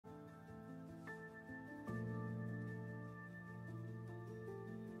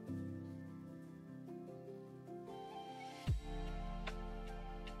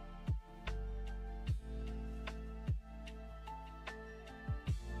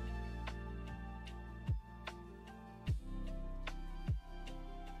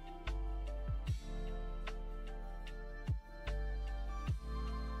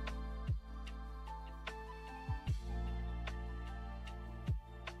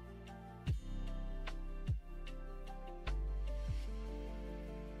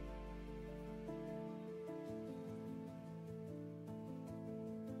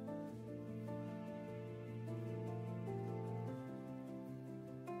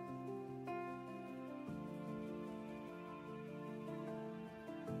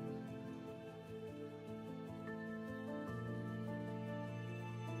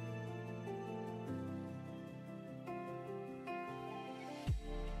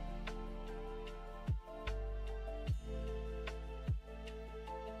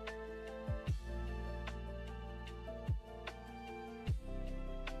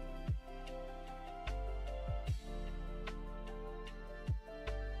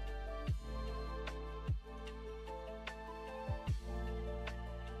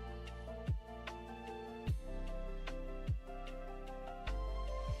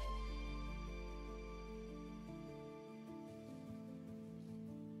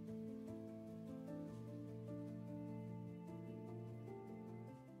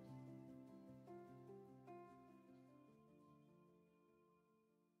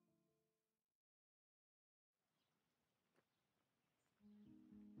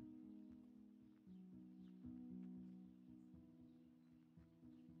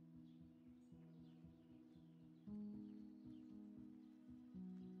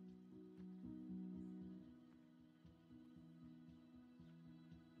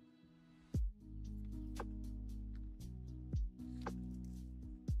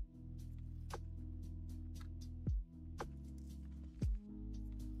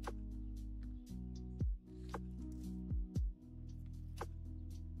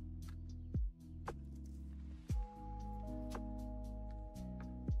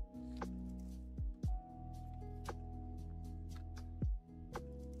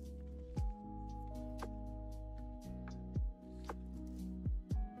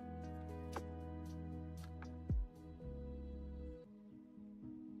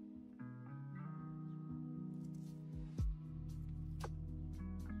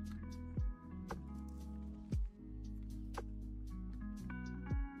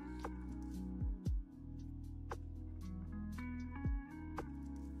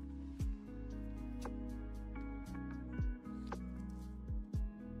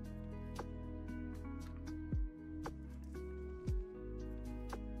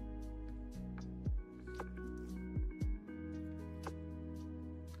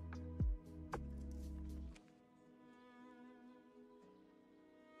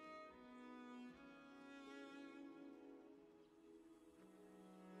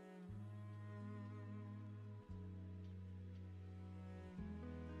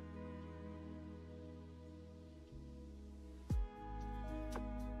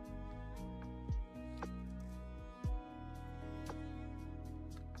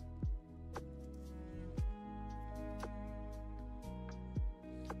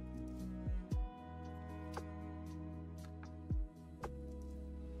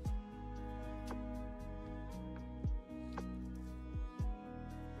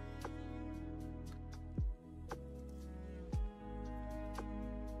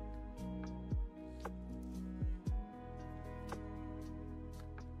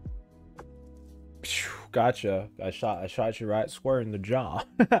Gotcha. I shot you right square in the jaw.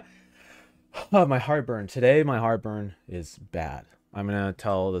 Oh, my heartburn. Today, my heartburn is bad. I'm gonna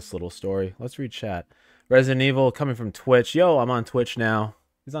tell this little story. Let's read chat. Resident Evil coming from Twitch. Yo, I'm on Twitch now.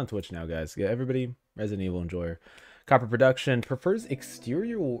 He's on Twitch now, guys. Yeah, everybody, Resident Evil enjoyer. Copper Production prefers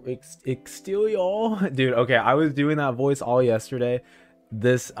exterior. Dude, okay, I was doing that voice all yesterday.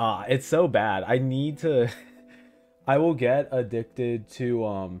 This, it's so bad. I need to. I will get addicted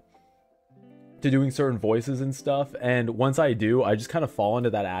to doing certain voices and stuff, and once I do, I just kind of fall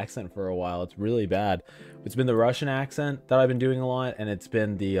into that accent for a while. It's really bad. It's been the Russian accent that I've been doing a lot, and it's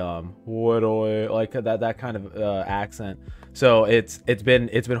been the what do I like that kind of accent. So it's been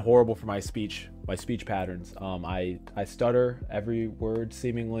horrible for my speech patterns. I stutter every word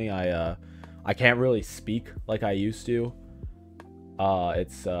seemingly. I can't really speak like I used to.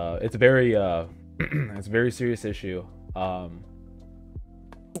 It's very it's a very serious issue.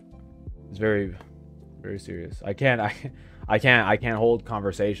 It's very, very serious. I can't hold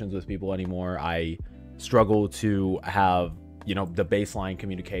conversations with people anymore. I struggle to have, you know, the baseline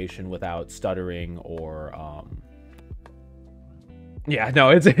communication without stuttering or yeah, no,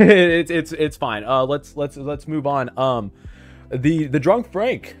 it's fine. Let's move on. The Drunk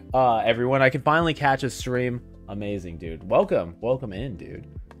Frank, everyone, I can finally catch a stream. Amazing, dude. Welcome in, dude.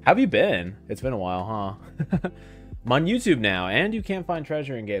 How have you been? It's been a while, huh? I'm on YouTube now, and you can't find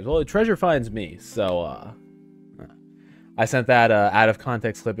treasure in games. Well, treasure finds me, so, I sent that, out of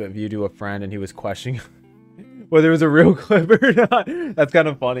context clip of you to a friend, and he was questioning whether it was a real clip or not. That's kind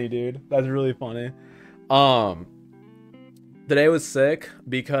of funny, dude. That's really funny. Today was sick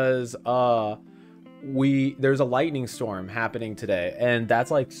because, there's a lightning storm happening today, and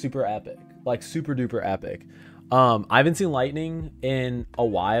that's, like, super epic. Like, super duper epic. I haven't seen lightning in a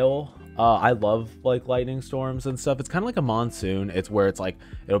while. I love like lightning storms and stuff. It's kind of like a monsoon. It's where it's like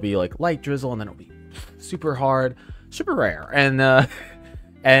it'll be like light drizzle and then it'll be super hard, super rare. And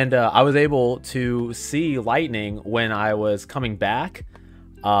I was able to see lightning when I was coming back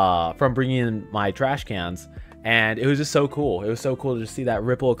from bringing in my trash cans, and it was just so cool. It was so cool to just see that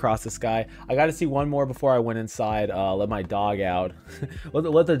ripple across the sky. I got to see one more before I went inside. Let my dog out.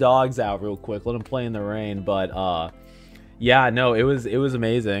 let the dogs out real quick. Let them play in the rain. But yeah, no, it was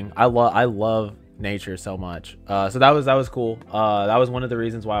amazing. I love nature so much. So that was cool. That was one of the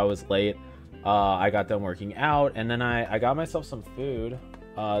reasons why I was late. I got done working out, and then I got myself some food.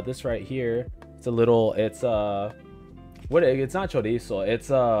 This right here, it's a little, it's not chorizo.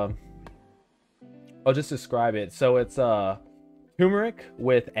 It's I'll just describe it. So it's turmeric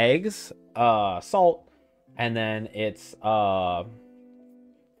with eggs, salt, and then it's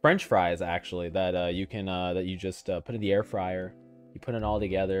French fries, actually, that you can that you just put in the air fryer. You put it all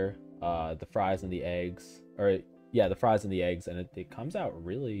together, the fries and the eggs, or yeah, the fries and the eggs, and it comes out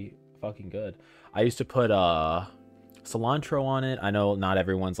really fucking good. I used to put cilantro on it. I know not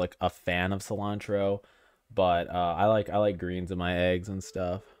everyone's like a fan of cilantro, but I like greens in my eggs and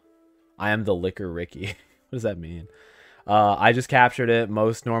stuff. I am the liquor Ricky. What does that mean? I just captured it.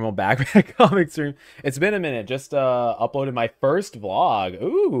 Most normal backpack comic stream. It's been a minute. Just uploaded my first vlog.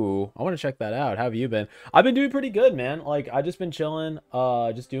 Ooh, I want to check that out. How have you been? I've been doing pretty good, man. Like, I just been chilling,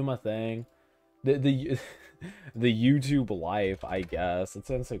 just doing my thing. The YouTube life, I guess. It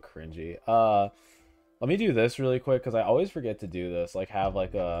sounds so cringy. Let me do this really quick because I always forget to do this. Like, have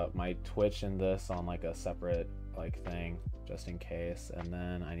like my Twitch and this on like a separate like thing just in case. And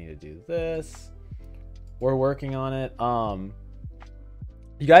then I need to do this. We're working on it.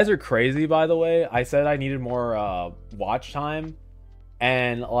 You guys are crazy, by the way. I said I needed more watch time,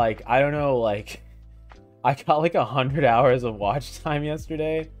 and like I don't know, like I got like 100 hours of watch time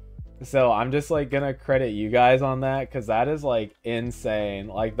yesterday. So I'm just like gonna credit you guys on that because that is like insane.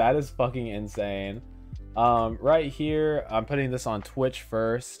 Like that is fucking insane. Right here, I'm putting this on Twitch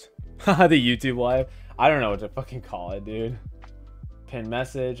first. The YouTube live. I don't know what to fucking call it, dude. Pin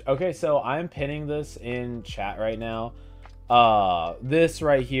message. Okay, so I'm pinning this in chat right now. This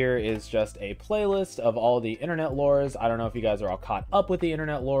right here is just a playlist of all the internet lores. I don't know if you guys are all caught up with the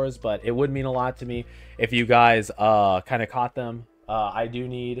internet lores, but it would mean a lot to me if you guys kind of caught them. I do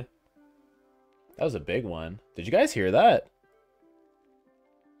need... That was a big one. Did you guys hear that?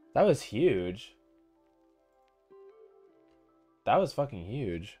 That was huge. That was fucking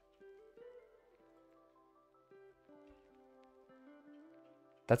huge.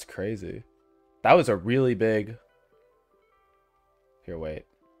 That's crazy. That was a really big... Here, wait.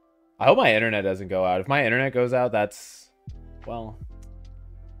 I hope my internet doesn't go out. If my internet goes out, that's... Well...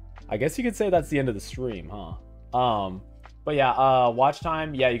 I guess you could say that's the end of the stream, huh? But yeah, watch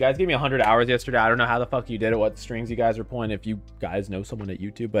time. Yeah, you guys gave me 100 hours yesterday. I don't know how the fuck you did it, what strings you guys were pulling, if you guys know someone at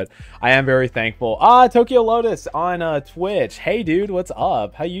YouTube, but I am very thankful. Tokyo Lotus on Twitch. Hey, dude, what's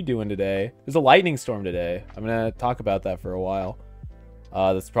up? How you doing today? There's a lightning storm today. I'm gonna talk about that for a while.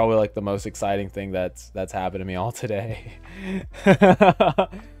 That's probably like the most exciting thing that's happened to me all today. I'm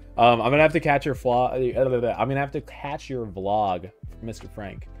gonna have to catch your vlog. I'm gonna have to catch your vlog, Mr.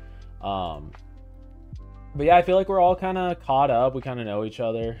 Frank. But yeah, I feel like we're all kind of caught up. We kind of know each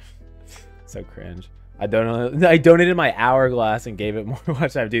other. So cringe. I donated my hourglass and gave it more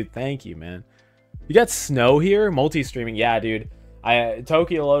watch time. Dude, thank you, man. You got snow here? Multi-streaming. Yeah, dude.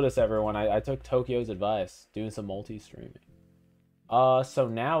 Tokyo Lotus, everyone. I took Tokyo's advice. Doing some multi-streaming. So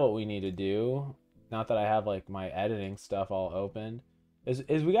now what we need to do, not that I have like my editing stuff all opened,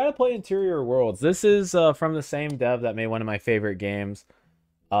 is we got to play Interior Worlds. This is from the same dev that made one of my favorite games,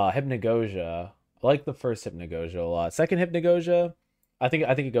 Hypnagogia. I like the first Hypnagogia a lot. Second Hypnagogia, I think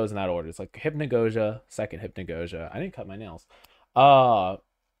it goes in that order. It's like Hypnagogia, second Hypnagogia. I didn't cut my nails.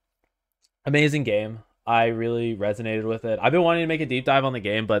 Amazing game. I really resonated with it. I've been wanting to make a deep dive on the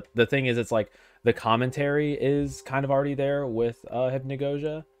game, but the thing is, it's like the commentary is kind of already there with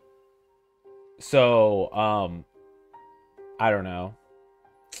Hypnagogia. So, I don't know.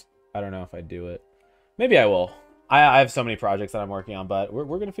 I don't know if I'd do it. Maybe I will. I have so many projects that I'm working on, but we're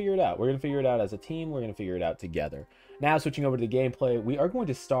going to figure it out. We're going to figure it out as a team. We're going to figure it out together. Now, switching over to the gameplay, we are going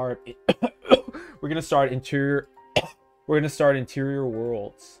to start... we're going to start Interior... we're going to start Interior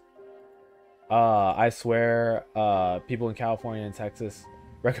Worlds. I swear, people in California and Texas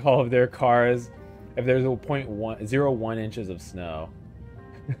wreck all of their cars if there's a 0.1 inches of snow.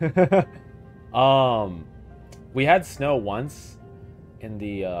 We had snow once in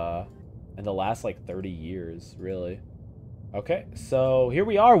the last like 30 years, really. Okay, so here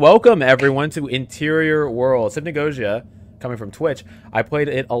we are. Welcome everyone to Interior Worlds. Hypnagogia, coming from Twitch. I played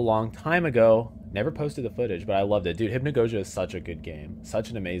it a long time ago. Never posted the footage, but I loved it. Dude, Hypnagogia is such a good game.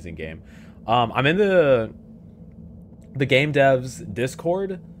 Such an amazing game. I'm in the game devs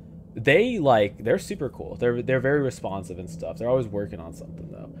Discord. They're super cool. They're very responsive and stuff. They're always working on something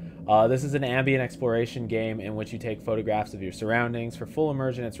though. This is an ambient exploration game in which you take photographs of your surroundings. For full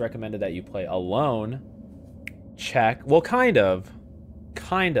immersion, it's recommended that you play alone. Check. Well, kind of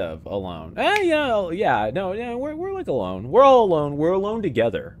alone. We're like alone. We're all alone. We're alone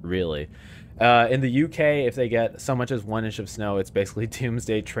together, really. In the UK, if they get so much as 1 inch of snow, it's basically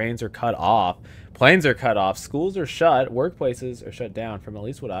doomsday. Trains are cut off, planes are cut off, schools are shut, workplaces are shut down, from at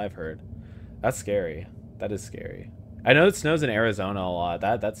least what I've heard. That's scary. That is scary. I know it snows in Arizona a lot.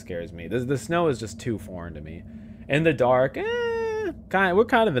 That scares me. The snow is just too foreign to me. In the dark, we're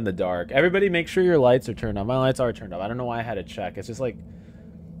kind of in the dark. Everybody make sure your lights are turned on. My lights are turned off. I don't know why I had to check. It's just like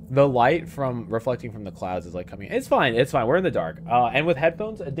the light from reflecting from the clouds is like coming. It's fine. It's fine. We're in the dark. And with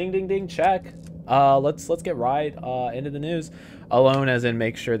headphones, ding, ding, ding, check. Let's get right into the news. Alone, as in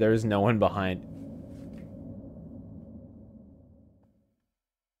make sure there's no one behind.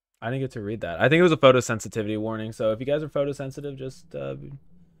 I didn't get to read that. I think it was a photosensitivity warning. So if you guys are photosensitive, just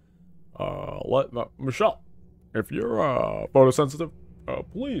Michelle, if you're photosensitive,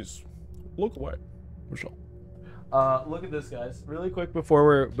 please look away, Michelle. Look at this, guys. Really quick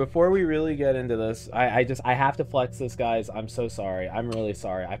before we really get into this, I have to flex this, guys. I'm so sorry. I'm really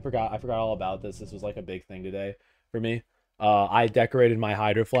sorry. I forgot all about this. This was like a big thing today for me. I decorated my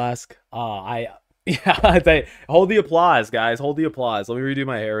hydro flask. Hold the applause, guys. Hold the applause. Let me redo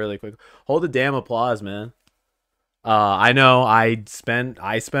my hair really quick. Hold the damn applause, man. I know I spent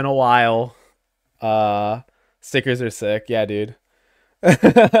a while. Stickers are sick. Yeah, dude.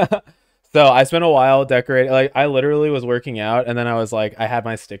 So I spent a while decorating. Like, I literally was working out, and then I was like, I had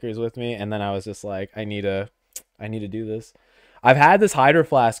my stickers with me, and then I was just like, I need to do this. I've had this hydro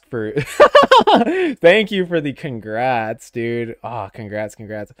flask for thank you for the congrats, dude. Congrats.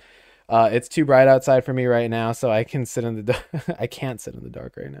 It's too bright outside for me right now, so I can sit in the I can't sit in the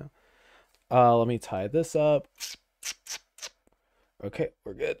dark right now. Let me tie this up. Okay,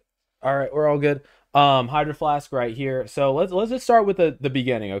 we're good. All right, we're all good. Hydro flask right here. So let's just start with the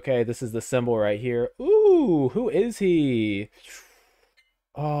beginning. Okay, this is the symbol right here. Ooh, who is he?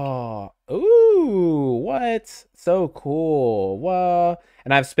 Ooh, what? So cool. Wow.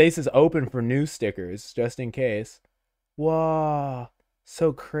 And I have spaces open for new stickers just in case. Wow,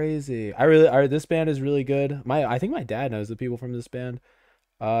 so crazy. This band is really good. I think my dad knows the people from this band.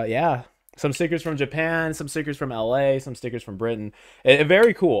 Yeah. Some stickers from Japan, some stickers from LA, some stickers from Britain.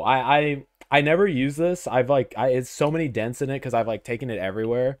 Very cool. I never use this. It's so many dents in it because I've like taken it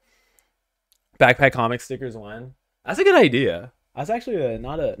everywhere. Backpack comic stickers one. That's a good idea. That's actually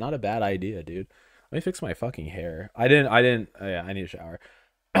not a bad idea, dude. Let me fix my fucking hair. I didn't oh, yeah, I need a shower.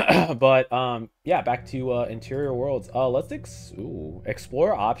 But yeah, back to interior worlds. Let's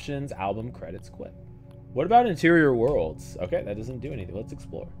explore options, album credits, quit. What about interior worlds? Okay, that doesn't do anything. Let's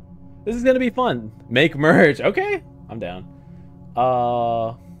explore. This is gonna be fun. Make merge. Okay, I'm down.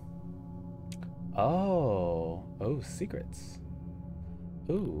 Oh, secrets.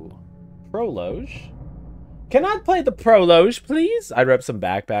 Ooh, prologe. Can I play the prologe, please? I'd rep some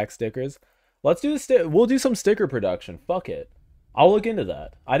backpack stickers. Let's do we'll do some sticker production. Fuck it. I'll look into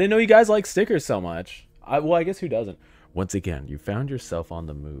that. I didn't know you guys like stickers so much. Well, I guess who doesn't? Once again, you found yourself on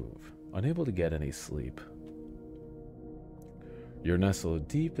the move, unable to get any sleep. You're nestled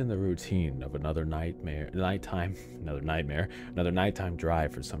deep in the routine of another nighttime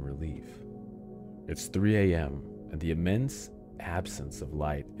drive for some relief. It's 3 a.m., and the immense absence of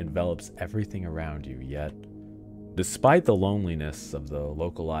light envelops everything around you, yet, despite the loneliness of the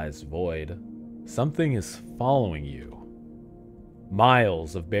localized void, something is following you.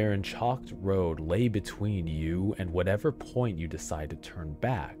 Miles of barren chalked road lay between you and whatever point you decide to turn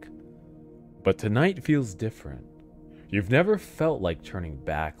back. But tonight feels different. You've never felt like turning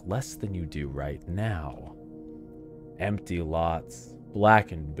back less than you do right now. Empty lots,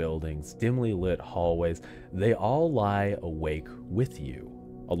 blackened buildings, dimly lit hallways, they all lie awake with you,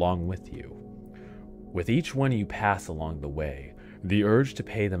 along with you. With each one you pass along the way, the urge to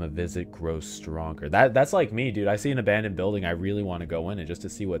pay them a visit grows stronger. That's like me, dude. I see an abandoned building, I really want to go in it just to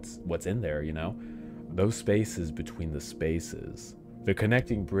see what's in there, you know? Those spaces between the spaces, the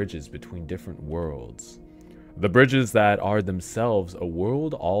connecting bridges between different worlds. The bridges that are themselves a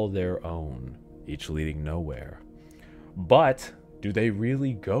world all their own, each leading nowhere. But do they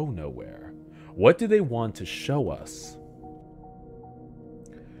really go nowhere? What do they want to show us?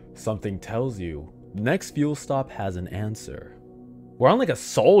 Something tells you the next fuel stop has an answer. We're on like a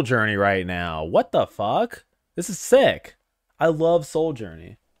soul journey right now. What the fuck? This is sick. I love Soul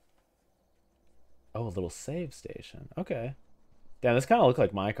Journey. Oh, a little save station. Okay. Damn, this kind of looks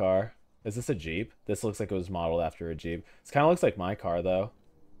like my car. Is this a Jeep? This looks like it was modeled after a Jeep. This kind of looks like my car, though.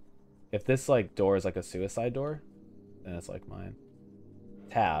 If this, like, door is like a suicide door, then it's like mine.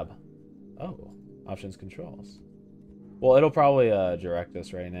 Tab. Oh. Options controls. Well, it'll probably direct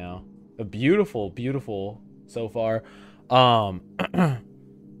us right now. A beautiful, beautiful so far.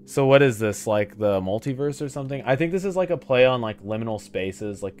 So what is this? Like the multiverse or something? I think this is like a play on like liminal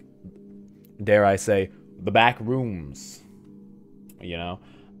spaces, like, dare I say, the back rooms. You know?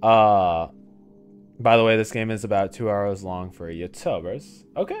 By the way, this game is about 2 hours long for YouTubers.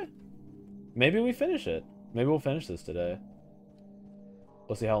 Okay. Maybe we finish it. Maybe we'll finish this today.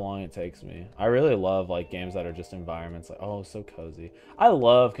 We'll see how long it takes me. I really love like games that are just environments like, oh, so cozy. I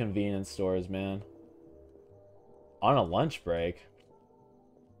love convenience stores, man. On a lunch break.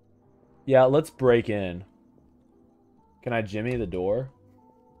 Yeah, let's break in. Can I jimmy the door?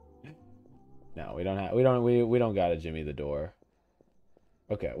 No, we don't gotta jimmy the door.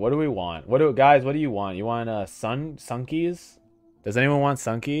 Okay, what do we want? Guys, what do you want? You want sunkies? Does anyone want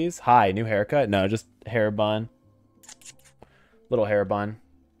sunkies? Hi, new haircut? No, just hair bun. Little hair bun.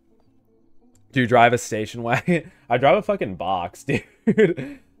 Do you drive a station wagon? I drive a fucking box, dude.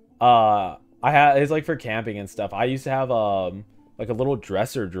 It's like for camping and stuff. I used to have like a little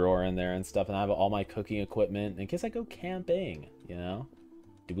dresser drawer in there and stuff, and I have all my cooking equipment in case I go camping, you know?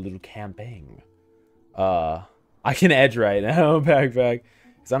 Do a little camping. I can edge right now, backpack.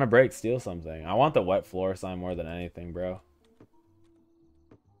 He's on a break, steal something. I want the wet floor sign more than anything, bro.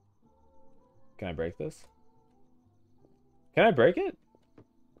 Can I break this? Can I break it?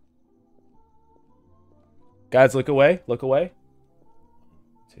 Guys, look away. Look away.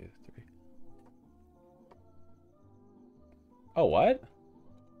 1, 2, 3. Oh, what?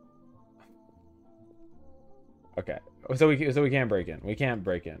 Okay. So we can't break in. We can't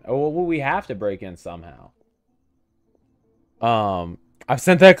break in. Oh, well, we have to break in somehow. I've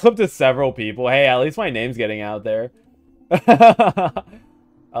sent that clip to several people. Hey, at least my name's getting out there.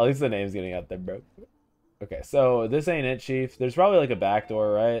 At least the name's getting out there, bro. Okay, so this ain't it, Chief. There's probably like a back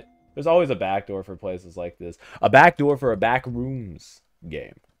door, right? There's always a back door for places like this. A back door for a back rooms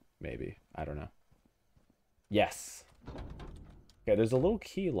game, maybe. I don't know. Yes. Okay, there's a little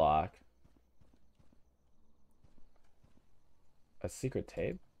key lock. A secret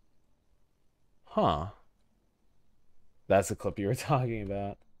tape? Huh. That's the clip you were talking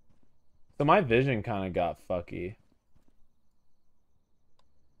about. So my vision kind of got fucky.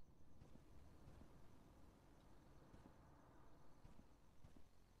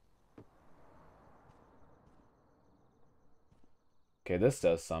 Okay, this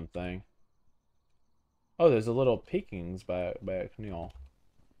does something. Oh, there's a little peekings by a Kneel.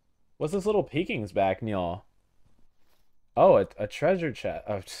 What's this little peekings back, Neil? Oh, a treasure chest.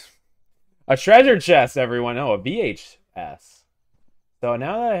 Oh, a treasure chest, everyone. Oh, a VHS. So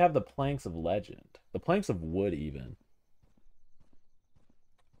now that I have the planks of legend, the planks of wood even.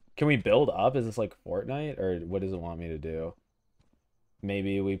 Can we build up? Is this like Fortnite or what does it want me to do?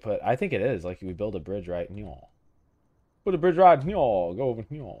 Maybe we put, I think it is, like we build a bridge right here. Put a bridge right here. Go over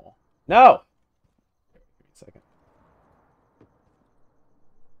here. No! Give me a second.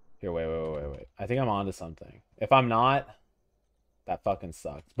 Here, wait. I think I'm onto something. If I'm not, that fucking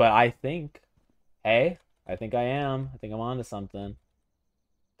sucks. But I think, hey, I think I am. I think I'm onto something.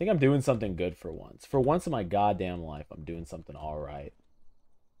 I think I'm doing something good for once. For once in my goddamn life, I'm doing something alright.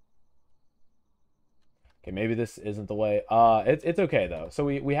 Okay, maybe this isn't the way. It's okay though. So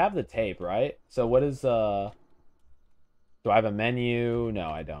we have the tape, right? So what is do I have a menu? No,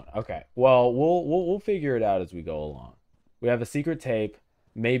 I don't. Okay. Well, we'll figure it out as we go along. We have a secret tape.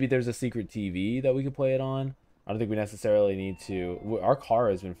 Maybe there's a secret TV that we could play it on. I don't think we necessarily need to. Our car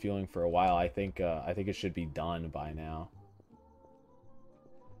has been fueling for a while. I think it should be done by now.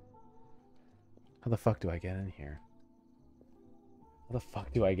 How the fuck do I get in here? How the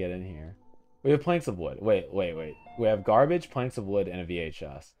fuck do I get in here? We have planks of wood. Wait. We have garbage, planks of wood, and a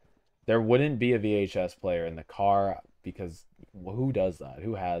VHS. There wouldn't be a VHS player in the car because who does that?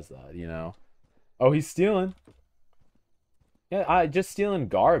 Who has that, you know? Oh, he's stealing. Yeah, just stealing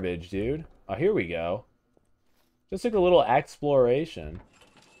garbage, dude. Oh, here we go. Just took a little exploration.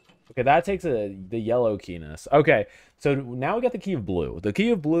 Okay, that takes the yellow keyness. Okay, so now we got the key of blue. The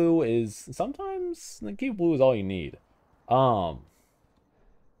key of blue is sometimes the key of blue is all you need. It's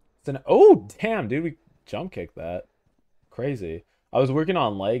an oh damn, dude, we jump kicked that. Crazy. I was working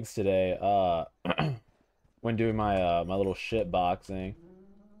on legs today. When doing my my little shit boxing.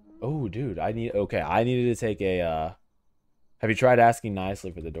 Oh, dude, I needed to take a have you tried asking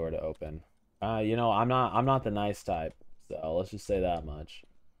nicely for the door to open? You know, I'm not the nice type, so let's just say that much.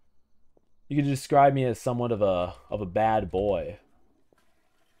 You could describe me as somewhat of a bad boy.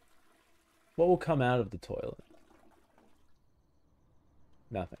 What will come out of the toilet?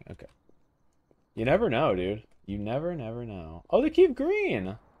 Nothing. Okay. You never know, dude. You never know. Oh, the key of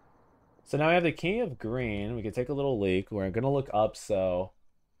green. So now we have the key of green. We can take a little leak. We're gonna look up so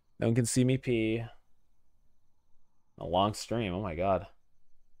no one can see me pee. A long stream. Oh my god.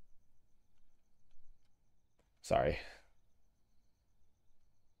 Sorry.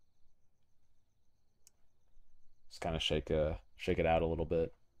 Just kind of shake it out a little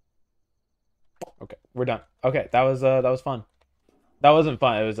bit. Okay, we're done. Okay, that was fun. That wasn't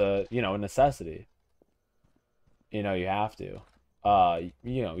fun. It was a, you know, a necessity. You know, you have to.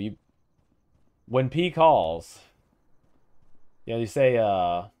 You know, when P calls, you know, you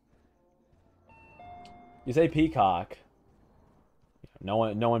say peacock. No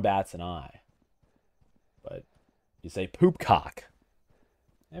one bats an eye. But you say poopcock.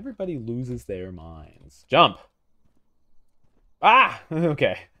 Everybody loses their minds. Jump. Ah,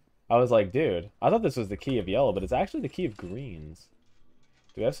 okay. I was like, dude, I thought this was the key of yellow, but it's actually the key of greens.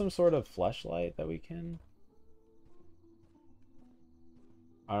 Do we have some sort of fleshlight that we can?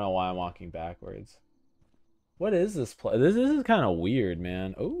 I don't know why I'm walking backwards. What is this place? This is kind of weird,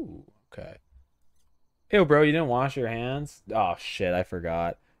 man. Oh, okay. Ew, bro, you didn't wash your hands? Oh, shit, I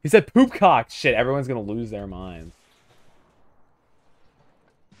forgot. He said poopcock. Shit, everyone's gonna lose their minds.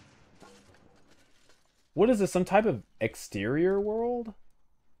 What is this? Some type of exterior world?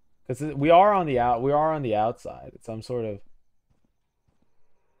 Because we are on the outside. It's some sort of.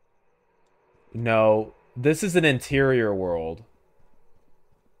 No, this is an interior world.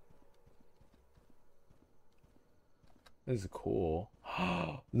 This is cool.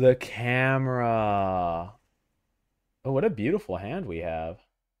 The camera. Oh, what a beautiful hand we have.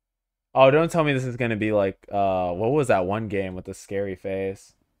 Oh, don't tell me this is gonna be like what was that one game with the scary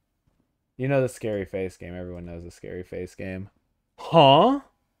face? You know the scary face game. Everyone knows the scary face game. Huh?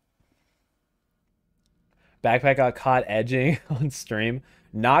 Backpack got caught edging on stream.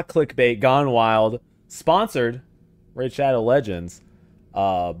 Not clickbait, gone wild. Sponsored. Raid Shadow Legends.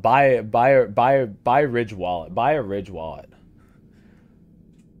 Buy Ridge Wallet. Buy a Ridge Wallet.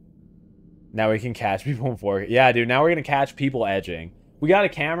 Now we can catch people in 4K. Yeah, dude, now we're gonna catch people edging. We got a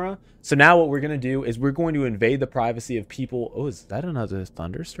camera, so now what we're gonna do is we're going to invade the privacy of people. Oh, is that another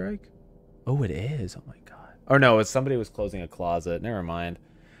thunder strike? Oh, it is. Oh my god. Or no, it's somebody was closing a closet. Never mind.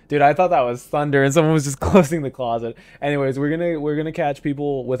 Dude, I thought that was thunder and someone was just closing the closet. Anyways, we're gonna catch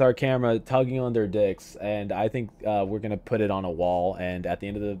people with our camera tugging on their dicks, and I think we're gonna put it on a wall. And at the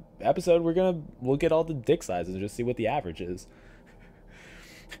end of the episode, we'll get all the dick sizes and just see what the average is.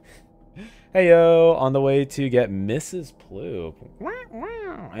 Hey yo, on the way to get Mrs. Ploop.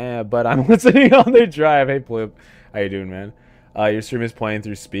 But I'm listening on their drive. Hey Ploop, how you doing, man? Your stream is playing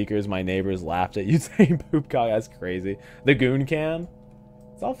through speakers. My neighbors laughed at you saying poop cock. That's crazy. The goon cam.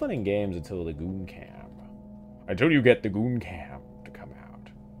 It's all fun and games until the goon cam. Until you get the goon cam to come out.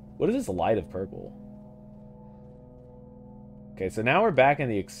 What is this light of purple? Okay, so now we're back in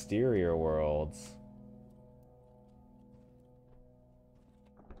the exterior worlds.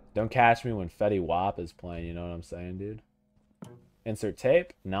 Don't catch me when Fetty Wap is playing, you know what I'm saying, dude? Insert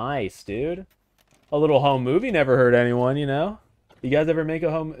tape. Nice, dude. A little home movie never hurt anyone, you know? You guys ever make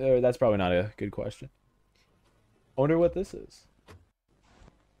a home... that's probably not a good question. I wonder what this is.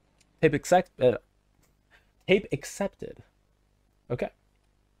 Tape accepted. Okay.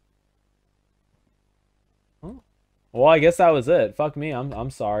 Oh. Well, I guess that was it. Fuck me.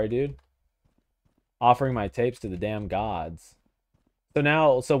 I'm sorry, dude. Offering my tapes to the damn gods. So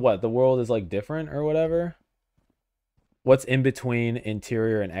now, so what? The world is like different or whatever? What's in between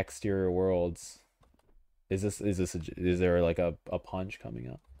interior and exterior worlds? Is there like a punch coming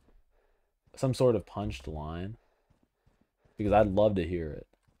up? Some sort of punched line? Because I'd love to hear it.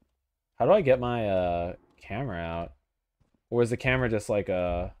 How do I get my camera out? Or is the camera just like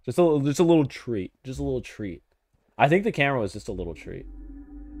just a little treat? Just a little treat. I think the camera was just a little treat.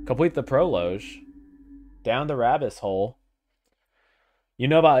 Complete the prologue. Down the rabbit's hole. You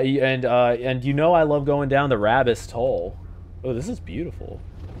know about and you know I love going down the rabbit's hole. Oh, this is beautiful.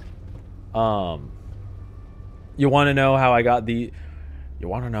 You want to know how I got the? You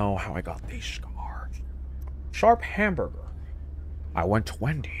want to know how I got these scars? Sharp hamburger. I went to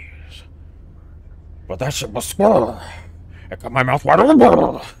Wendy's, but that shit was small. It got my mouth wide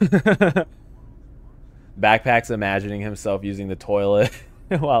open. Backpack's imagining himself using the toilet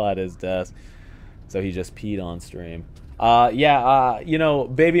while at his desk, so he just peed on stream. You know,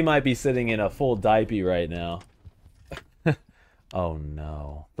 baby might be sitting in a full diaper right now. Oh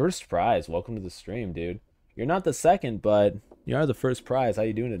no. First prize. Welcome to the stream, dude. You're not the second, but you are the first prize. How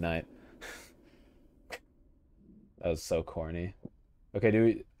you doing tonight? That was so corny.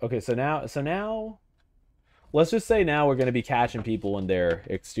 Okay, so now let's just say now we're gonna be catching people in their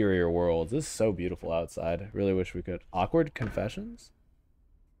exterior worlds. This is so beautiful outside. Really wish we could. Awkward confessions?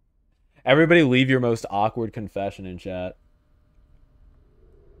 Everybody leave your most awkward confession in chat.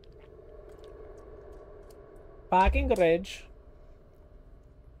 Parking garage.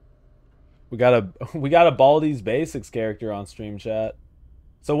 We got a Baldi's Basics character on stream chat.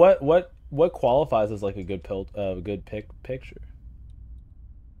 So what qualifies as like a good picture?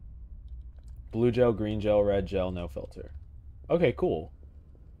 Blue gel, green gel, red gel, no filter. Okay, cool.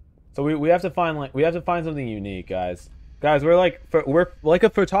 So we have to find something unique, guys. Guys, we're like a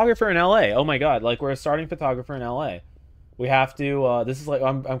photographer in LA. Oh my god, like we're a starting photographer in LA. We have to this is like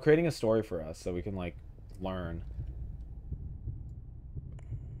I'm creating a story for us so we can like learn.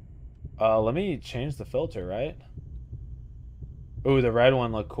 Let me change the filter, right? Ooh, the red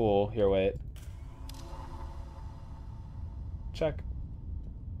one looked cool. Here, wait. Check.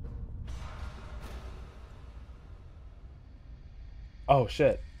 Oh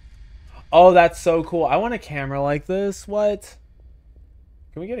shit. Oh, that's so cool. I want a camera like this. What?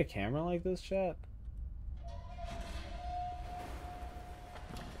 Can we get a camera like this, chat?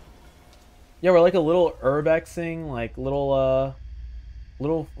 Yeah, we're like a little urbexing, like little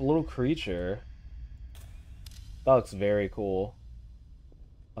creature. That looks very cool.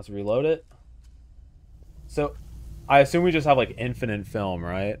 Let's reload it. So, I assume we just have like infinite film,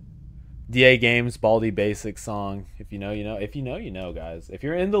 right? DA Games, Baldi Basics song. If you know, you know. If you know, you know, guys. If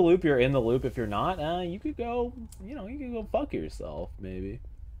you're in the loop, you're in the loop. If you're not, you could go, you know, you could go fuck yourself, maybe.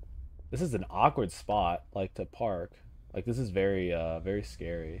 This is an awkward spot, like, to park. Like, this is very, very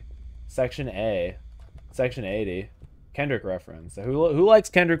scary. Section A. Section 80. Kendrick reference. So who likes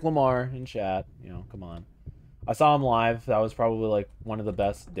Kendrick Lamar in chat? You know, come on. I saw him live. That was probably, like, one of the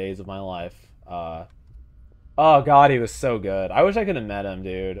best days of my life. Oh god, he was so good. I wish I could have met him,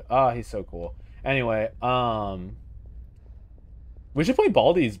 dude. Oh, he's so cool. Anyway, we should play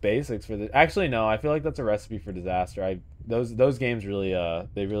Baldi's Basics for the. Actually, no. I feel like that's a recipe for disaster. Those games really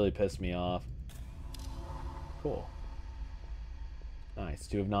they really pissed me off. Cool. Nice.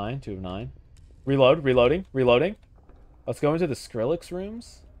 2 of 9. 2 of 9. Reloading. Let's go into the Skrillex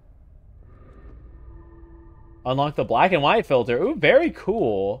rooms. Unlock the black and white filter. Ooh, very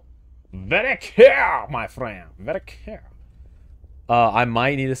cool. Very cool, my friend. Very cool. I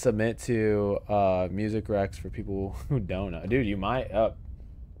might need to submit to music recs for people who don't know. Dude, you might.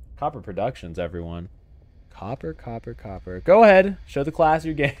 Copper Productions, everyone. Copper. Go ahead. Show the class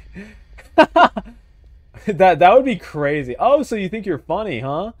your game. that would be crazy. Oh, so you think you're funny,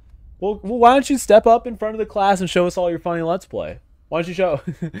 huh? Well, why don't you step up in front of the class and show us all your funny Let's Play? Why don't you show?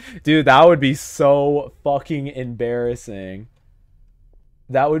 Dude, that would be so fucking embarrassing.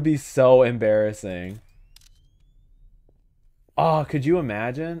 That would be so embarrassing. Oh, could you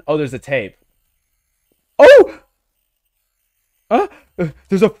imagine? Oh, there's a tape. Oh!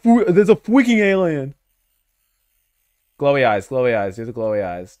 There's a freaking alien. Glowy eyes, glowy eyes. Do the glowy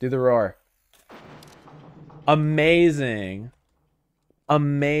eyes. Do the roar. Amazing.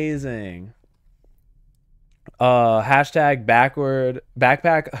 Amazing. Hashtag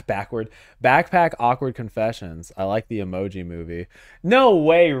backpack awkward confessions. I like the Emoji Movie. No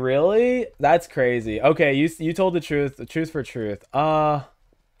way, really? That's crazy. Okay, you told the truth. The truth for truth. Let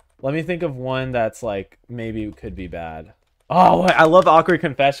me think of one that's like maybe could be bad. Oh, I love awkward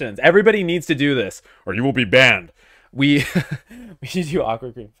confessions. Everybody needs to do this, or you will be banned. We should do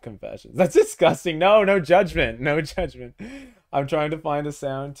awkward confessions. That's disgusting. No judgment. No judgment. I'm trying to find a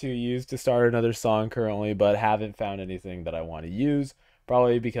sound to use to start another song currently, but haven't found anything that I want to use.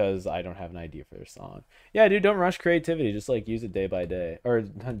 Probably because I don't have an idea for a song. Yeah, dude, don't rush creativity. Just like use it day by day, or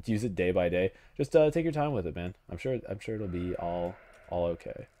use it day by day. Just take your time with it, man. I'm sure it'll be all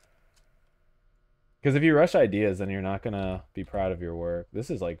okay. Because if you rush ideas, then you're not gonna be proud of your work. This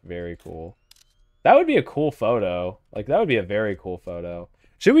is like very cool. That would be a cool photo. Like that would be a very cool photo.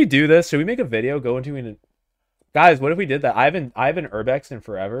 Should we do this? Should we make a video? Go into an... Guys, what if we did that? I haven't urbexed in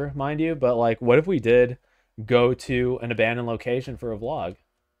forever, mind you, but like, what if we did go to an abandoned location for a vlog?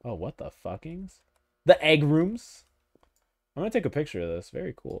 Oh, what the fuckings? The egg rooms. I'm gonna take a picture of this.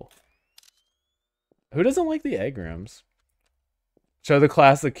 Very cool. Who doesn't like the egg rooms? Show the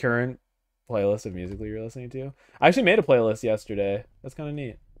class the current playlist of music that you're listening to. I actually made a playlist yesterday. That's kind of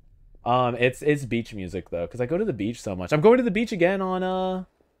neat. It's beach music though, because I go to the beach so much. I'm going to the beach again on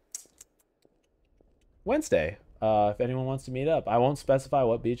Wednesday. If anyone wants to meet up, I won't specify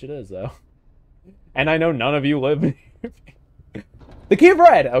what beach it is though. And I know none of you live near me. The key of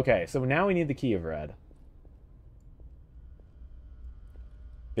red. Okay, so now we need the key of red.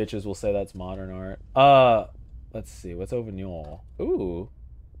 Bitches will say that's modern art. Let's see. What's over Newell? Ooh.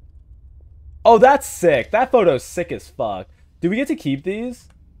 Oh, that's sick. That photo's sick as fuck. Do we get to keep these?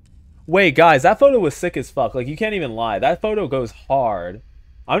 Wait, guys, that photo was sick as fuck. Like, you can't even lie. That photo goes hard.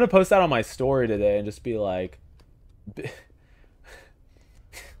 I'm gonna post that on my story today and just be like...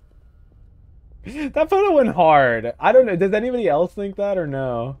 That photo went hard. I don't know. Does anybody else think that or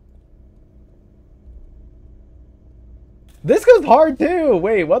no? This goes hard too.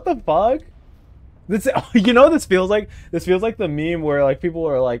 Wait, what the fuck? This, you know what this feels like? This feels like the meme where like people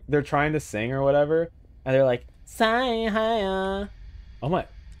are like, they're trying to sing or whatever, and they're like, "Say hiya." Oh my,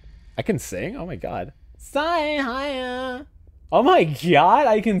 I can sing? Oh my god. Say hiya. Oh my god,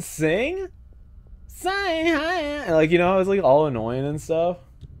 I can sing? Say hiya. And like, you know, it's like all annoying and stuff.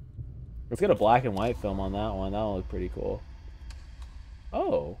 Let's get a black and white film on that one. That'll look pretty cool.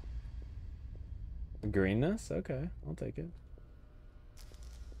 Oh. Greenness? Okay, I'll take it.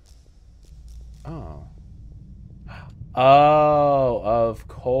 Oh. Oh, of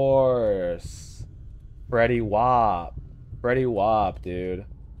course. Freddy Wap. Freddy Wap, dude.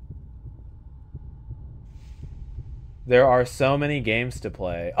 There are so many games to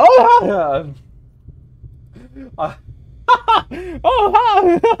play. Oh!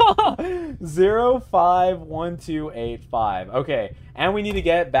 Oh, 051285. Okay, and we need to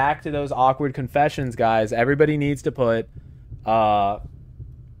get back to those awkward confessions, guys. Everybody needs to put their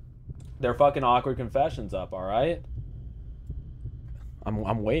fucking awkward confessions up. All right.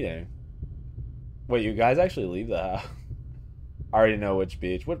 I'm waiting. Wait, you guys actually leave the house? I already know which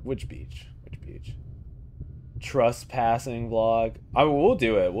beach. Which beach? Which beach? Trespassing vlog. Oh, we'll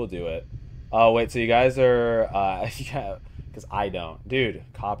do it. We'll do it. Oh, wait, so you guys are, yeah, because I don't. Dude,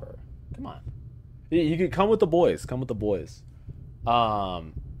 Copper, come on. You could come with the boys. Come with the boys.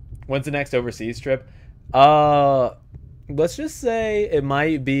 When's the next overseas trip? Let's just say it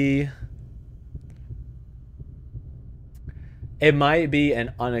might be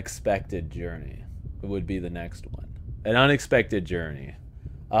an unexpected journey. It would be the next one. An unexpected journey.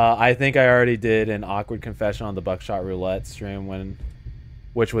 I think I already did an awkward confession on the Buckshot Roulette stream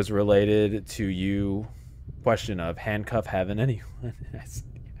which was related to you. Question of handcuff heaven anyone? Yes.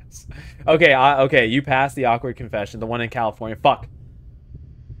 Okay, okay, you passed the awkward confession, the one in California. Fuck.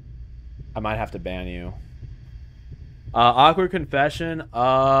 I might have to ban you. Awkward confession.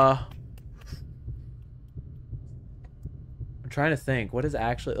 I'm trying to think. What is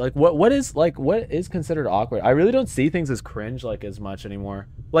actually like what is considered awkward? I really don't see things as cringe like as much anymore.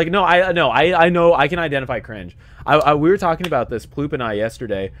 Like no, I know I can identify cringe. We were talking about this, Ploop and I,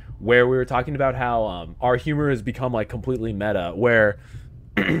 yesterday, where we were talking about how our humor has become like completely meta, where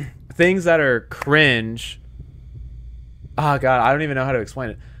things that are cringe. Oh god, I don't even know how to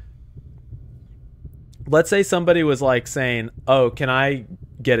explain it. Let's say somebody was like saying, "Oh, can I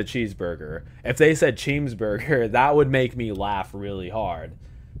get a cheeseburger?" If they said cheeseburger, that would make me laugh really hard.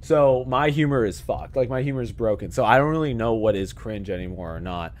 So my humor is fucked. Like my humor is broken. So I don't really know what is cringe anymore or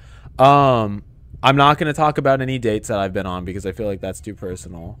not. I'm not gonna talk about any dates that I've been on because I feel like that's too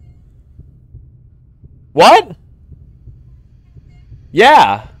personal. What?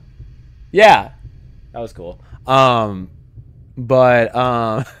 Yeah. Yeah. That was cool. But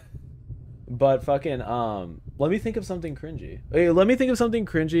but fucking let me think of something cringy. Let me think of something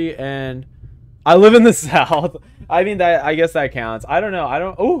cringy. And I live in the South. I mean, that, I guess that counts. I don't know. I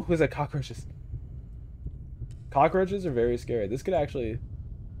don't. Oh, who's that? Cockroaches. Cockroaches are very scary. This could actually.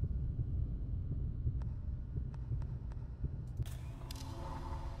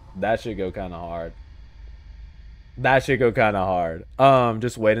 That should go kind of hard. That should go kind of hard.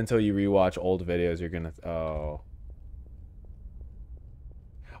 Just wait until you rewatch old videos. You're gonna. Oh.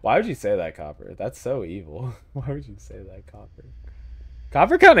 Why would you say that, Copper? That's so evil. Why would you say that, Copper?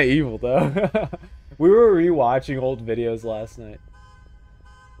 Copper kind of evil, though. We were rewatching old videos last night.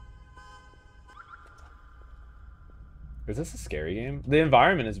 Is this a scary game? The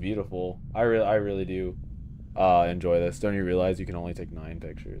environment is beautiful. I really do enjoy this. Don't you realize you can only take 9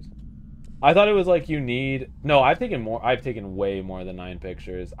 pictures? I thought it was like you need... No, I've taken more. I've taken way more than 9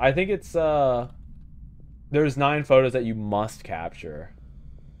 pictures. I think it's... There's 9 photos that you must capture,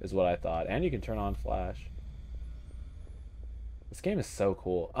 is what I thought. And you can turn on flash. This game is so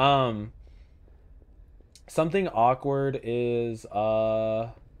cool. Something awkward is...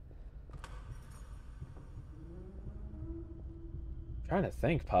 Trying to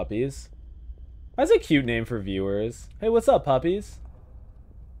think, puppies. That's a cute name for viewers. Hey, what's up, puppies?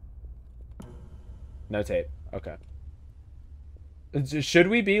 No tape. Okay. Should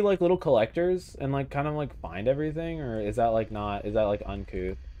we be like little collectors and like kind of like find everything, or is that like not? Is that like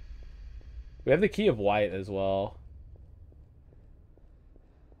uncouth? We have the key of white as well.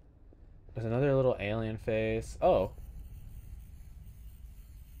 There's another little alien face. Oh.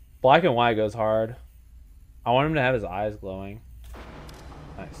 Black and white goes hard. I want him to have his eyes glowing.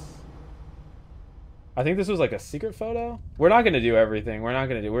 Nice. I think this was like a secret photo. We're not going to do everything.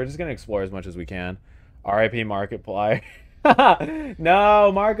 We're just going to explore as much as we can. RIP Markiplier.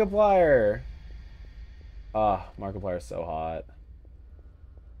 No, Markiplier. Ah, Markiplier is so hot.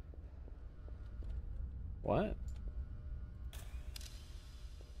 What?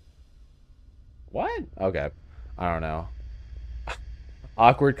 What? Okay. I don't know.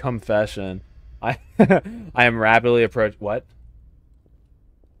 Awkward confession. I I am rapidly approach. What?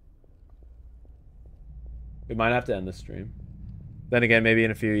 We might have to end the stream. Then again, maybe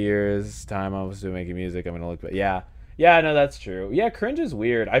in a few years' time, I was still making music. I'm gonna look, but yeah, no, that's true. Yeah, cringe is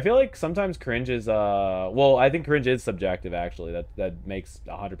weird. I feel like sometimes cringe is well, I think cringe is subjective. Actually, that makes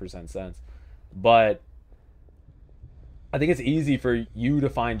 100% sense. But I think it's easy for you to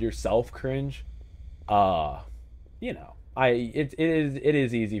find yourself cringe. You know, it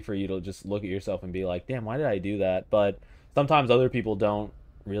is easy for you to just look at yourself and be like, damn, why did I do that? But sometimes other people don't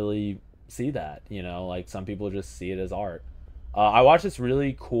really see that, you know, like some people just see it as art. I watched this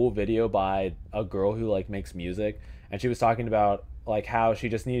really cool video by a girl who like makes music, and she was talking about like how she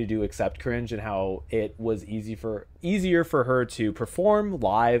just needed to accept cringe and how it was easier for her to perform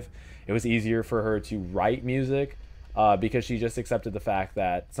live. It was easier for her to write music because she just accepted the fact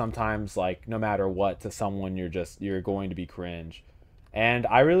that sometimes, like, no matter what, to someone you're going to be cringe. And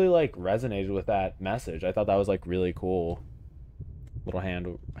I really like resonated with that message. I thought that was like really cool. Little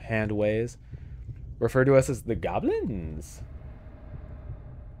hand ways. Refer to us as the goblins.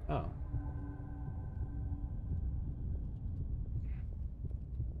 Oh.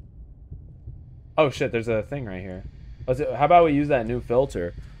 Oh shit, there's a thing right here. How about we use that new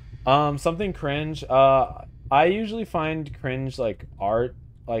filter? Something cringe. I usually find cringe like art.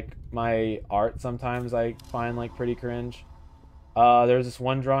 Like my art sometimes I find like pretty cringe. There's this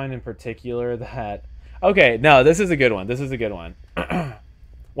one drawing in particular that... Okay, no, this is a good one. This is a good one.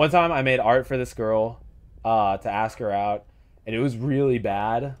 One time I made art for this girl to ask her out, and it was really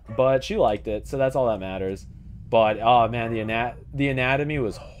bad, but she liked it, so that's all that matters. But oh man, the anatomy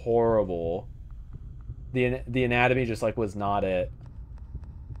was horrible. The anatomy just like was not it.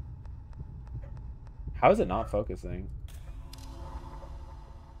 How is it not focusing?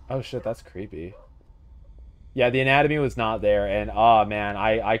 Oh shit, that's creepy. Yeah, the anatomy was not there, and oh man,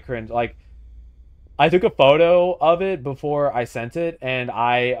 I cringed. Like, I took a photo of it before I sent it, and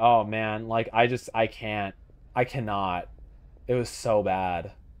oh man, like I cannot. It was so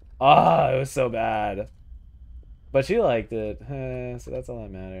bad. Ah, it was so bad. But she liked it. So that's all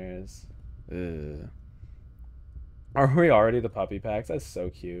that matters. Ugh. Are we already the puppy packs? That's so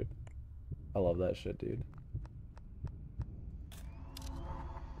cute. I love that shit, dude.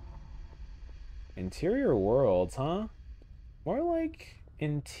 Interior worlds, huh? More like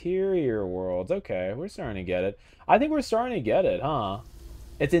interior worlds. Okay, we're starting to get it. I think we're starting to get it, huh?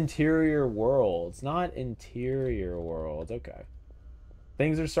 It's interior worlds, not interior worlds. Okay.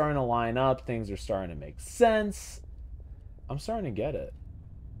 Things are starting to line up. Things are starting to make sense. I'm starting to get it.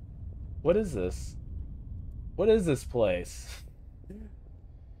 What is this? What is this place?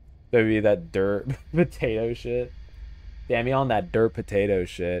 Maybe that dirt potato shit. Damn me on that dirt potato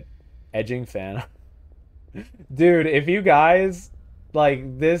shit. Edging fan. Dude, if you guys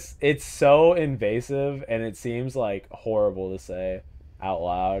like this, it's so invasive and it seems like horrible to say out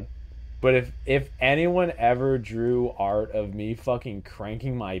loud. But if anyone ever drew art of me fucking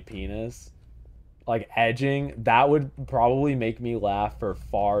cranking my penis, like edging, that would probably make me laugh for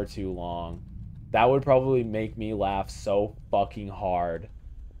far too long. That would probably make me laugh so fucking hard.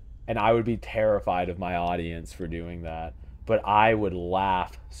 And I would be terrified of my audience for doing that. But I would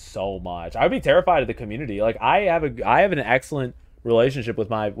laugh so much. I would be terrified of the community. Like I have an excellent relationship with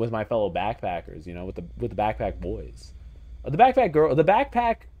my fellow backpackers, you know, with the backpack boys. The backpack girl, the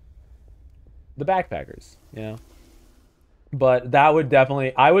backpackers, you know. But that would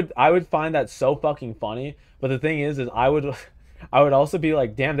definitely I would find that so fucking funny. But the thing is I would I would also be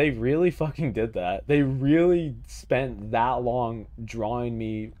like, damn, they really fucking did that. They really spent that long drawing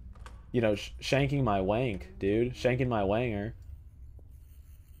me, you know, shanking my wank, dude. Shanking my wanger.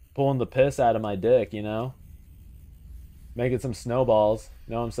 Pulling the piss out of my dick, you know? Making some snowballs.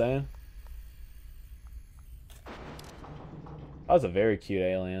 You know what I'm saying? That was a very cute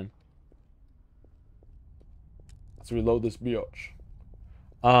alien. Let's reload this bitch.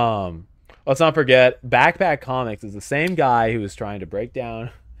 Let's not forget, Backpack Comics is the same guy who was trying to break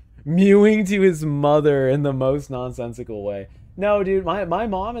down mewing to his mother in the most nonsensical way. No, dude, my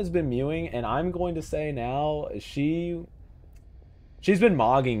mom has been mewing, and I'm going to say now she's been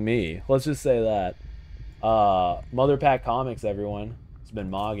mogging me. Let's just say that. Mother Pack Comics, everyone, has been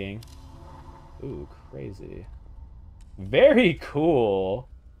mogging. Ooh, crazy. Very cool.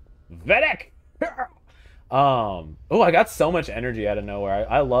 Vedic. Oh, I got so much energy out of nowhere.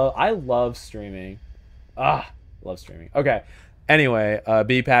 I love streaming. Love streaming. Okay. Anyway,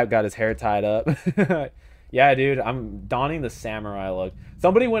 B-Pat got his hair tied up. Yeah, dude, I'm donning the samurai look.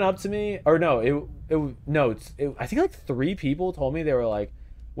 Somebody went up to me, or no, I think like 3 people told me, they were like,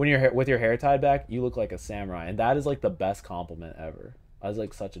 when you're with your hair tied back, you look like a samurai, and that is like the best compliment ever. That was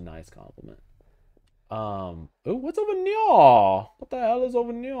like such a nice compliment. Ooh, what's over here? What the hell is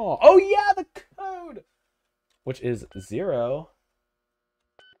over here? Oh yeah, the code, which is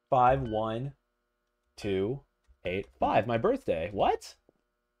 051285. My birthday. What?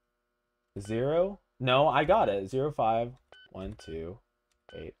 0? No, I got it.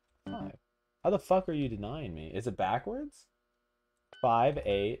 051285. How the fuck are you denying me? Is it backwards?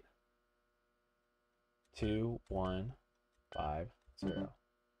 582150.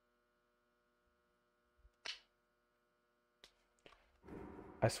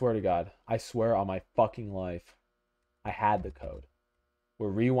 I swear to God. I swear on my fucking life. I had the code.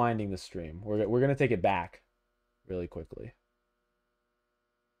 We're rewinding the stream. We're gonna take it back really quickly.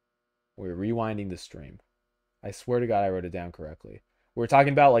 We're rewinding the stream. I swear to God I wrote it down correctly. We're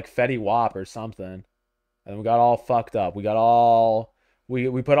talking about like Fetty Wap or something. And we got all fucked up. We put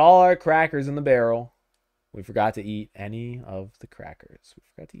all our crackers in the barrel. We forgot to eat any of the crackers. We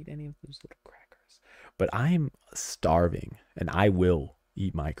forgot to eat any of those little crackers. But I'm starving, and I will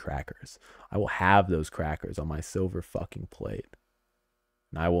eat my crackers. I will have those crackers on my silver fucking plate.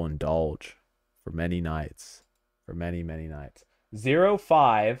 And I will indulge for many nights. For many, many nights.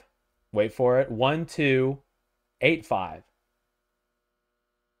 05, wait for it, 1285.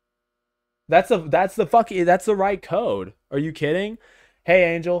 That's the right code. Are you kidding?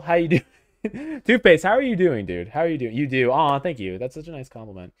 Hey Angel, how you doing? Toothpaste, how are you doing, dude? How are you doing? You do. Aw, thank you. That's such a nice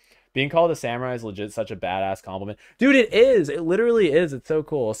compliment. Being called a samurai is legit such a badass compliment. Dude, it is. It literally is. It's so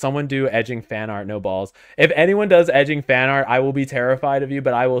cool. Someone do edging fan art, no balls. If anyone does edging fan art, I will be terrified of you,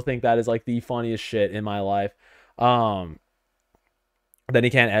 but I will think that is like the funniest shit in my life. Then he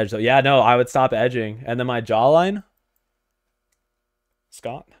can't edge though. Yeah, no, I would stop edging. And then my jawline, it's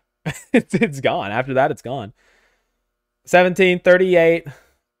gone. it's gone. After that, it's gone. 1738.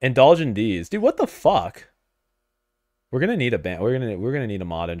 Indulge in D's. Dude, what the fuck? We're gonna need a band. We're gonna need a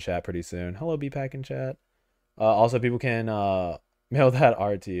mod in chat pretty soon. Hello, BPAC in chat. Also, people can mail that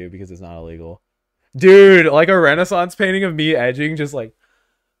art to you because it's not illegal. Dude, like a Renaissance painting of me edging, just like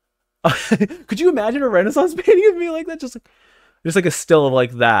Could you imagine a Renaissance painting of me like that? Just like a still of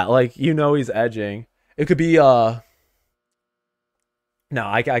like that. Like, you know, he's edging. It could be no,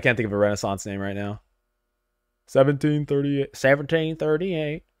 I can't think of a Renaissance name right now. 1738.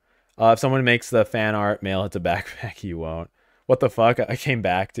 1738. If someone makes the fan art, male hits a backpack, you won't. What the fuck? I came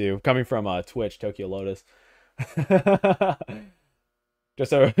back to coming from Twitch, Tokyo Lotus.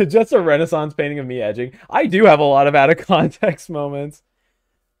 just a Renaissance painting of me edging. I do have a lot of out of context moments.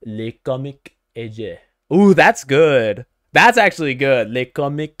 Le comic edge. Ooh, that's good. That's actually good. Le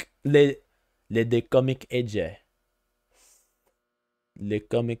de comic edge. Le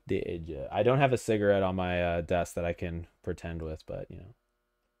comic de edge. I don't have a cigarette on my desk that I can pretend with, but you know.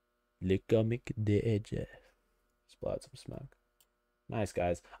 Le comic de edge. Just blow out some smoke. Nice,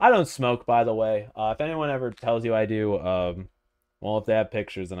 guys. I don't smoke, by the way. If anyone ever tells you I do, well, if they have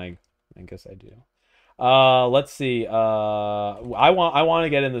pictures, then I guess I do. Let's see. I want to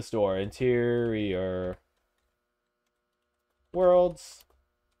get in the store. Interior worlds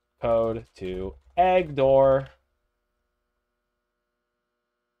code to egg door.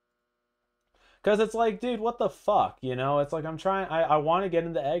 Because it's like, dude, what the fuck? You know, it's like I want to get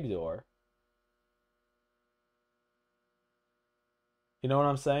into egg door. You know what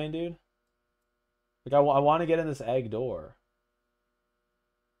I'm saying, dude? Like, I want to get in this egg door.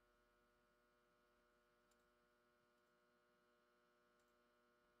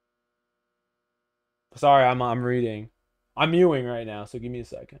 Sorry, I'm reading. I'm mewing right now, so give me a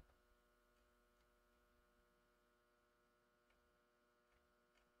second.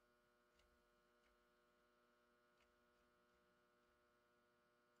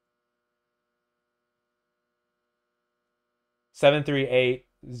 Seven three eight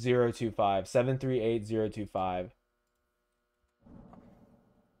 025. 738-025.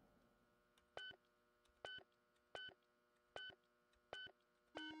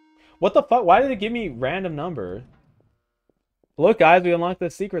 What the fuck? Why did it give me random number? Look, guys, we unlocked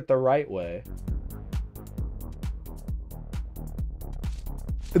the secret the right way.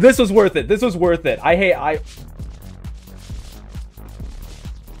 This was worth it. This was worth it. I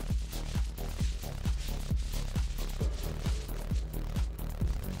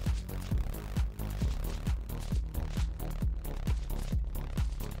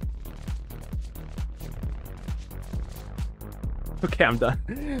Okay, I'm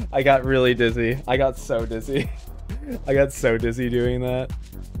done. I got really dizzy. I got so dizzy. I got so dizzy doing that.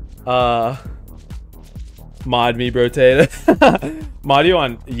 Mod me, bro, Tate. Mod you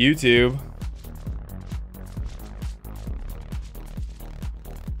on YouTube.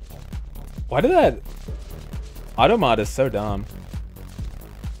 Why did that... Automod is so dumb.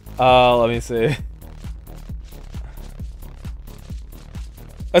 Let me see.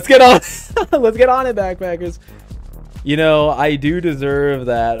 Let's get on. Let's get on it, backpackers. You know, I do deserve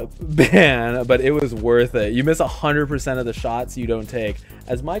that ban, but it was worth it. You miss 100% of the shots you don't take.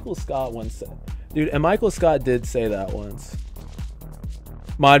 As Michael Scott once said. Dude, and Michael Scott did say that once.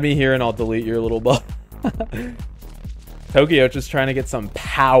 Mod me here and I'll delete your little butt. Tokyo just trying to get some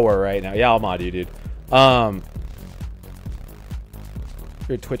power right now. Yeah, I'll mod you, dude.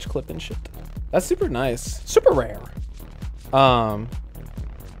 Your Twitch clip and shit. That's super nice. Super rare.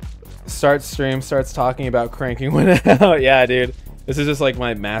 Starts stream, starts talking about cranking when out. Yeah, dude. This is just like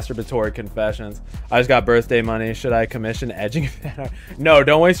my masturbatory confessions. I just got birthday money. Should I commission edging fan art? No,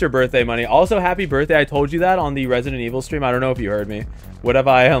 don't waste your birthday money. Also, happy birthday. I told you that on the Resident Evil stream. I don't know if you heard me. What have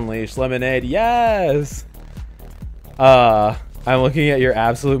I unleashed? Lemonade. Yes. I'm looking at your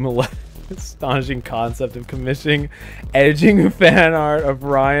absolute astonishing concept of commissioning edging fan art of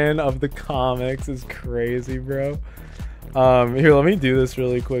Ryan of the comics is crazy, bro. Here, let me do this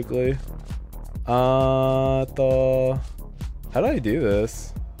really quickly. How do I do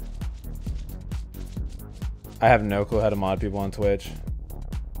this? I have no clue how to mod people on Twitch.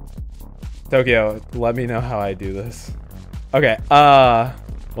 Tokyo, let me know how I do this. Okay,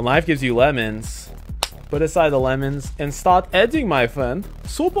 when life gives you lemons, put aside the lemons and start edging, my friend.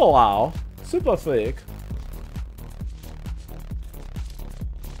 Super wow. Super fake.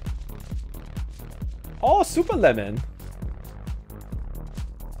 Oh, super lemon.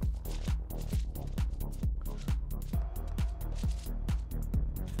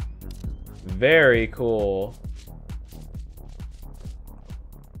 Very cool.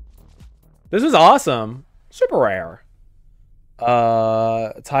 This is awesome. Super rare.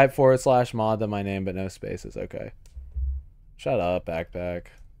 Type / mod than my name, but no spaces. Okay. Shut up, backpack.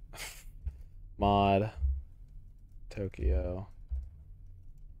 Mod. Tokyo.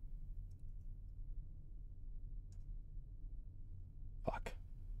 Fuck.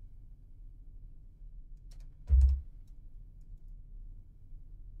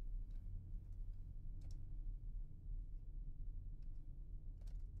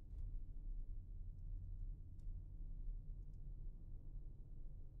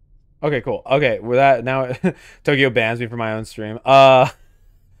 Okay, cool. Okay, with that now Tokyo bans me from my own stream. No,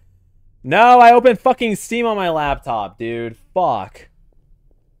 I opened fucking Steam on my laptop, dude. Fuck.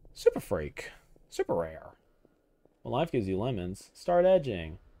 Super freak. Super rare. When life gives you lemons, start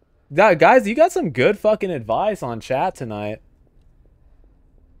edging. Guys, you got some good fucking advice on chat tonight.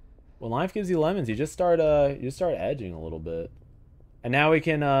 When life gives you lemons, you just start edging a little bit. And now we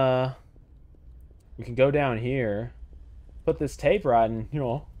can go down here, put this tape right in, you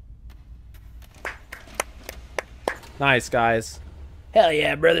know. Nice, guys. Hell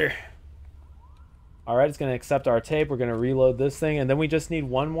yeah, brother. Alright, it's gonna accept our tape. We're gonna reload this thing, and then we just need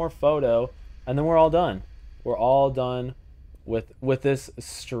one more photo, and then we're all done. We're all done with this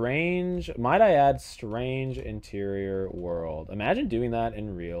strange, might I add, strange interior world. Imagine doing that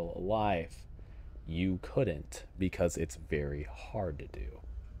in real life. You couldn't, because it's very hard to do.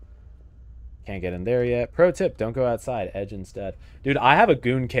 Can't get in there yet. Pro tip, don't go outside. Edge instead. Dude, I have a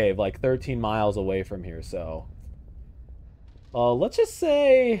goon cave like 13 miles away from here, so... let's just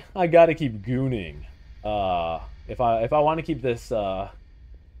say I gotta keep gooning. If I want to keep this,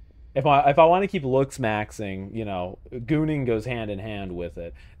 if I want to keep looks maxing, you know, gooning goes hand in hand with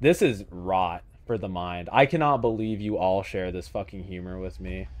it. This is rot for the mind. I cannot believe you all share this fucking humor with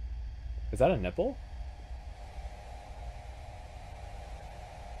me. Is that a nipple?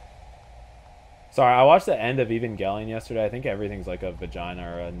 Sorry, I watched the end of Evangelion yesterday. I think everything's like a vagina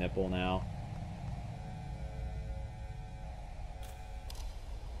or a nipple now.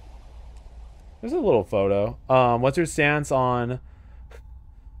 There's a little photo. What's your stance on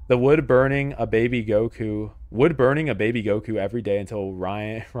the wood burning a baby Goku? Wood burning a baby Goku every day until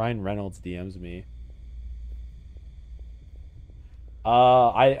Ryan Reynolds DMs me.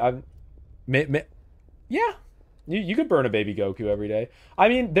 Yeah. You could burn a baby Goku every day. I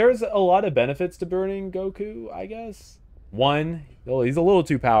mean, there's a lot of benefits to burning Goku, I guess. One, he's a little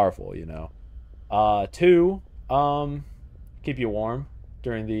too powerful, you know. Two, keep you warm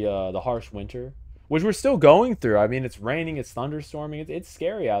during the harsh winter, which we're still going through. I mean, it's raining, it's thunderstorming, it's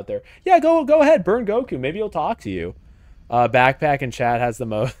scary out there. Yeah, go ahead, burn Goku. Maybe he'll talk to you. Backpack and chat has the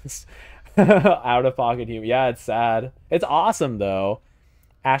most out-of-pocket humor. Yeah, it's sad. It's awesome though.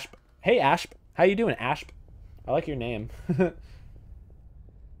 Ashp, hey Ashp, how you doing, Ashp? I like your name.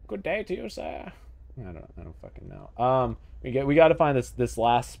 Good day to you, sir. I don't fucking know. We got to find this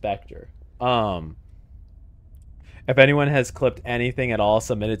last specter. If anyone has clipped anything at all,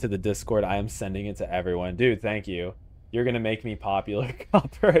 submit it to the Discord. I am sending it to everyone. Dude, thank you. You're gonna make me popular,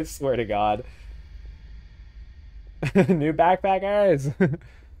 Copper, I swear to God. New backpackers.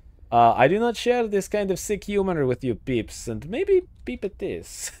 I do not share this kind of sick humor with you peeps, and maybe peep at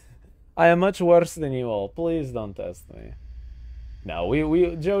this. I am much worse than you all. Please don't test me. No,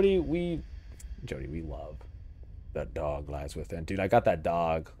 Jody, we love. That dog lies within. Dude, I got that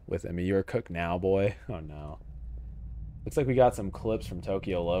dog within me. You're a cook now, boy. Oh no. Looks like we got some clips from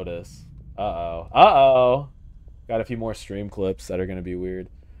Tokyo Lotus. Uh-oh. Got a few more stream clips that are gonna be weird.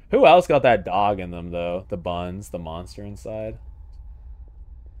 Who else got that dog in them though? The buns, the monster inside.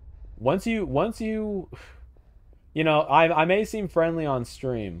 Once you know, I may seem friendly on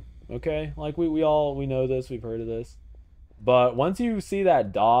stream, okay? Like we know this, we've heard of this. But once you see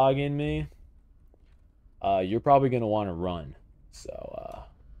that dog in me, you're probably gonna want to run. So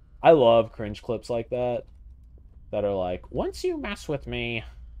I love cringe clips like that are like, once you mess with me,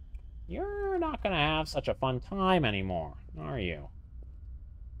 you're not gonna have such a fun time anymore, are you?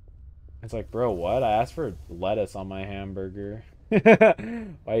 It's like, bro, what? I asked for lettuce on my hamburger.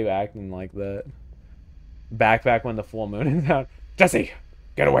 Why are you acting like that? Backpack when the full moon is out. Jesse,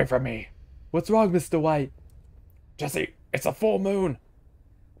 get away from me. What's wrong, Mr. White? Jesse, it's a full moon.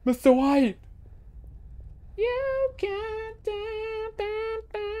 Mr. White. You can't.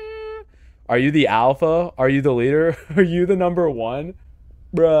 Are you the alpha? Are you the leader? Are you the number one?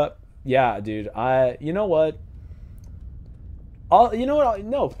 Bruh. Yeah, dude. You know what?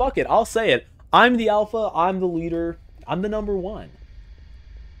 No, fuck it. I'll say it. I'm the alpha. I'm the leader. I'm the number one.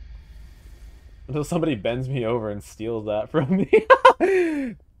 Until somebody bends me over and steals that from me.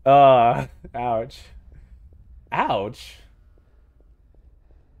 Ouch. Ouch.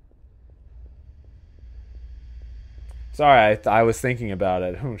 Sorry, I was thinking about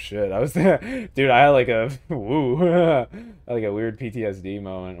it. Oh shit, I was dude. I had like a woo, like a weird PTSD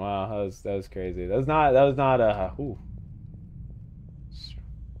moment. Wow, that was crazy. That was not a ooh.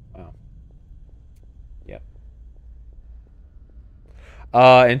 Wow. Yep.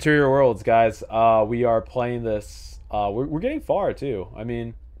 Interior worlds, guys. We are playing this. We're getting far too. I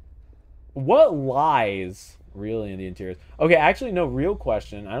mean, what lies Really in the interiors. Okay, actually, no, real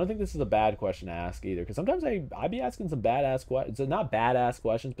question. I don't think this is a bad question to ask either, because sometimes I be asking some badass questions. So not badass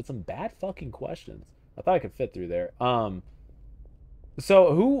questions, but some bad fucking questions. I thought I could fit through there.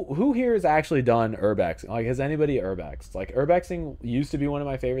 So who here has actually done urbexing? Like, has anybody urbexed? Like, urbexing used to be one of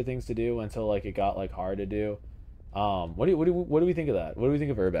my favorite things to do until like it got like hard to do. What do we think of that? What do we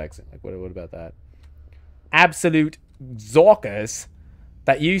think of urbexing? Like, what about that? Absolute zorkers.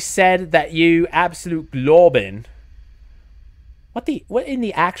 That you said that you absolute globin. What in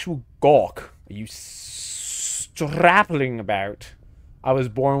the actual gawk are you strappling about? I was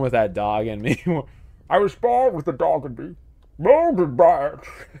born with that dog in me. I was born with the dog in me.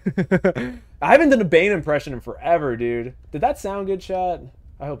 I haven't done a Bane impression in forever, dude. Did that sound good, chat?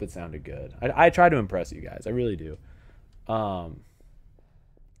 I hope it sounded good. I try to impress you guys. I really do.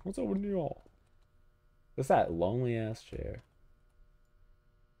 What's up with y'all? What's that lonely ass chair?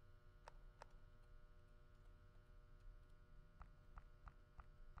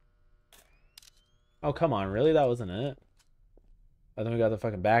 Oh, come on. Really? That wasn't it? I think we got the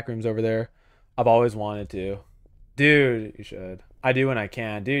fucking backrooms over there. I've always wanted to. Dude, you should. I do when I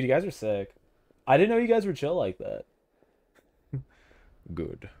can. Dude, you guys are sick. I didn't know you guys were chill like that.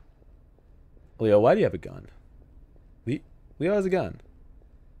 Good. Leo, why do you have a gun? Leo has a gun.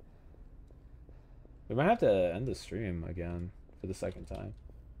 We might have to end the stream again for the second time.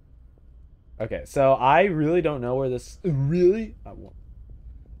 Okay, so I really don't know where this... Really?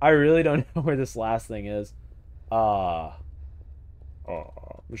 I really don't know where this last thing is.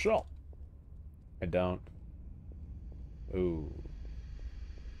 Michelle. I don't. Ooh.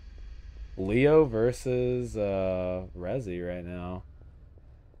 Leo versus Rezi right now.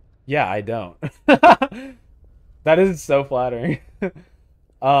 Yeah, I don't. That is so flattering.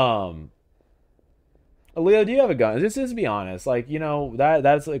 Leo, do you have a gun? Just be honest. Like, you know,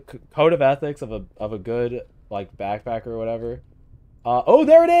 that's a code of ethics of a good like backpacker or whatever. Oh,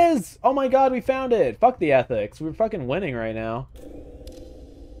 there it is! Oh my god, we found it! Fuck the ethics. We're fucking winning right now.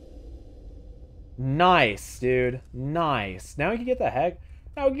 Nice, dude. Nice. Now we can get the heck...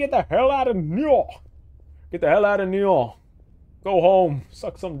 Now we can get the hell out of New York. Get the hell out of New York. Go home.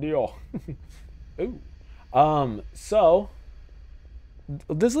 Suck some deal. Ooh. So...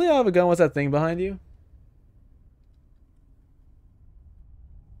 Does Leo have a gun? What's that thing behind you?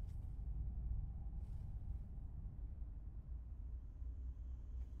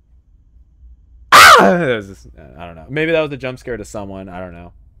 Just, I don't know. Maybe that was a jump scare to someone. I don't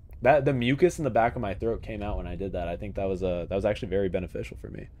know. That the mucus in the back of my throat came out when I did that. I think that was actually very beneficial for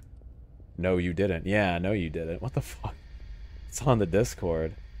me. No, you didn't. Yeah, no, you didn't. What the fuck? It's on the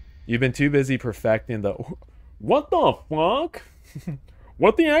Discord. You've been too busy perfecting the... What the fuck?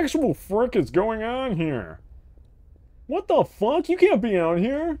 What the actual frick is going on here? What the fuck? You can't be out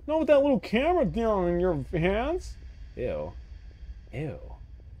here. Not with that little camera down in your hands. Ew. Ew.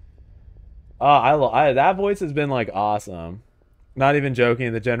 That voice has been like awesome. Not even joking.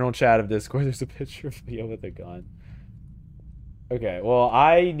 In the general chat of Discord, there's a picture of Leo with a gun. Okay, well,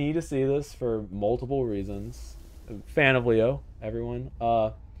 I need to see this for multiple reasons. Fan of Leo, everyone.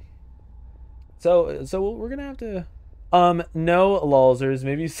 So we're gonna have to. No, lulzers.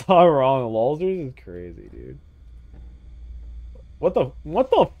 Maybe you saw wrong. Lulzers is crazy, dude. What the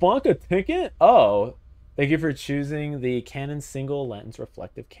fuck? A ticket? Oh, thank you for choosing the Canon single lens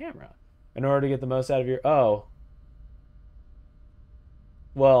reflective camera. In order to get the most out of your... Oh.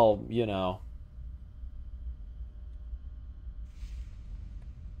 Well, you know.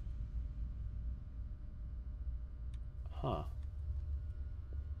 Huh.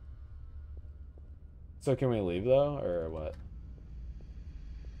 So can we leave, though? Or what?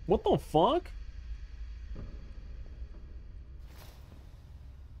 What the fuck?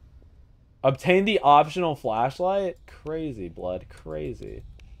 Obtain the optional flashlight? Crazy, blood. Crazy.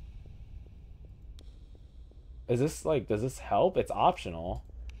 Is this, like, does this help? It's optional.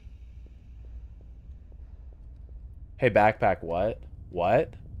 Hey, Backpack, what?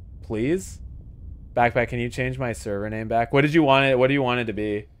 What? Please? Backpack, can you change my server name back? What did you want it? What do you want it to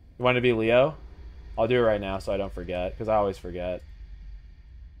be? You want it to be Leo? I'll do it right now so I don't forget, because I always forget.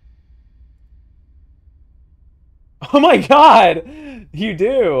 Oh my god! You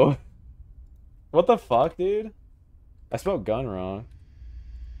do! What the fuck, dude? I spelled gun wrong.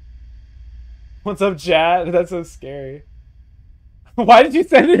 What's up, chat? That's so scary. Why did you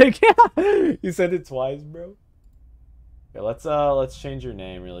send it again? You sent it twice, bro. Okay, let's change your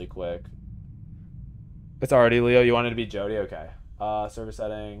name really quick. It's already Leo. You wanted to be Jody? Okay. Server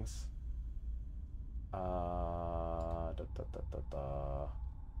settings. Fuck,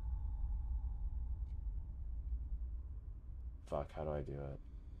 how do I do it?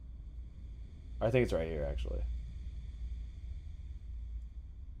 I think it's right here, actually.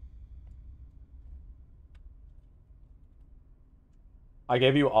 I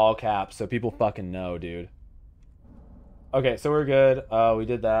gave you all caps so people fucking know, dude. Okay, so we're good. We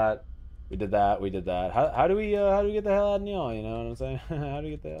did that. We did that. We did that. How do we get the hell out of Neil? You know what I'm saying? How do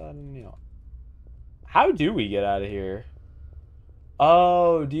we get the hell out of Neil? How do we get out of here?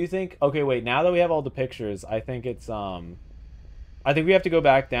 Oh, do you think? Okay, wait. Now that we have all the pictures, I think it's I think we have to go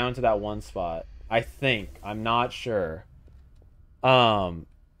back down to that one spot. I think. I'm not sure.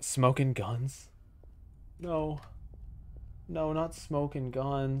 Smoking guns? No. No, not smoking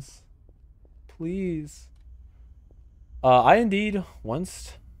guns. Please. I indeed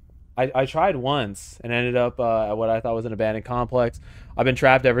once I tried once and ended up at what I thought was an abandoned complex. I've been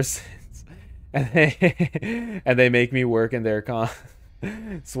trapped ever since. And they make me work in their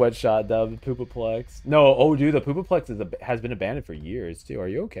sweatshop dub poopaplex. No, oh dude, the poopaplex has been abandoned for years too. Are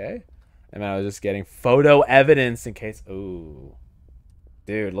you okay? And I was just getting photo evidence in case. Ooh,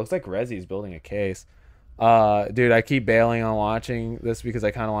 dude, looks like Rezi's building a case. Dude, I keep bailing on watching this because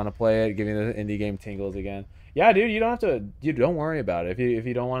I kind of want to play it, giving the indie game tingles again. Yeah, dude, you don't have to. Dude, don't worry about it. If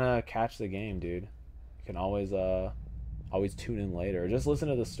you don't want to catch the game, dude, you can always tune in later. Just listen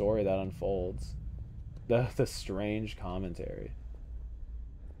to the story that unfolds, the strange commentary.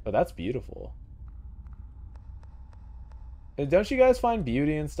 But that's beautiful. Don't you guys find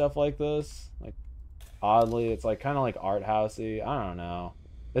beauty in stuff like this? Like, oddly, it's like kind of like art housey. I don't know.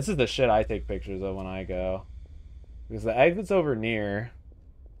 This is the shit I take pictures of when I go. Because the exit's over near.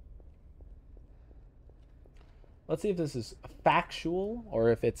 Let's see if this is factual or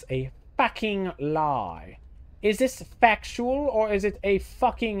if it's a fucking lie. Is this factual or is it a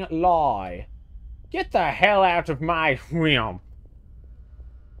fucking lie? Get the hell out of my room.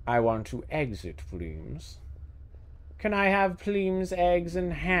 I want to exit, please. Can I have please eggs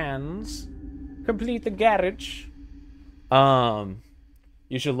and hands? Complete the garage.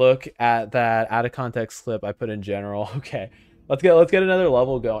 You should look at that out of context clip I put in general. Okay. Let's get another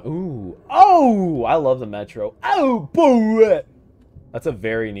level going. Ooh. Oh, I love the metro. Oh, boo. That's a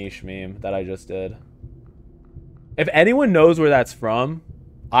very niche meme that I just did. If anyone knows where that's from,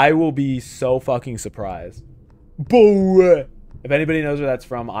 I will be so fucking surprised. Boo. If anybody knows where that's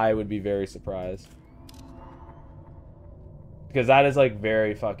from, I would be very surprised. Because that is like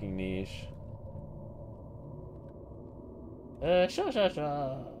very fucking niche. Sure.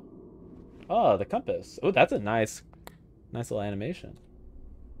 Oh, the compass. Oh, that's a nice little animation.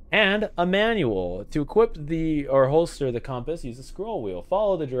 And a manual. To equip or holster the compass, use the scroll wheel.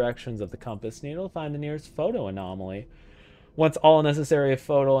 Follow the directions of the compass needle to find the nearest photo anomaly. Once all necessary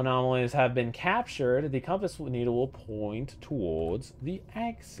photo anomalies have been captured, the compass needle will point towards the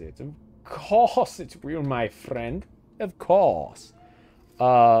exit. Of course it's real, my friend. Of course.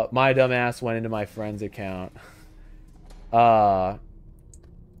 My dumbass went into my friend's account. Chat,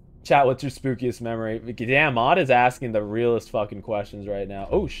 what's your spookiest memory? Damn, Mod is asking the realest fucking questions right now.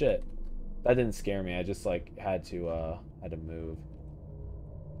 Oh shit. That didn't scare me. I just like had to move.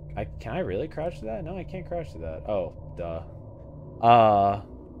 Can I really crouch to that? No, I can't crouch to that. Oh, duh.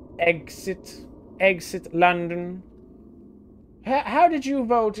 Exit London. How did you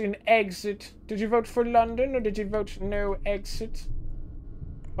vote in exit? Did you vote for London or did you vote no exit?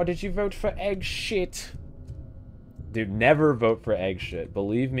 Or did you vote for egg shit? Dude, never vote for egg shit.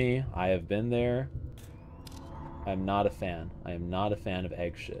 Believe me, I have been there. I'm not a fan. I am not a fan of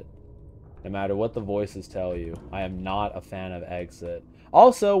egg shit. No matter what the voices tell you, I am not a fan of exit.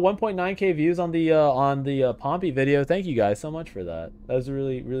 Also, 1.9k views on the Pompey video. Thank you guys so much for that. That was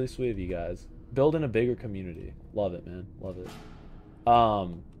really, really sweet of you guys. Building a bigger community. Love it, man. Love it.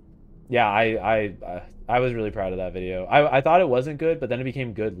 Yeah, I was really proud of that video. I thought it wasn't good, but then it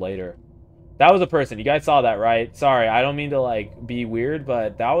became good later. That was a person. You guys saw that, right? Sorry, I don't mean to, like, be weird,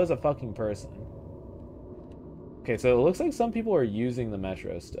 but that was a fucking person. Okay, so it looks like some people are using the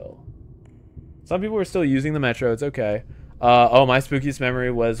metro still. Some people are still using the metro. It's okay. Oh, my spookiest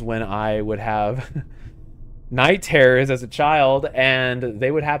memory was when I would have night terrors as a child, and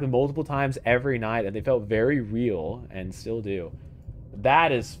they would happen multiple times every night, and they felt very real, and still do.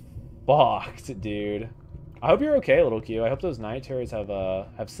 That is fucked, dude. I hope you're okay, little Q. I hope those night terrors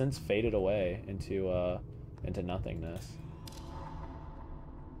have since faded away into nothingness.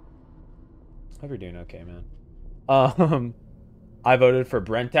 Hope you're doing okay, man. I voted for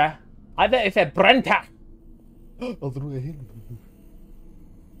Brenta. I voted for Brenta. Oh,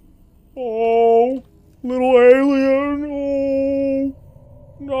 little alien. Oh,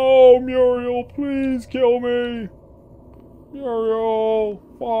 no, Muriel, please kill me. Muriel,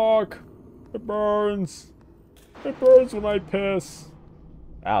 fuck. It burns. It burns when I piss.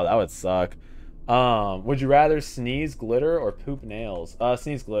 Wow, that would suck. Would you rather sneeze glitter or poop nails?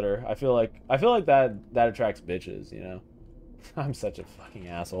 Sneeze glitter. I feel like that attracts bitches, you know? I'm such a fucking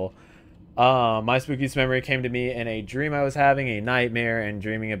asshole. My spookiest memory came to me in a dream I was having, a nightmare, and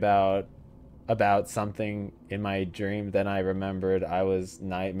dreaming about something in my dream. Then I remembered I was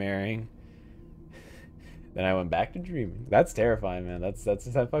nightmaring. Then I went back to dreaming. That's terrifying, man. That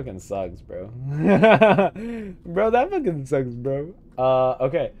fucking sucks, bro. Bro, that fucking sucks, bro.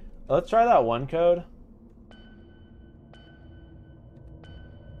 Okay. Let's try that one code.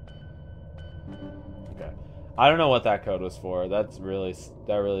 Okay. I don't know what that code was for. That really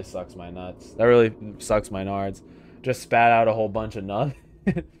sucks my nuts. That really sucks my nards. Just spat out a whole bunch of nuts.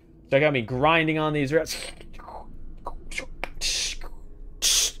 Check out me grinding on these rails.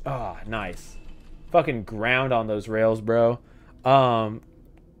 Ah, oh, nice. Fucking ground on those rails, bro.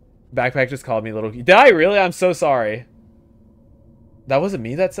 Backpack just called me little. Did I really? I'm so sorry. That wasn't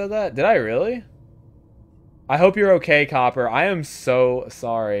me that said that? Did I really? I hope you're okay, Copper. I am so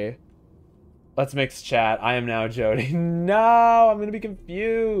sorry. Let's mix chat. I am now Jody. No, I'm gonna be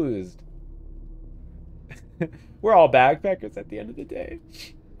confused. We're all backpackers at the end of the day.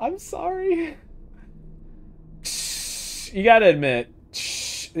 I'm sorry. You gotta admit,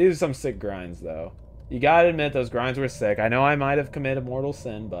 these are some sick grinds, though. You gotta admit those grinds were sick. I know I might have committed mortal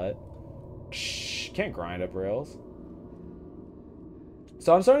sin, but can't grind up rails.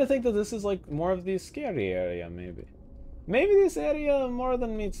 So I'm starting to think that this is like more of the scary area, maybe. Maybe this area more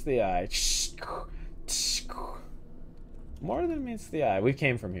than meets the eye. More than meets the eye. We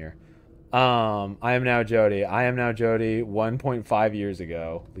came from here. I am now Jody. I am now Jody 1.5 years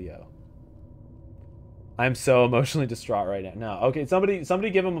ago. Leo. I'm so emotionally distraught right now. No, okay, somebody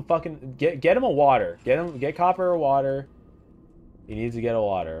give him a fucking get him a water. Get Copper a water. He needs to get a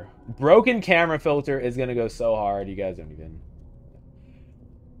water. Broken camera filter is gonna go so hard. You guys don't even.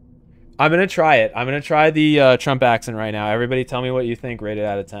 I'm gonna try it. I'm gonna try the Trump accent right now. Everybody, tell me what you think. Rated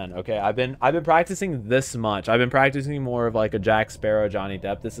out of 10. Okay, I've been practicing this much. I've been practicing more of like a Jack Sparrow, Johnny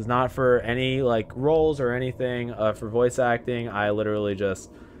Depp. This is not for any like roles or anything. For voice acting, I literally just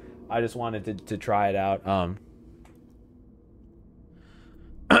wanted to try it out.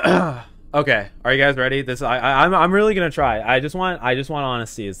 Okay, are you guys ready? I'm really gonna try. I just want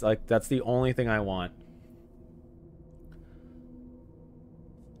honesty. It's like that's the only thing I want.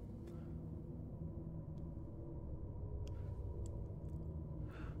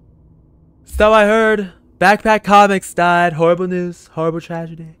 So I heard Backpack Comics died. Horrible news. Horrible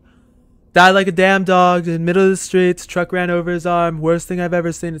tragedy. Died like a damn dog in the middle of the streets. Truck ran over his arm. Worst thing I've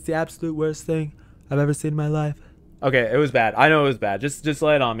ever seen. It's the absolute worst thing I've ever seen in my life. Okay, it was bad. I know it was bad. Just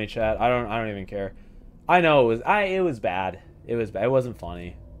lay it on me, chat. I don't even care. I know it was bad. It was bad. It wasn't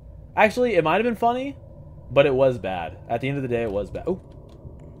funny. Actually, it might have been funny, but it was bad. At the end of the day, it was bad. Oh,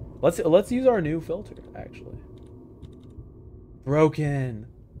 let's use our new filter. Actually, broken.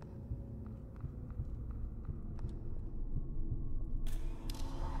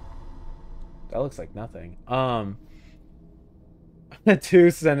 That looks like nothing.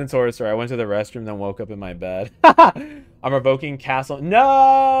 Two sentence horror story. I went to the restroom, then woke up in my bed. I'm revoking Castle.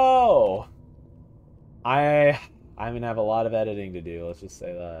 No! I'm gonna have a lot of editing to do. Let's just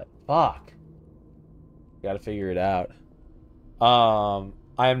say that. Fuck. Gotta figure it out.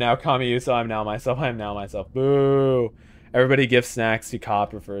 I am now Kamiyu, so I'm now myself. I am now myself. Boo! Everybody gift snacks to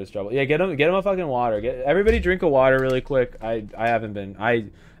Copper for his trouble. Yeah, get him a fucking water. Everybody drink a water really quick. I've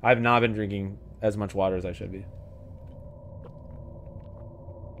not been drinking as much water as I should be.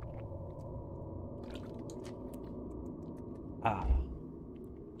 Ah.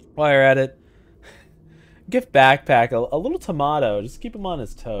 While you're at it, gift Backpack a little tomato. Just keep him on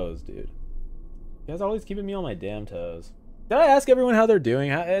his toes, dude. You guys always keeping me on my damn toes. Did I ask everyone how they're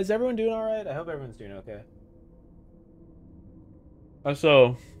doing? Is everyone doing all right? I hope everyone's doing okay.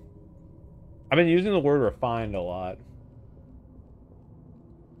 So, I've been using the word refined a lot.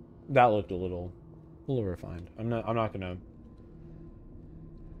 That looked a little refined. I'm not gonna.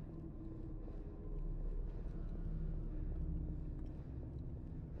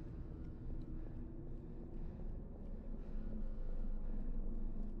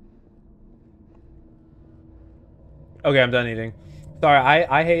 Okay, I'm done eating. Sorry,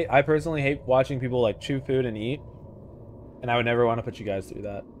 I personally hate watching people like chew food and eat. And I would never want to put you guys through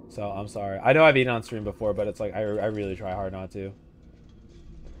that. So I'm sorry. I know I've eaten on stream before, but it's like I really try hard not to.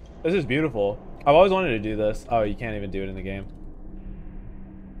 This is beautiful. I've always wanted to do this. Oh, you can't even do it in the game.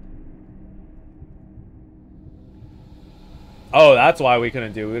 Oh, that's why we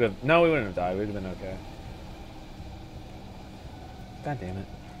couldn't do it. No, we wouldn't have died. We'd have been okay. God damn it.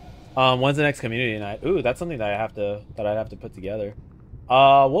 When's the next community night? Ooh, that's something that I'd have to put together.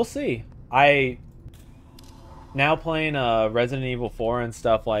 We'll see. I now playing Resident Evil 4 and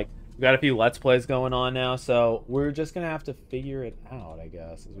stuff. Like, we got a few Let's Plays going on now, so we're just gonna have to figure it out, I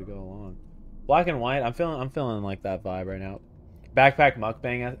guess, as we go along. Black and white. I'm feeling like that vibe right now. Backpack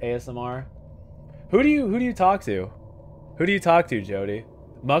mukbang ASMR. Who do you talk to? Who do you talk to, Jody?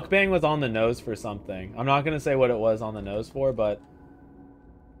 Mukbang was on the nose for something. I'm not gonna say what it was on the nose for, but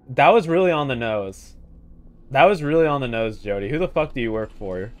that was really on the nose. That was really on the nose, Jody. Who the fuck do you work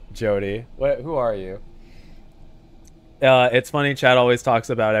for, Jody? Who are you? It's funny, Chad always talks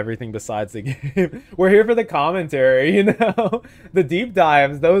about everything besides the game. We're here for the commentary, you know? The deep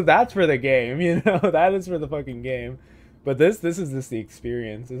dives, that's for the game, you know? That is for the fucking game. But this is just the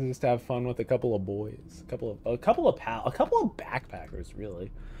experience. This is just to have fun with a couple of boys. A couple of backpackers,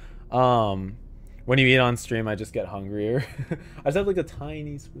 really. When you eat on stream, I just get hungrier. I just have like a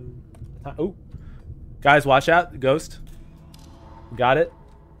tiny spoon. Oh. Guys, watch out. Ghost. Got it.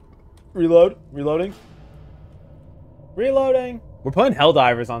 Reloading. We're playing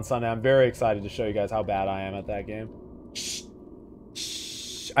Helldivers on Sunday. I'm very excited to show you guys how bad I am at that game. Shh.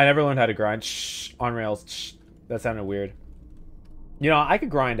 I never learned how to grind. Shh. On rails. Shh. That sounded weird. You know, I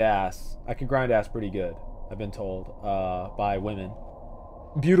could grind ass. I could grind ass pretty good, I've been told, by women.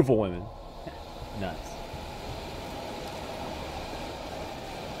 Beautiful women. Nice.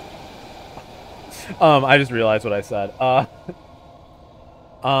 I just realized what I said. I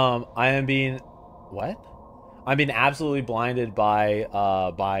am being... What? I'm being absolutely blinded by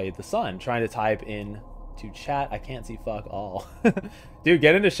the sun. Trying to type in to chat. I can't see fuck all. Dude,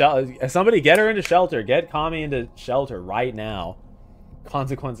 get into shelter. Somebody get her into shelter. Get Kami into shelter right now.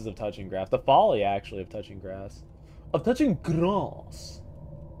 Consequences of touching grass. The folly, actually, of touching grass. Of touching grass.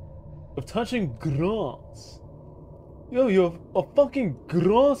 Yo, you're a fucking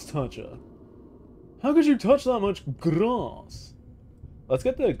grass toucher. How could you touch that much grass? Let's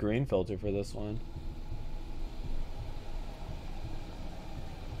get the green filter for this one.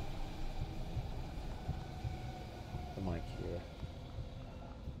 The mic here.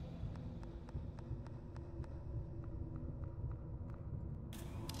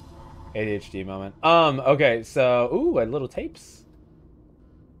 ADHD moment. Okay, so, ooh, a little tapes.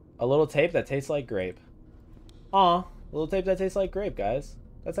 A little tape that tastes like grape. Aw, a little tape that tastes like grape, guys.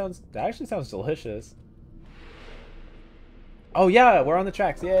 That actually sounds delicious. Oh yeah, we're on the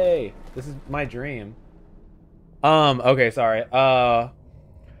tracks. Yay. This is my dream. Okay, sorry.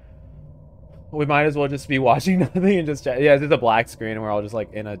 We might as well just be watching nothing and just chat. Yeah, it's just a black screen and we're all just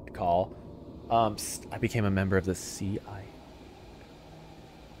like in a call. I became a member of the CI. I'm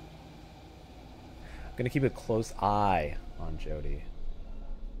gonna keep a close eye on Jody.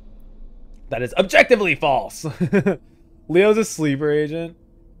 That is objectively false. Leo's a sleeper agent.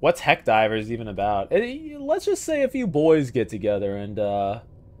 What's Heck Divers even about? Let's just say a few boys get together and,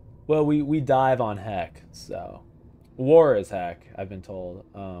 well, we dive on Heck, so. War is Heck, I've been told.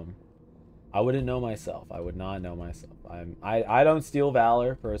 I wouldn't know myself. I would not know myself. I don't steal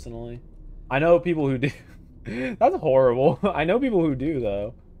valor, personally. I know people who do. That's horrible. I know people who do,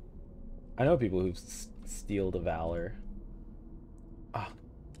 though. I know people who steal the valor. Ah,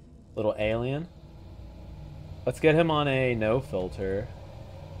 little alien. Let's get him on a no filter.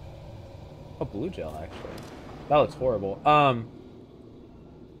 Oh, blue gel, actually. That looks horrible.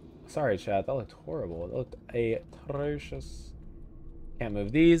 Sorry, chat. That looked horrible. That looked atrocious. Can't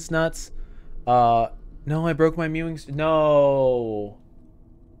move these nuts. No, I broke my mewing. No.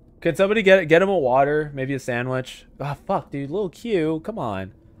 Can somebody get him a water? Maybe a sandwich? Ah, fuck, dude. Little Q. Come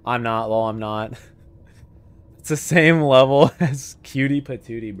on. I'm not, lol. I'm not. It's the same level as Cutie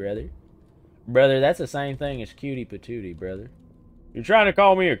Patootie, brother. Brother, that's the same thing as Cutie Patootie, brother. You're trying to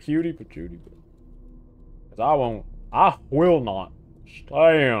call me a Cutie Patootie, because I will not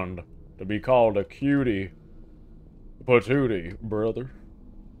stand to be called a Cutie Patootie, brother.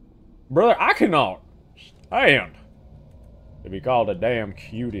 Brother, I cannot stand to be called a damn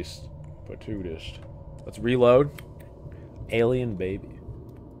cutest patootist. Let's reload. Alien baby.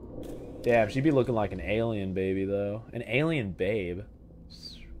 Damn, she'd be looking like an alien baby, though. An alien babe.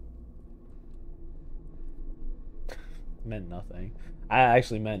 Meant nothing. I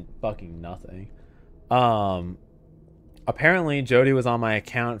actually meant fucking nothing. Apparently Jody was on my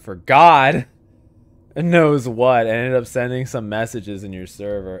account for God knows what, and ended up sending some messages in your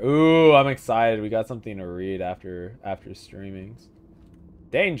server. Ooh, I'm excited. We got something to read after streamings.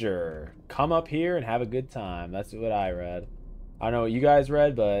 Danger. Come up here and have a good time. That's what I read. I don't know what you guys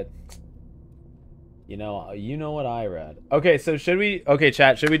read, but you know what I read. Okay, so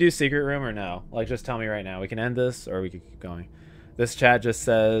chat, should we do secret room or no? Like, just tell me right now. We can end this or we can keep going. This chat just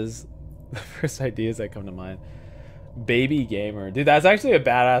says the first ideas that come to mind. Baby gamer. Dude, that's actually a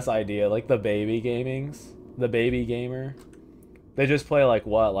badass idea. Like the baby gamings. The baby gamer. They just play like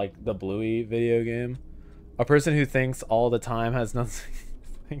what? Like the Bluey video game? A person who thinks all the time has nothing to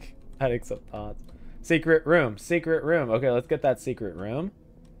think that except thoughts. Secret room. Secret room. Okay, let's get that secret room.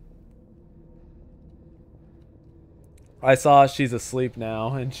 I saw she's asleep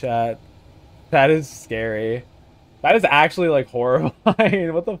now in chat. That is scary. That is actually like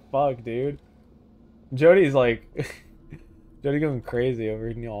horrifying. What the fuck, dude? Jody's like... Jody going crazy over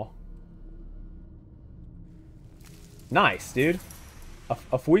here, y'all. Nice, dude.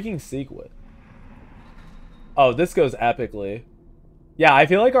 A freaking sequel. Oh, this goes epically. Yeah, I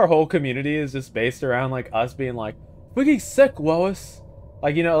feel like our whole community is just based around like us being like, freaking sick, Lois.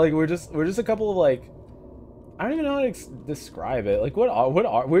 Like, you know, like we're just a couple of like, I don't even know how to describe it. Like, what are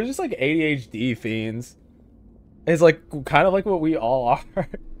we're just like ADHD fiends. It's like kind of like what we all are.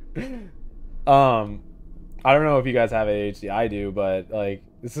 I don't know if you guys have ADHD. I do, but like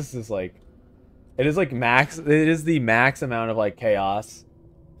this is just like, it is like max. It is the max amount of like chaos.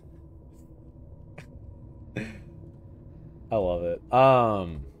 I love it.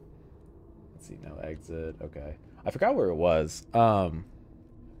 Let's see, no exit. Okay, I forgot where it was.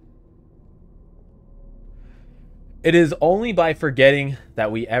 It is only by forgetting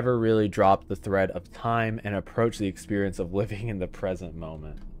that we ever really drop the thread of time and approach the experience of living in the present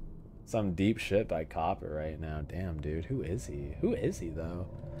moment. Some deep shit by Copper right now. Damn, dude. Who is he? Who is he, though?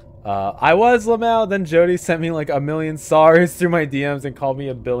 I was Lamau, then Jody sent me like a million sorries through my DMs and called me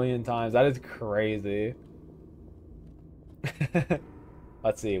a billion times. That is crazy.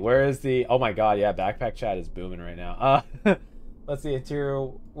 Let's see. Where is the... Oh my god, yeah. Backpack chat is booming right now. Let's see. Interior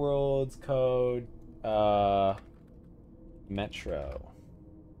Worlds code. Metro.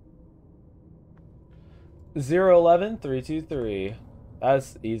 011-323.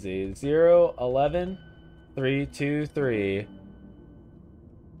 That's easy. 011-323.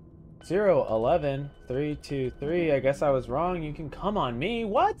 011-323. I guess I was wrong. You can come on me.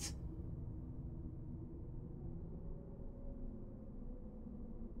 What?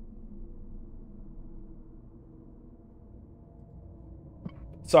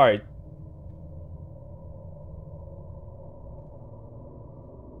 Sorry.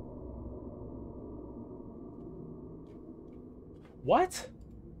 What?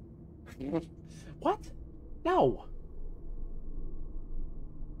 What? No.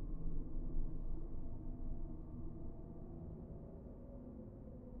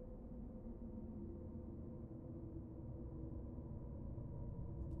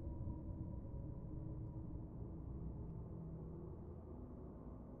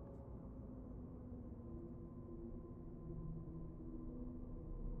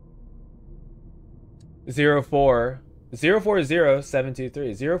 Zero four.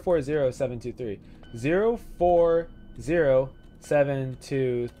 040723 040723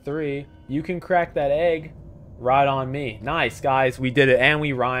 040723. You can crack that egg right on me. Nice, guys, we did it, and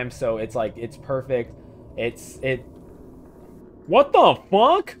we rhymed, so it's like it's perfect. What the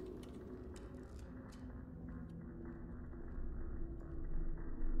fuck?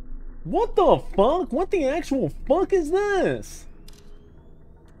 What the fuck? What the actual fuck is this?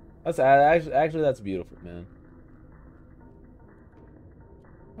 That's actually that's beautiful, man.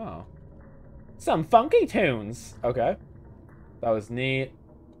 Oh. Some funky tunes. Okay. That was neat.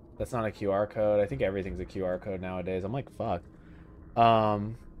 That's not a QR code. I think everything's a QR code nowadays. I'm like, fuck.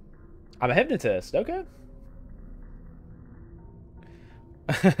 I'm a hypnotist. Okay.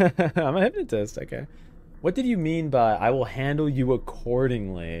 I'm a hypnotist. Okay. What did you mean by I will handle you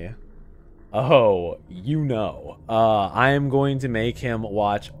accordingly? Oh, you know. I am going to make him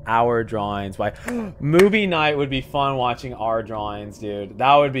watch our drawings. By movie night would be fun watching our drawings, dude.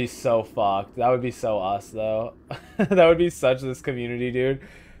 That would be so fucked. That would be so us, though. That would be such this community, dude.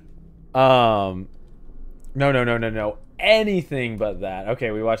 No. Anything but that.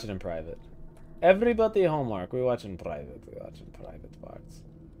 Okay, we watch it in private. Everybody homework. We watch in private. We watch in private parts.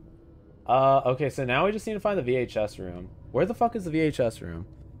 Okay, so now we just need to find the VHS room. Where the fuck is the VHS room?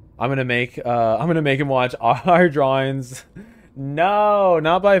 I'm gonna make him watch our drawings. No,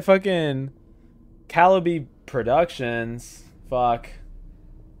 not by fucking Calibi Productions. Fuck.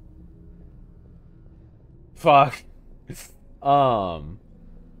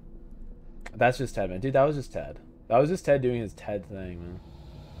 That's just Ted, man. Dude, that was just Ted. That was just Ted doing his Ted thing, man.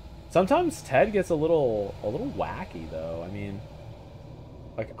 Sometimes Ted gets a little wacky, though. I mean,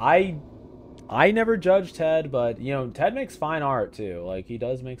 like I never judge Ted, but you know, Ted makes fine art too. Like he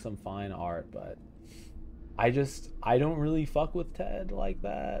does make some fine art, but I don't really fuck with Ted like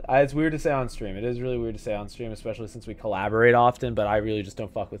that. It's weird to say on stream. It is really weird to say on stream, especially since we collaborate often, but I really just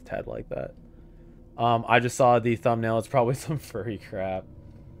don't fuck with Ted like that. I just saw the thumbnail. It's probably some furry crap.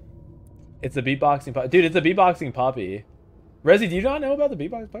 It's a beatboxing puppy. Dude, it's a beatboxing puppy. Rezi, do you not know about the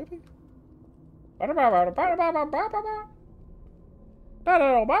beatboxing puppy? I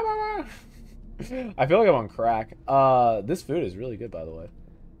feel like I'm on crack. This food is really good, by the way.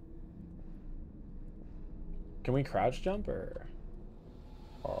 Can we crouch jump or?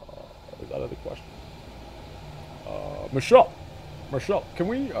 Is that the question? Michelle, can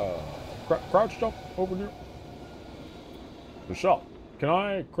we crouch jump over here? Michelle, can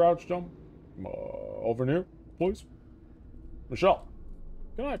I crouch jump over here, please? Michelle,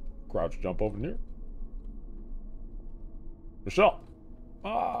 can I crouch jump over here? Michelle,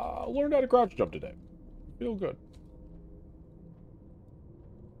 learned how to crouch jump today. Feel good.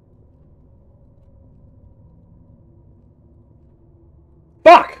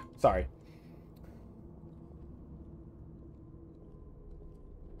 Fuck! Sorry.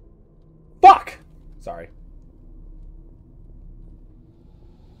 Fuck! Sorry.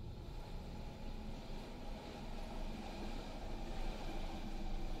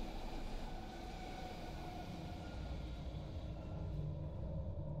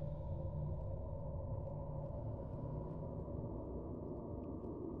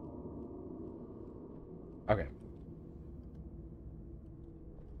 Okay.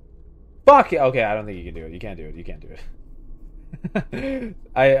 Fuck! Okay, I don't think you can do it. You can't do it. You can't do it.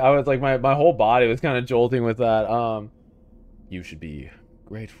 I was like, my whole body was kind of jolting with that. You should be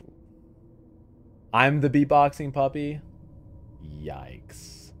grateful. I'm the beatboxing puppy.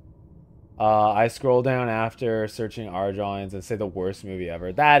 Yikes. I scroll down after searching R drawings and say the worst movie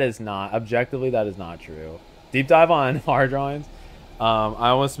ever. That is not, objectively, that is not true. Deep dive on R drawings. I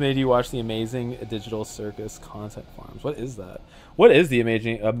almost made you watch the Amazing Digital Circus Content Farms. What is that? What is the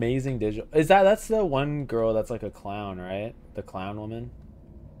amazing digital? Is that's the one girl that's like a clown, right? The clown woman.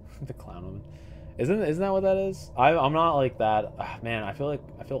 The clown woman. Isn't that what that is? I'm not like that. Man, I feel old.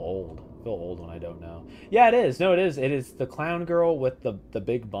 I feel old when I don't know. Yeah, it is. No, it is. It is the clown girl with the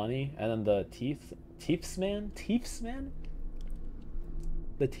big bunny and then the teethsman.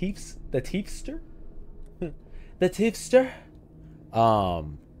 The teethster. The teethster.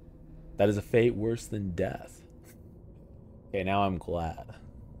 That is a fate worse than death. Okay, now I'm glad.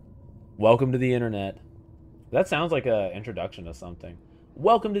 Welcome to the internet. That sounds like an introduction to something.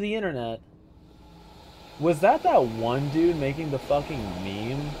 Welcome to the internet. Was that one dude making the fucking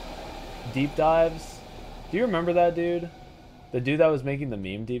meme deep dives? Do you remember that dude? The dude that was making the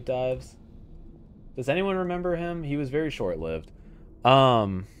meme deep dives? Does anyone remember him? He was very short-lived.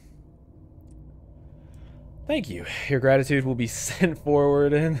 Thank you. Your gratitude will be sent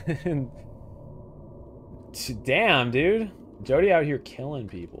forward and damn, dude. Jody out here killing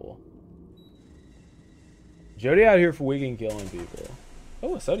people. Jody out here for weekend killing people.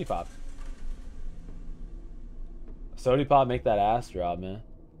 Oh, a Sody Pop. Sody Pop, make that ass drop, man.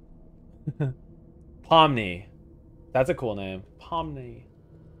 Pomni. That's a cool name. Pomni.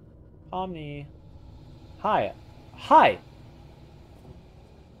 Pomni. Hi. Hi,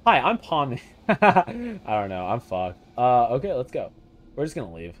 I'm Pomni. I don't know. I'm fucked. Okay, let's go. We're just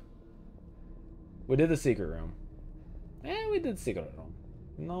gonna leave. We did the secret room. We did the secret room.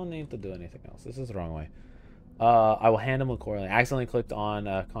 No need to do anything else. This is the wrong way. I will hand him accordingly. I accidentally clicked on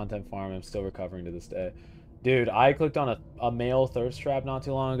content farm. I'm still recovering to this day. Dude, I clicked on a male thirst trap not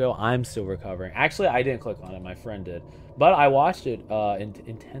too long ago. I'm still recovering. Actually, I didn't click on it. My friend did. But I watched it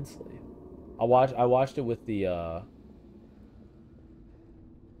intensely. I watched it with the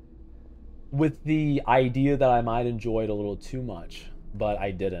idea that I might enjoy it a little too much, but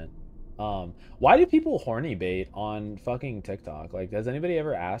I didn't. Why do people horny bait on fucking TikTok? Like, has anybody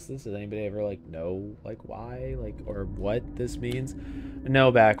ever asked this? Does anybody ever like know like why, like, or what this means?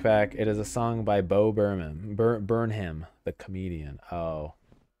 No, backpack. It is a song by Bo Burnham, the comedian. Oh,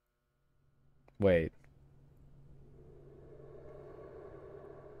 wait,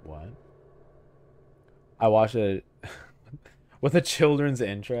 what? I watched it with a children's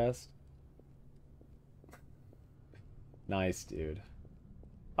interest. Nice, dude.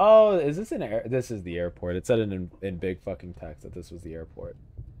 Oh, is this an air? This is the airport. It said it in big fucking text that this was the airport.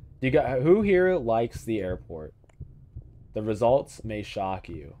 You got who here likes the airport? The results may shock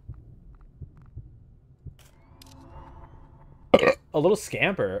you. A little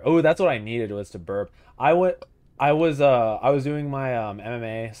scamper. Oh, that's what I needed, was to burp. I was doing my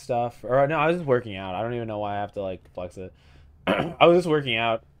MMA stuff, or no, I was just working out. I don't even know why I have to like flex it. I was just working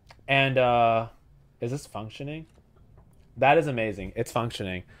out, and is this functioning? That is amazing. It's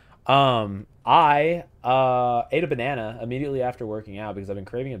functioning. I ate a banana immediately after working out because I've been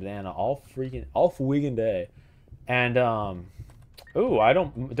craving a banana all freaking day. And Ooh, I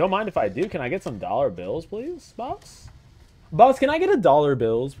don't mind if I do. Can I get some dollar bills, please, boss? Boss, can I get $1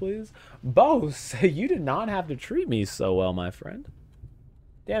 bills, please? Boss, you did not have to treat me so well, my friend.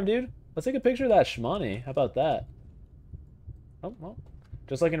 Damn, dude. Let's take a picture of that shmoney. How about that? Oh, well.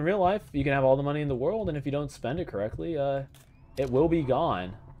 Just like in real life, you can have all the money in the world, and if you don't spend it correctly, it will be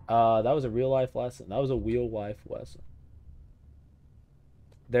gone. That was a real life lesson. That was a real life lesson.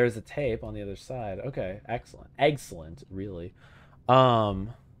 There's a tape on the other side. Okay, excellent. Excellent, really.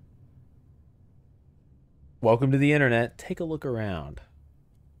 Welcome to the internet. Take a look around.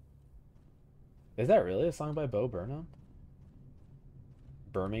 Is that really a song by Bo Burnham?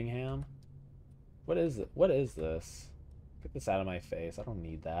 Birmingham? What is it? What is this? Get this out of my face. I don't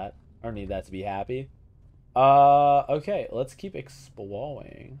need that. I don't need that to be happy. Okay, let's keep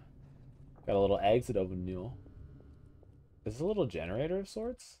exploring. Got a little exit over new. Is this a little generator of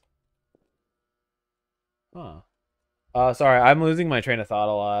sorts? Huh. Sorry, I'm losing my train of thought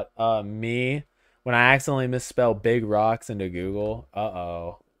a lot. Me, when I accidentally misspell big rocks into Google.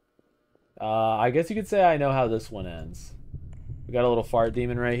 Uh-oh. I guess you could say I know how this one ends. We got a little fart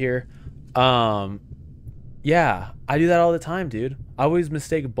demon right here. Yeah, I do that all the time, dude. I always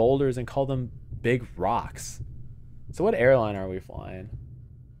mistake boulders and call them big rocks. So what airline are we flying?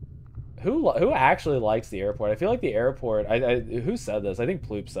 Who actually likes the airport? I feel like the airport, who said this? I think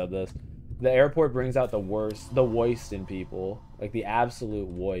Ploop said this. The airport brings out the worst in people. Like the absolute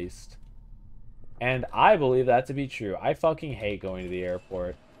worst. And I believe that to be true. I fucking hate going to the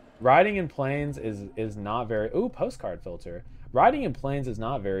airport. Riding in planes is not very... Ooh, postcard filter. Riding in planes is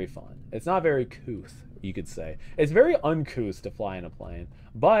not very fun. It's not very couth, you could say. It's very uncouth to fly in a plane.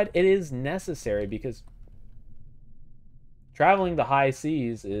 But it is necessary because traveling the high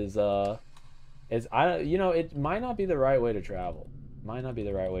seas is it might not be the right way to travel. Might not be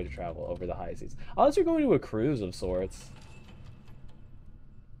the right way to travel over the high seas. Unless you're going to a cruise of sorts.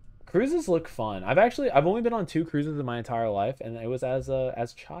 Cruises look fun. I've only been on 2 cruises in my entire life, and it was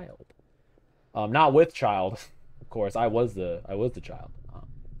as child. Not with child, of course. I was the child.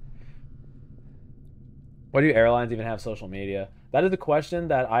 Why do airlines even have social media? That is a question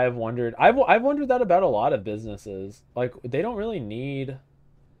that I have wondered. I've wondered that about a lot of businesses. Like they don't really need.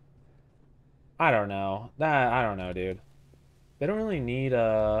 I don't know. I don't know, dude. They don't really need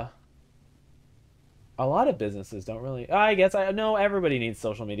a lot of businesses don't really. I guess I know everybody needs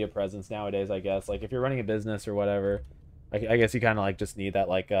social media presence nowadays. I guess like if you're running a business or whatever, I guess you kind of like just need that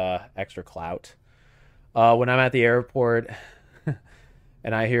like extra clout. When I'm at the airport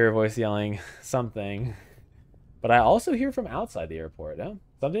and I hear a voice yelling something, but I also hear from outside the airport. Yeah?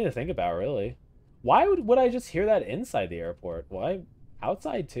 Something to think about, really. Why would I just hear that inside the airport? Why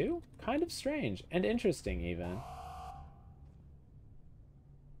outside too? Kind of strange and interesting even.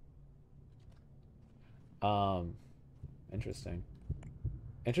 Interesting.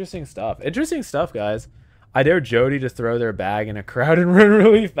 Interesting stuff, guys. I dare Jody to throw their bag in a crowd and run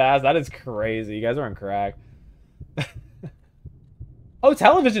really fast. That is crazy. You guys are on crack. Oh,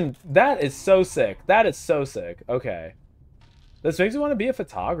 television. That is so sick. That is so sick. Okay. This makes me want to be a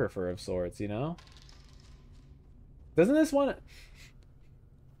photographer of sorts, you know? Doesn't this one...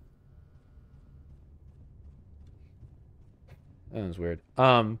 That was weird.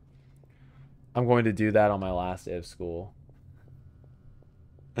 I'm going to do that on my last day of school.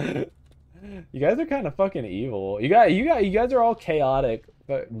 You guys are kind of fucking evil. You guys are all chaotic,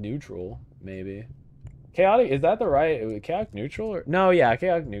 but neutral, maybe. Chaotic, is that the right? Chaotic neutral? Or, no, yeah,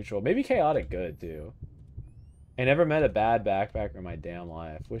 chaotic neutral. Maybe chaotic good, too. I never met a bad backpacker in my damn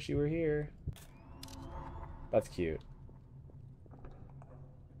life. Wish you were here. That's cute.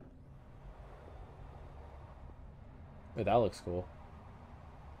 Wait, that looks cool.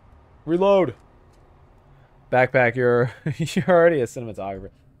 Reload! Backpack, you're already a cinematographer.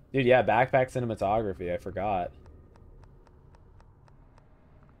 Dude, yeah, backpack cinematography. I forgot.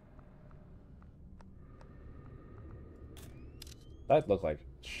 That looked like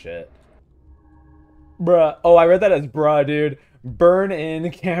shit. Bruh. Oh, I read that as bruh, dude. Burn in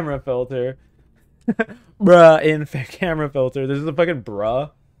camera filter. Bruh in camera filter. This is a fucking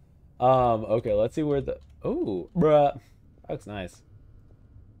bruh. Okay, let's see where the... Ooh, bruh. That looks nice.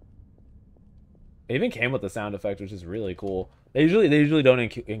 It even came with the sound effect, which is really cool. They usually don't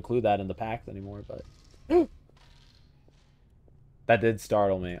include that in the packs anymore, but that did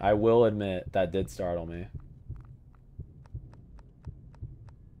startle me. I will admit that did startle me.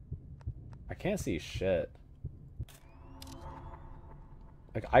 I can't see shit.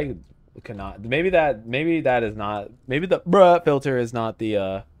 Like I cannot. Maybe that is not. Maybe the bruh filter is not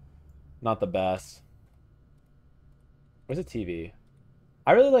the best. Where's the TV?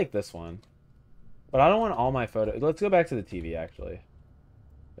 I really like this one. But I don't want all my photos. Let's go back to the TV, actually.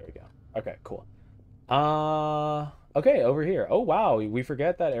 There we go. Okay, cool. Okay, over here. Oh, wow. We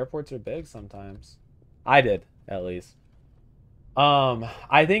forget that airports are big sometimes. I did, at least.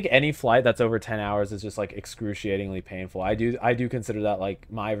 I think any flight that's over 10 hours is just like excruciatingly painful. I do consider that like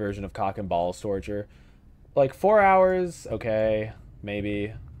my version of cock and balls torture. Like 4 hours, okay,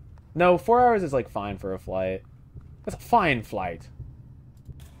 maybe. No, 4 hours is like fine for a flight. That's a fine flight.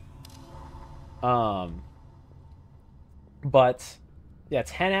 But yeah,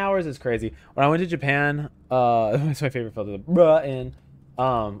 10 hours is crazy. When I went to Japan, it's my favorite filter, the bruh in.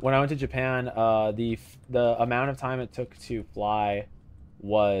 When I went to Japan, the amount of time it took to fly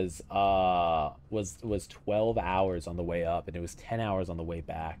was 12 hours on the way up, and it was 10 hours on the way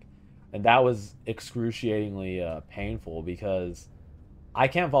back. And that was excruciatingly painful because I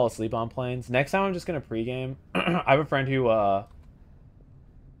can't fall asleep on planes. Next time I'm just gonna pregame. I have a friend who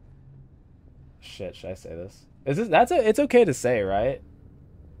shit, should I say this? Is this it's okay to say, right?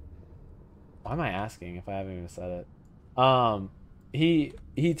 Why am I asking if I haven't even said it? He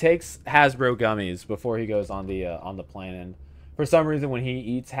takes Hasbro gummies before he goes on the plane, and for some reason when he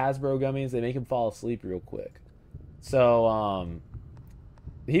eats Hasbro gummies, they make him fall asleep real quick. So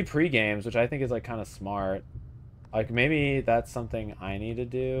he pre-games, which I think is like kind of smart. Like maybe that's something I need to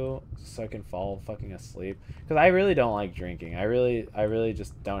do so I can fall fucking asleep. Because I really don't like drinking. I really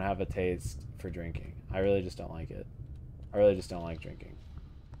just don't have a taste for drinking. I really just don't like it. I really just don't like drinking.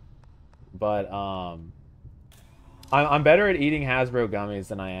 But I'm better at eating Hasbro gummies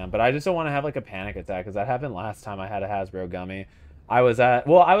than I am. But I just don't want to have like a panic attack because that happened last time I had a Hasbro gummy. I was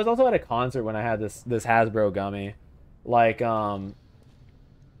also at a concert when I had this Hasbro gummy. Like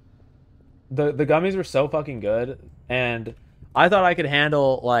the gummies were so fucking good, and I thought I could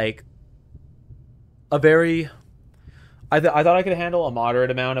handle like a very I thought I could handle a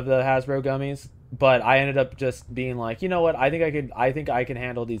moderate amount of the Hasbro gummies, but I ended up just being like, you know what? I think I can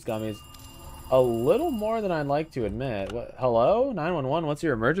handle these gummies a little more than I'd like to admit. What, hello? 911, what's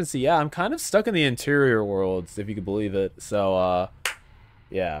your emergency? Yeah, I'm kind of stuck in the interior worlds, if you could believe it. So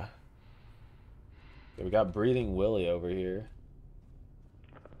yeah. Okay, we got Breathing Willie over here.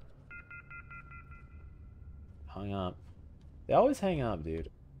 Hung up. They always hang up, dude.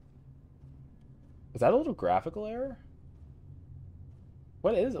 Is that a little graphical error?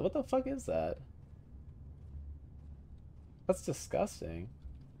 What is it? What the fuck is that? That's disgusting.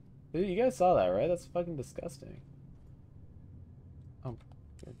 Dude, you guys saw that, right? That's fucking disgusting. Oh,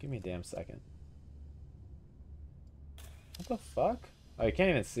 give me a damn second. What the fuck? Oh, you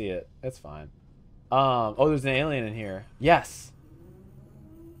can't even see it. It's fine. Oh, there's an alien in here. Yes.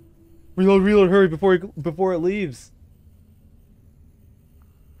 Reload, reload, hurry before it leaves.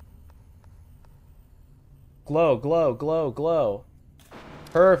 Glow, glow, glow, glow.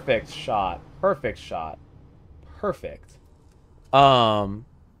 Perfect shot. Perfect shot. Perfect. 100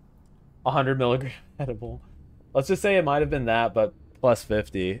 milligram edible. Let's just say it might have been that, but plus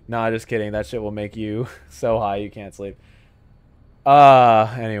 50. Nah, just kidding. That shit will make you so high you can't sleep.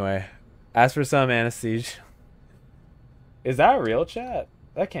 Anyway. As for some anesthesia. Is that real, chat?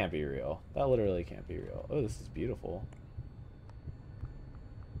 That can't be real. That literally can't be real. Oh, this is beautiful.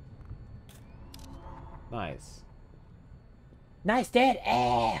 Nice. Nice,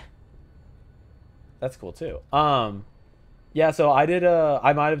 Dad. That's cool too. Yeah, so I did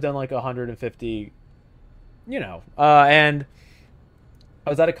I might have done like 150, you know. And I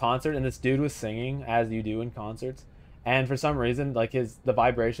was at a concert and this dude was singing as you do in concerts. And for some reason, like the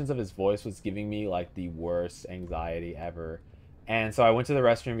vibrations of his voice was giving me like the worst anxiety ever. And so I went to the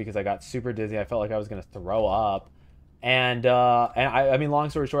restroom because I got super dizzy. I felt like I was gonna throw up. And I mean, long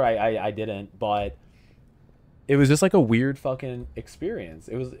story short, I didn't, but it was just like a weird fucking experience.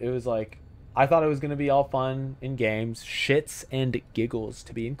 It was like I thought it was gonna be all fun and games, shits and giggles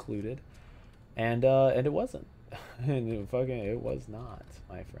to be included, and it wasn't. And it was not,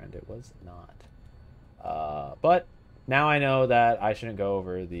 my friend. It was not. But now I know that I shouldn't go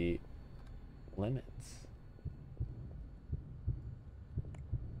over the limits.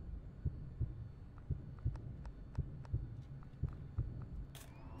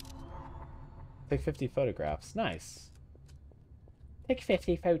 Take 50 photographs. Nice. Take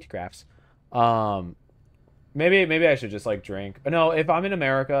 50 photographs. Maybe I should just like drink. No, if I'm in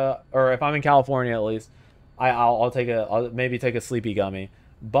America or if I'm in California at least, I'll maybe take a sleepy gummy.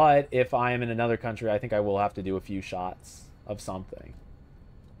 But if I am in another country, I think I will have to do a few shots of something.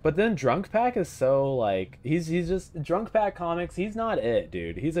 But then Drunk Pack is so like he's just Drunk Pack comics. He's not it,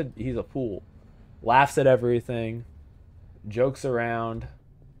 dude. He's a fool. Laughs at everything, jokes around.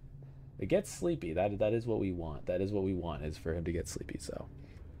 It gets sleepy. That is what we want. That is what we want, is for him to get sleepy. So,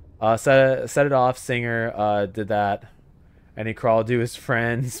 Set it off. Singer did that, and he crawled to his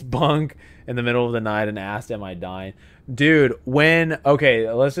friend's bunk in the middle of the night and asked, "Am I dying?" Dude,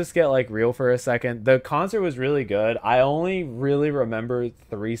 okay, let's just get like real for a second. The concert was really good. I only really remember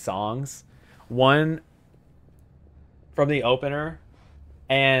 3 songs. One from the opener,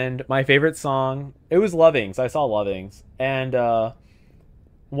 and my favorite song, it was Lovings. I saw Lovings. And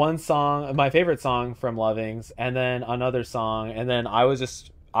one song, my favorite song from Lovings, and then another song, and then I was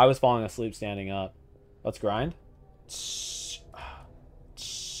falling asleep standing up. Let's grind.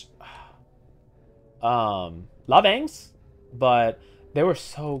 Lovings, but they were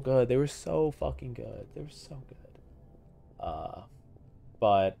so good. They were so fucking good. They were so good.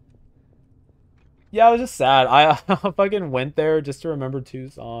 But yeah, I was just sad. I fucking went there just to remember 2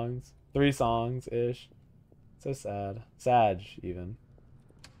 songs, 3 songs ish. So sad. Sad even.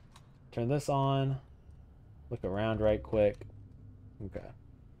 Turn this on. Look around right quick. Okay.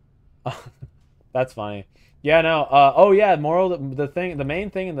 That's funny. Yeah, no. Oh yeah, the main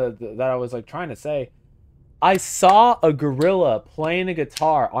thing that I was like trying to say, I saw a gorilla playing a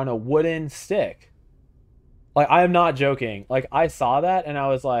guitar on a wooden stick. Like, I am not joking. Like, I saw that and I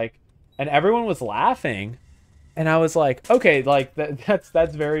was like, and everyone was laughing, and I was like, okay, like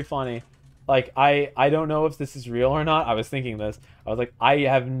that's very funny. Like, I don't know if this is real or not. I was thinking this. I was like, I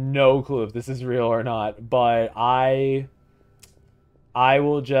have no clue if this is real or not, but I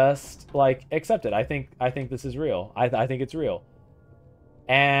will just like accept it. I think this is real. I think it's real.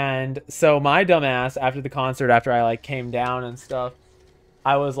 And so my dumbass, after the concert, after I like came down and stuff,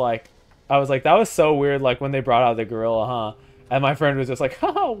 I was like, that was so weird. Like when they brought out the gorilla, huh? And my friend was just like,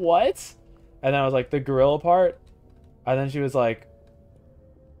 haha, what? And then I was like, the gorilla part? And then she was like,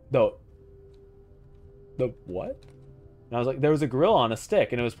 the what? And I was like, there was a gorilla on a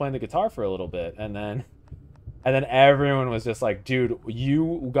stick and it was playing the guitar for a little bit. And then everyone was just like, dude,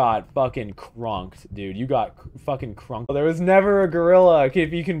 you got fucking crunked, dude. You got fucking crunked. There was never a gorilla,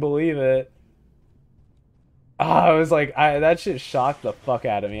 if you can believe it. I was like, that shit shocked the fuck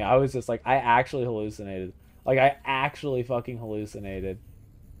out of me. I was just like, I actually hallucinated. Like, I actually fucking hallucinated.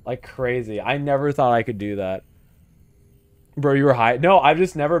 Like, crazy. I never thought I could do that. Bro, you were high? No, I've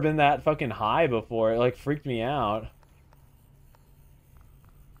just never been that fucking high before. It, like, freaked me out.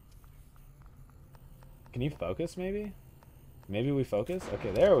 Can you focus, maybe? Maybe we focus?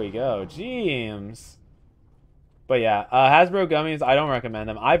 Okay, there we go. Jeems. But yeah, Hasbro gummies, I don't recommend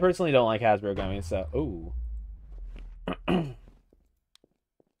them. I personally don't like Hasbro gummies, so... Ooh.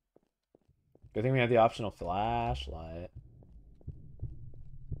 Good thing we have the optional flashlight.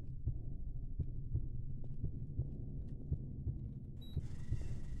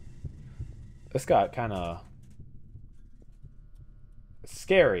 This got kind of...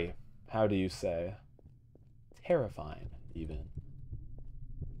 scary. How do you say? Terrifying, even.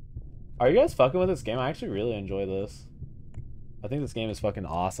 Are you guys fucking with this game? I actually really enjoy this. I think this game is fucking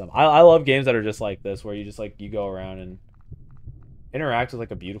awesome. I love games that are just like this, where you just like, you go around and interact with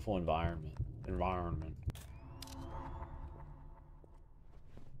like a beautiful environment.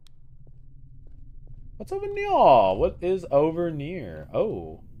 What's over near? What is over near?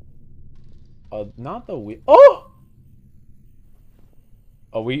 Oh. Not the we. Oh!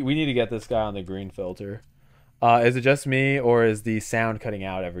 Oh, we need to get this guy on the green filter. Is it just me, or is the sound cutting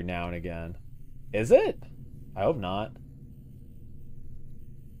out every now and again? Is it? I hope not.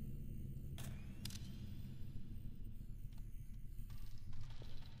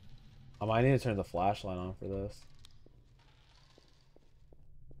 I might need to turn the flashlight on for this.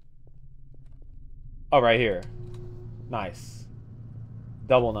 Oh, right here. Nice.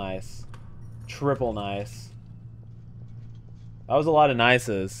 Double nice. Triple nice. That was a lot of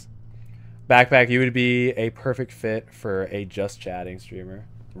nices. Backpack, you would be a perfect fit for a just chatting streamer.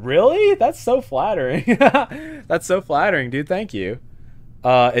 Really? That's so flattering. That's so flattering, dude. Thank you.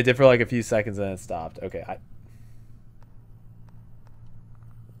 It did for like a few seconds and then it stopped. Okay.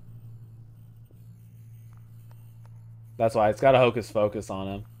 That's why it's got a hocus focus on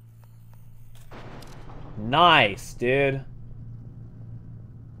him. Nice, dude.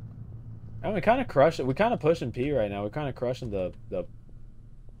 And we kind of crush it. We kind of pushing P right now. We're kind of crushing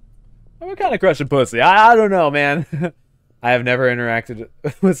we're kind of crushing pussy. I don't know, man. I have never interacted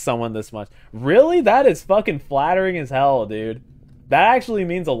with someone this much. Really? That is fucking flattering as hell, dude. That actually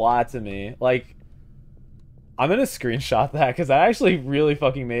means a lot to me. Like, I'm gonna screenshot that because that actually really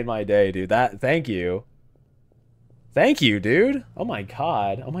fucking made my day, dude. Thank you. Thank you, dude. Oh my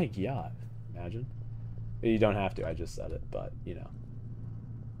god. Oh my god. Imagine. You don't have to. I just said it, but, you know.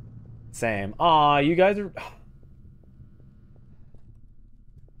 Same. Aw, you guys are...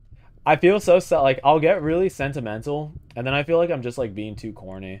 I feel so sad. Like, I'll get really sentimental And then I feel like I'm just like being too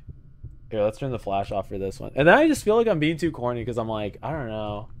corny. Here, let's turn the flash off for this one. And then I just feel like I'm being too corny because I'm like, I don't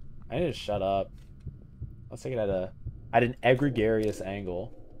know. I need to shut up. Let's take it at an egregious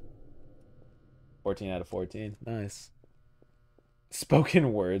angle. 14 out of 14. Nice.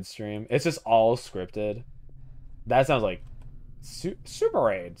 Spoken word stream. It's just all scripted. That sounds like super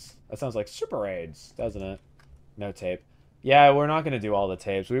raids. That sounds like super raids, doesn't it? No tape. Yeah, we're not going to do all the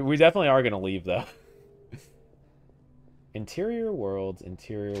tapes. We definitely are going to leave, though. Interior worlds,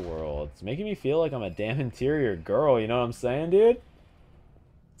 interior worlds. Making me feel like I'm a damn interior girl, you know what I'm saying, dude?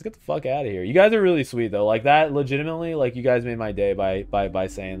 Let's get the fuck out of here. You guys are really sweet, though. Like, that, legitimately, like, you guys made my day by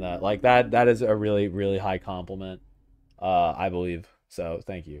saying that. Like, that is a really, really high compliment, I believe. So,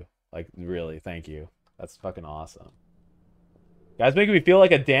 thank you. Like, really, thank you. That's fucking awesome. Guys making me feel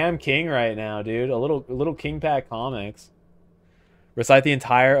like a damn king right now, dude. A little King Pack comics. Recite the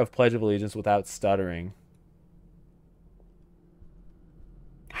entire of Pledge of Allegiance without stuttering.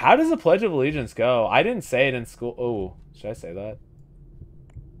 How does the Pledge of Allegiance go? I didn't say it in school. Oh, should I say that?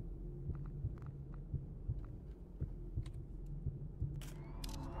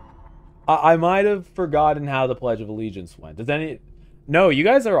 I might have forgotten how the Pledge of Allegiance went. Does any... No, you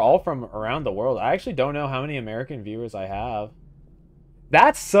guys are all from around the world. I actually don't know how many American viewers I have.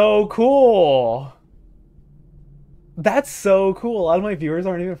 That's so cool. That's so cool. A lot of my viewers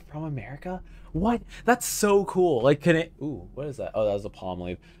aren't even from America. What? That's so cool. Like, can it... Ooh, what is that? Oh, that was a palm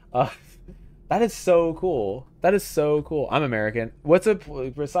leaf. That is so cool. That is so cool. I'm American. What's it?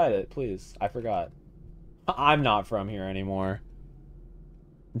 Recite it, please. I forgot. I'm not from here anymore.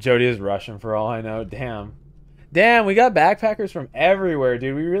 Jody is Russian for all I know. Damn. Damn, we got backpackers from everywhere,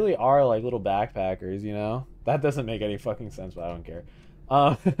 dude. We really are like little backpackers, you know? That doesn't make any fucking sense, but I don't care.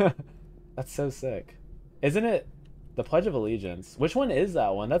 That's so sick. Isn't it the Pledge of Allegiance? Which one is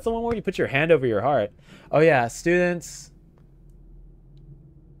that one? That's the one where you put your hand over your heart. Oh yeah, students.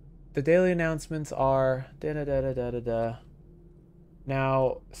 The daily announcements are da-da-da-da-da-da.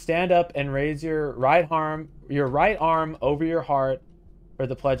 Now stand up and raise your right arm over your heart for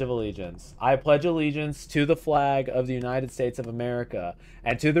the Pledge of Allegiance. I pledge allegiance to the flag of the United States of America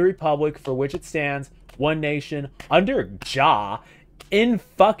and to the republic for which it stands, one nation, under Jah, in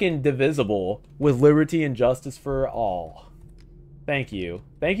fucking divisible, with liberty and justice for all. Thank you.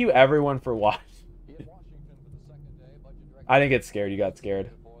 Thank you everyone for watching. I didn't get scared. You got scared.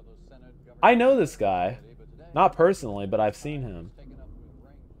 I know this guy. Not personally, but I've seen him.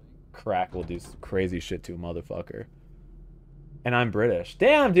 Crack will do crazy shit to a motherfucker. And I'm British.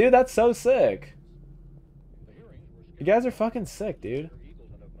 Damn, dude, that's so sick. You guys are fucking sick, dude.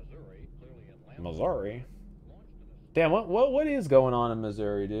 Missouri? Damn, what is going on in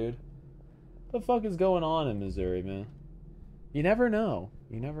Missouri, dude? What the fuck is going on in Missouri, man? You never know.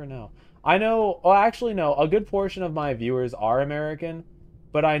 You never know. I know, well, actually, no, a good portion of my viewers are American,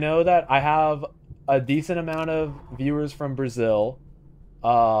 but I know that I have a decent amount of viewers from Brazil.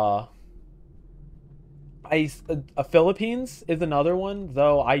 Philippines is another one,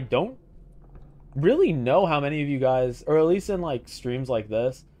 though I don't really know how many of you guys, or at least in like streams like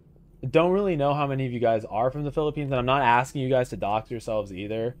this, don't really know how many of you guys are from the Philippines, and I'm not asking you guys to dox yourselves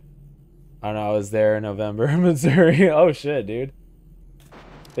either. I don't know, I was there in November in Missouri. Oh shit, dude.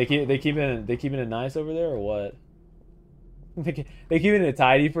 They keeping it nice over there or what? They keeping it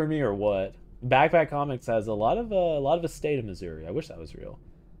tidy for me or what? Backpack Comics has a lot of a state of Missouri. I wish that was real.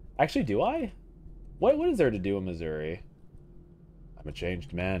 Actually, do I? What is there to do in Missouri? I'm a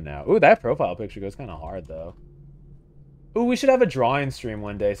changed man now. Ooh, that profile picture goes kind of hard though. Ooh, we should have a drawing stream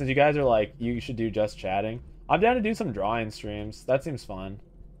one day since you guys are like you should do just chatting. I'm down to do some drawing streams. That seems fun.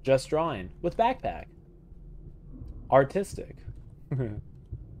 Just drawing with backpack. Artistic.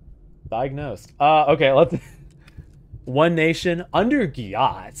 Diagnosed. Okay, let's One nation under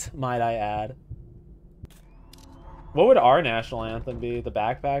Gyat, might I add. What would our national anthem be? The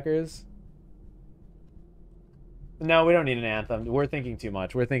Backpackers? No, we don't need an anthem. We're thinking too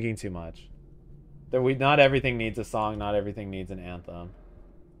much. We're thinking too much. Not everything needs a song. Not everything needs an anthem.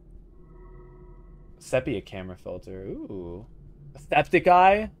 Sepia camera filter. Ooh. Septic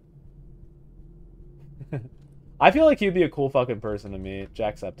Eye? I feel like he'd be a cool fucking person to meet.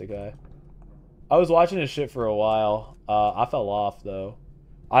 Jacksepticeye. I was watching his shit for a while. I fell off, though.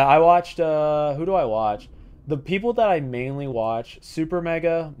 I watched, who do I watch? The people that I mainly watch, Super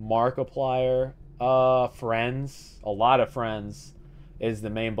Mega, Markiplier, Friends, a lot of Friends is the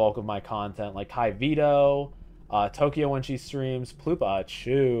main bulk of my content. Like Kai Vito, Tokyo when she streams, Plupa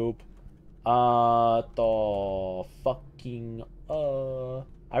Choop, the fucking,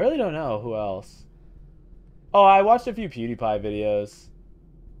 I really don't know who else. Oh, I watched a few PewDiePie videos.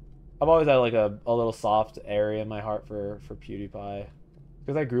 I've always had like a little soft area in my heart for PewDiePie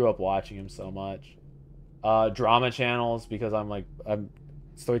because I grew up watching him so much. Drama channels because estoy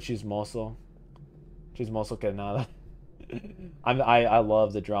chismoso. Chismoso que nada. I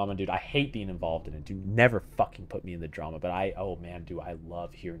love the drama, dude. I hate being involved in it, dude. Never fucking put me in the drama, but oh man, dude, I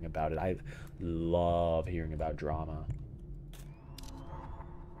love hearing about it. I love hearing about drama.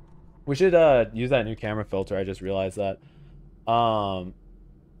 We should use that new camera filter. I just realized that.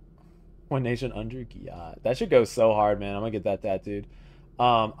 One Nation under, yeah, that should go so hard, man. I'm gonna get that tattooed.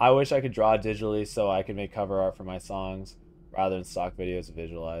 I wish I could draw digitally so I could make cover art for my songs rather than stock videos of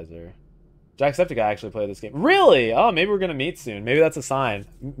visualizer. Jacksepticeye actually played this game. Really? Oh, maybe we're gonna meet soon. Maybe that's a sign.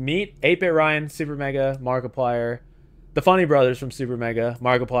 Meet 8-Bit Ryan, Super Mega, Markiplier, the Funny Brothers from Super Mega,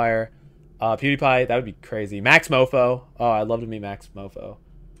 Markiplier, PewDiePie. That would be crazy. Max Mofo. Oh, I'd love to meet Max Mofo.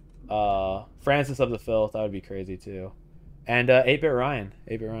 Francis of the Filth. That would be crazy too. And 8-Bit Ryan.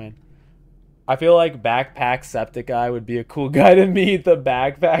 8-Bit Ryan. I feel like Backpacksepticeye would be a cool guy to meet. The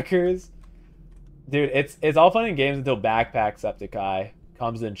Backpackers. Dude, it's all fun and games until Backpacksepticeye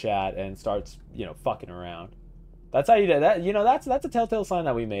comes in chat and starts, fucking around. That's how you do that. That's a telltale sign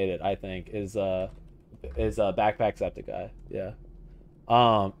that we made it, I think, is Backpacksepticeye. Yeah.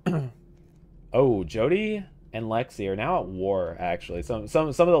 Oh, Jody and Lexi are now at war, actually. Some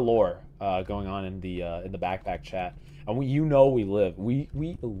of the lore going on in the Backpack chat. And we live. We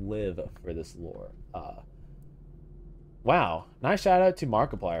live for this lore. Wow. Nice shout out to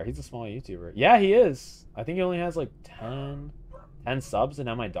Markiplier. He's a small YouTuber. Yeah, he is. I think he only has like 10 subs, and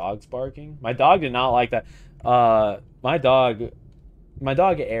now my dog's barking. My dog did not like that. My dog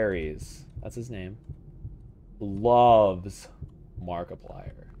Aries, that's his name, loves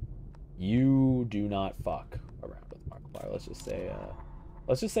Markiplier. You do not fuck around with Markiplier. Let's just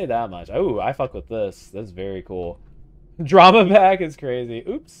say that much. Oh, I fuck with this. That's very cool. Drama back is crazy.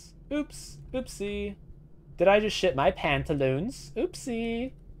 Oops. Oopsie. Did I just shit my pantaloons?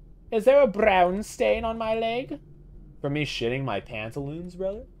 Oopsie. Is there a brown stain on my leg? From me shitting my pantaloons,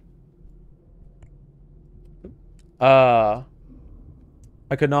 brother? I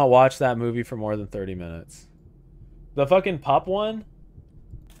could not watch that movie for more than 30 minutes. The fucking pup one?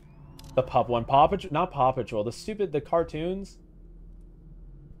 The pup one. Not Paw Patrol. The cartoons?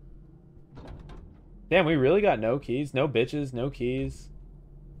 Damn, we really got no keys? No bitches, no keys.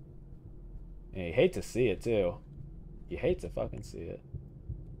 Yeah, you hate to see it, too. You hate to fucking see it.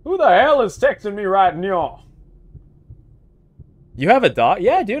 Who the hell is texting me right now? You have a dog?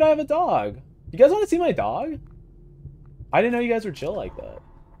 Yeah, dude, I have a dog. You guys want to see my dog? I didn't know you guys were chill like that.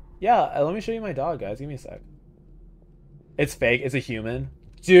 Yeah, let me show you my dog, guys. Give me a sec. It's fake. It's a human.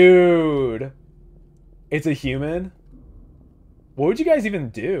 Dude. It's a human? What would you guys even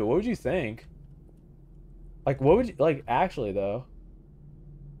do? What would you think? Like, what would you... Like, actually, though.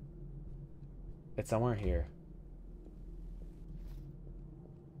 It's somewhere here.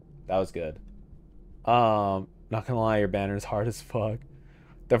 That was good. Not gonna lie, your banner is hard as fuck.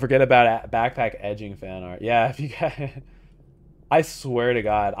 Don't forget about backpack edging fan art. Yeah, if you guys... I swear to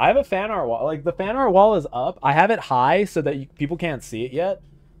God. I have a fan art wall. Like, the fan art wall is up. I have it high so that people can't see it yet.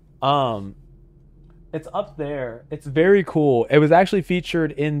 It's up there. It's very cool. It was actually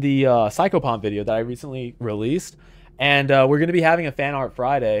featured in the Psychopomp video that I recently released. And we're going to be having a fan art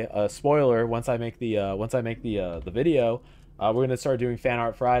Friday. Spoiler, once I make the video, we're going to start doing fan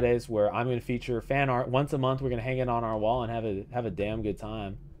art Fridays where I'm going to feature fan art once a month. We're going to hang it on our wall and have a damn good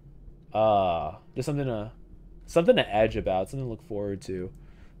time. Just something to edge about, something to look forward to.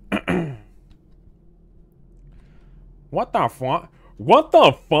 What the fuck? What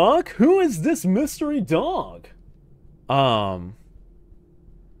the fuck? Who is this mystery dog? What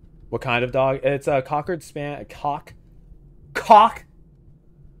kind of dog? It's a Cocker Spaniel. Cocker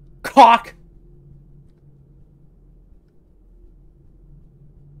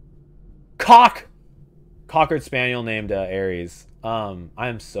Spaniel named Aries. I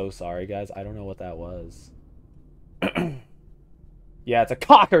am so sorry, guys. I don't know what that was. Yeah, it's a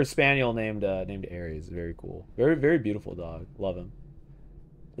Cocker Spaniel named Aries. Very cool. Very, very beautiful dog. Love him.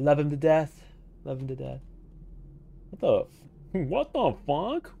 Love him to death. Love him to death. What the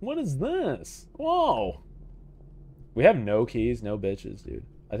fuck? What is this? Whoa. We have no keys, no bitches, dude.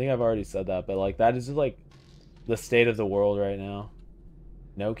 I think I've already said that, but like that is just like the state of the world right now.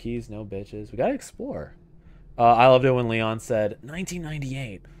 No keys, no bitches. We gotta explore. I loved it when Leon said,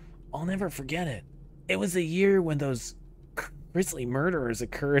 1998. I'll never forget it. It was a year when those grisly murderers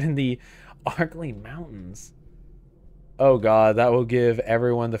occurred in the Arkley Mountains. Oh god, that will give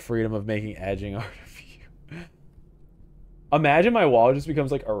everyone the freedom of making edging art of you. Imagine my wall just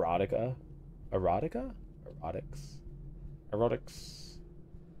becomes like erotica. Erotica? Erotics. Erotics.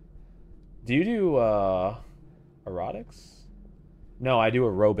 Do you do erotics? No, I do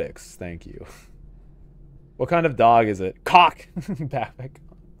aerobics. Thank you. What kind of dog is it? Cock. Backpack.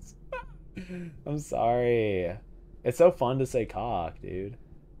 I'm sorry. It's so fun to say cock, dude.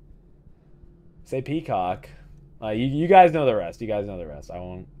 Say peacock. You guys know the rest. You guys know the rest.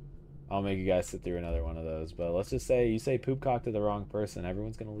 I'll make you guys sit through another one of those. But let's just say you say poopcock to the wrong person,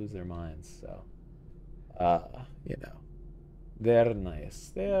 everyone's gonna lose their minds. So, you know, they're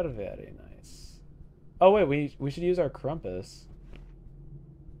nice. They're very nice. Oh wait, we should use our Crumpus.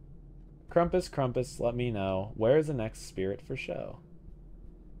 Crumpus, let me know. Where's the next spirit for show?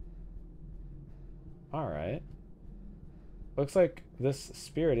 Alright. Looks like this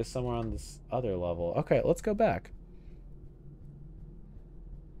spirit is somewhere on this other level. Okay, let's go back.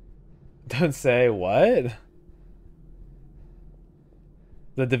 Don't say what?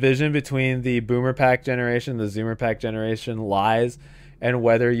 The division between the Boomer Pack generation and the Zoomer Pack generation lies, and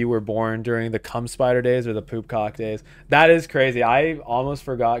whether you were born during the cum spider days or the poop cock days. That is crazy. I almost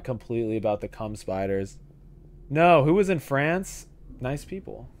forgot completely about the cum spiders. No, who was in France? Nice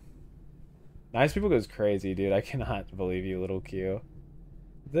people. Nice people goes crazy, dude. I cannot believe you, little Q.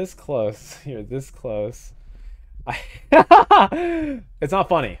 This close. You're this close. It's not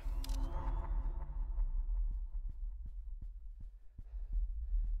funny.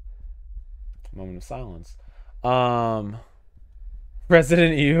 Moment of silence.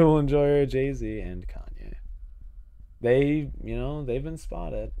 Resident Evil enjoyer Jay-Z and Kanye. They, you know, they've been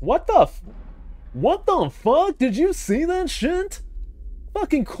spotted. What the fuck? Did you see that shit?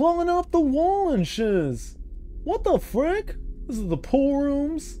 Fucking crawling up the wall and shiz. What the frick? This is the pool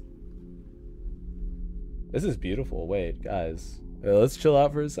rooms. This is beautiful. Wait, guys. Let's chill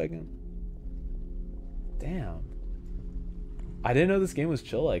out for a second. Damn. I didn't know this game was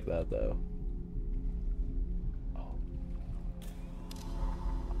chill like that, though. Oh.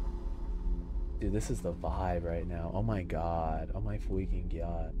 Dude, this is the vibe right now. Oh my god. Oh my freaking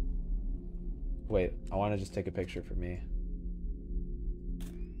god. Wait, I want to just take a picture for me.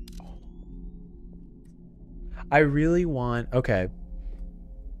 I really want... Okay.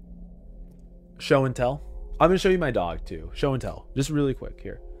 Show and tell. I'm going to show you my dog, too. Show and tell. Just really quick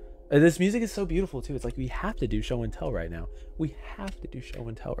here. This music is so beautiful, too. It's like we have to do show and tell right now. We have to do show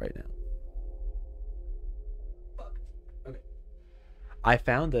and tell right now. Fuck. Okay. I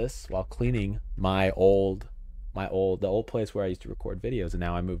found this while cleaning the old place where I used to record videos, and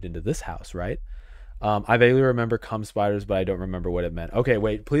now I moved into this house, right? I vaguely remember cum spiders, but I don't remember what it meant. Okay,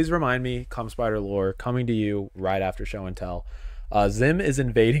 wait, please remind me. Cum spider lore coming to you right after show and tell. Zim is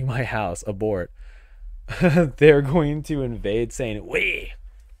invading my house. Abort. They're going to invade saying, "We."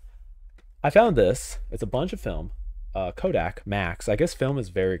 I found this. It's a bunch of film. Kodak Max. I guess film is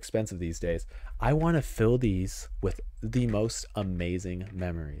very expensive these days. I want to fill these with the most amazing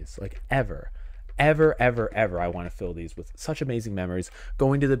memories, like ever. Ever I want to fill these with such amazing memories.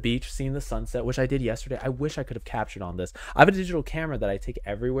 Going to the beach, seeing the sunset, which I did yesterday. I wish I could have captured on this. I have a digital camera that I take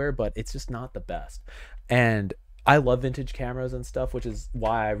everywhere, but it's just not the best. And I love vintage cameras and stuff, which is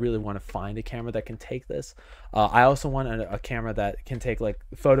why I really want to find a camera that can take this. I also want a camera that can take like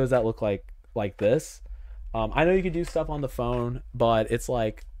photos that look like this. I know you could do stuff on the phone, but it's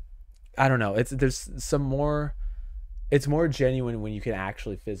like, I don't know. There's some more. It's more genuine when you can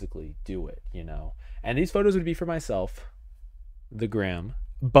actually physically do it, you know. And these photos would be for myself, the gram.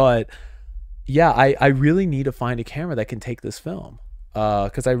 But yeah, I really need to find a camera that can take this film,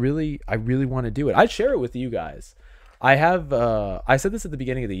 because I really want to do it. I'd share it with you guys. I said this at the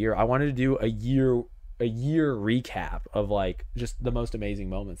beginning of the year. I wanted to do a year recap of like just the most amazing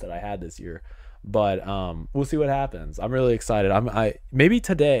moments that I had this year. But we'll see what happens. I'm really excited. Maybe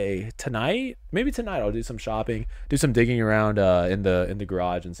tonight I'll do some shopping, do some digging around in the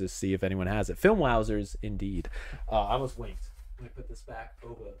garage and just see if anyone has it. Film wowzers indeed. I almost winked. Let me put this back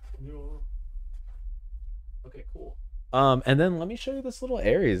over. Okay, cool. And then let me show you this little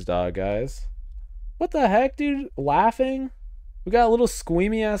Aries dog, guys. What the heck, dude? Laughing? We got a little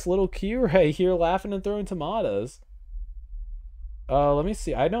squeamy ass little Q right here laughing and throwing tomatoes. Let me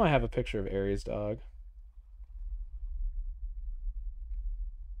see. I know I have a picture of Aries dog.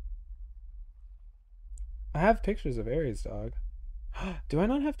 I have pictures of Aries dog. Do I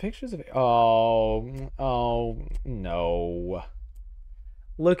not have pictures of... Oh, no.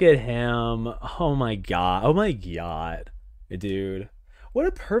 Look at him. Oh my god. Oh my god. Dude. What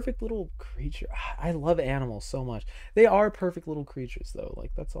a perfect little creature. I love animals so much. They are perfect little creatures, though.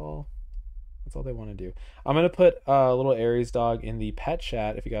 Like, that's all they want to do. I'm going to put a little Aries dog in the pet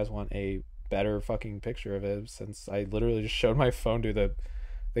chat if you guys want a better fucking picture of it, since I literally just showed my phone to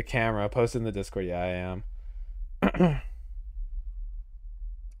the camera. I posted in the Discord. Yeah, I am.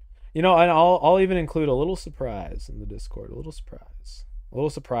 You know, and I'll even include a little surprise in the Discord. A little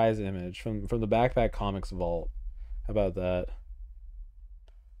surprise image from the Backpack Comics vault. How about that?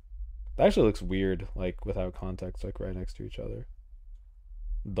 That actually looks weird, like without context, like right next to each other.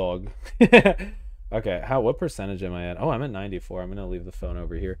 Dog. Okay, what percentage am I at? Oh, I'm at 94. I'm gonna leave the phone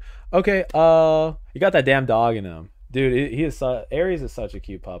over here. Okay, you got that damn dog in him. Dude, he is Aries is such a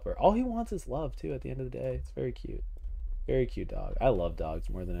cute pupper. All he wants is love too at the end of the day. It's very cute. Very cute dog. I love dogs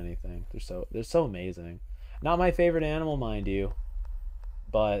more than anything. They're so amazing. Not my favorite animal, mind you,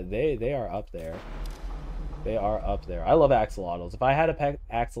 but they are up there. They are up there. I love axolotls. If I had a pet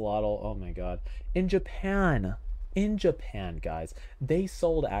axolotl, oh my god. In Japan, guys, they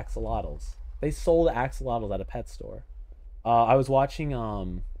sold axolotls. They sold axolotls at a pet store. I was watching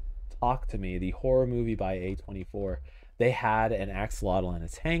Talk to Me, the horror movie by A24. They had an axolotl in a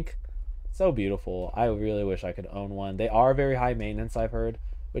tank. So beautiful. I really wish I could own one. They are very high maintenance, I've heard,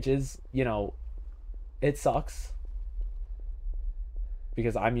 which is, it sucks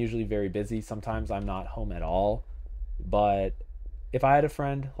because I'm usually very busy. Sometimes I'm not home at all. But if I had a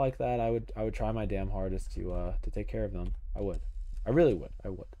friend like that, I would try my damn hardest to take care of them. I would. I really would. I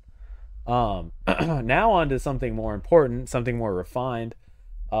would. Now on to something more important, something more refined.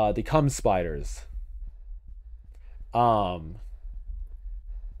 The cum spiders.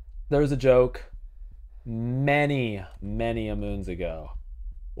 There was a joke many a moons ago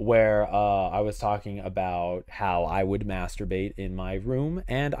where I was talking about how I would masturbate in my room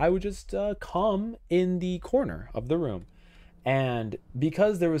and I would just cum in the corner of the room. And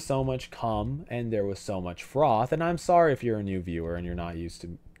because there was so much cum and there was so much froth, and I'm sorry if you're a new viewer and you're not used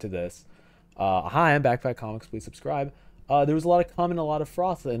to this. Hi, I'm Backpack Comics, please subscribe. There was a lot of cum and a lot of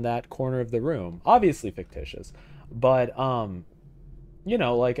froth in that corner of the room. Obviously fictitious. But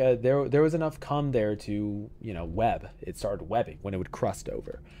there was enough cum there to web. It started webbing when it would crust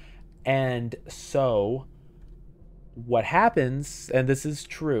over. And so what happens, and this is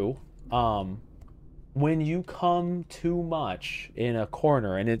true, when you cum too much in a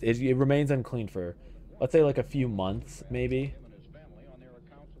corner and it remains unclean for, let's say, like a few months, maybe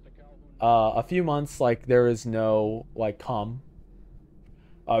a few months, like there is no like cum,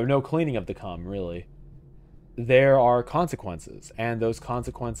 no cleaning of the cum really, there are consequences, and those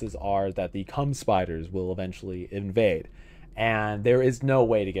consequences are that the cum spiders will eventually invade, and there is no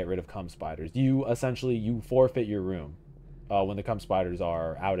way to get rid of cum spiders. You forfeit your room when the cum spiders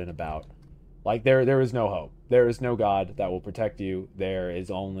are out and about. Like there is no hope. There is no God that will protect you. There is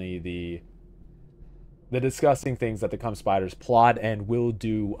only the disgusting things that the cum spiders plot and will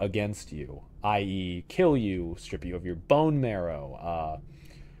do against you, i.e. kill you, strip you of your bone marrow,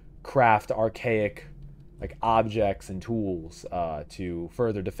 craft archaic like objects and tools to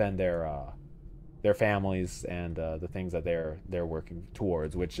further defend their families and the things that they're working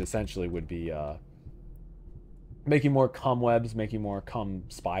towards, which essentially would be making more cum webs, making more cum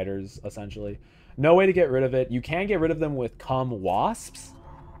spiders, essentially. No way to get rid of it. You can get rid of them with cum wasps,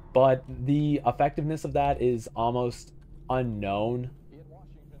 but the effectiveness of that is almost unknown.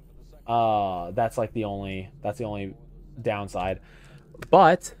 That's the only downside.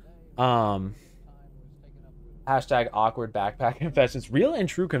 But hashtag awkward backpack confessions, real and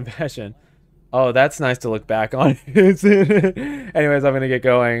true confession. Oh, that's nice to look back on. Anyways, I'm gonna get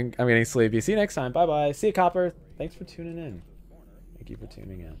going. I'm getting sleepy. See you next time. Bye bye. See you, Copper. Thanks for tuning in. Thank you for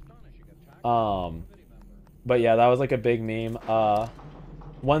tuning in. But yeah, that was like a big meme.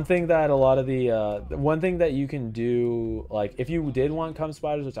 One thing that one thing that you can do, like if you did want cum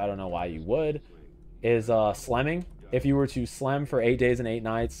spiders, which I don't know why you would, is slemming. If you were to slam for 8 days and 8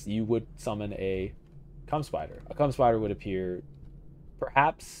 nights, you would summon a cum spider. A cum spider would appear,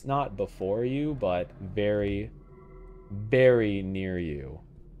 perhaps not before you, but very, very near you.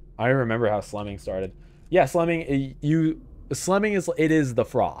 I remember how slemming started. Yeah, slemming is the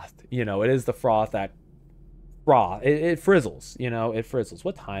froth. It is the froth that froth. It frizzles. It frizzles.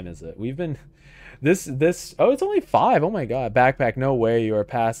 What time is it? We've been this. Oh, it's only 5. Oh my god, Backpack. No way you are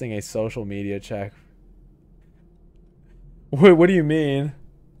passing a social media check. What do you mean?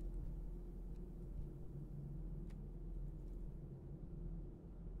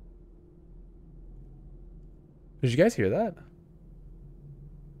 Did you guys hear that?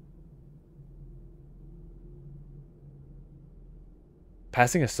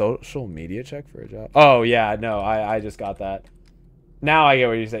 Passing a social media check for a job? Oh yeah, no, I just got that. Now I get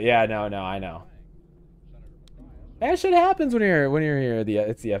what you said. Yeah, no, I know. That shit happens when you're here.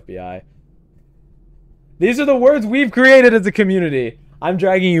 It's the FBI. These are the words we've created as a community. I'm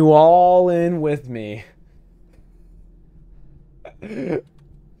dragging you all in with me.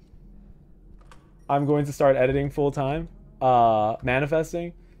 I'm going to start editing full time.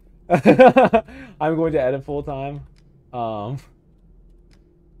 Manifesting. I'm going to edit full time. But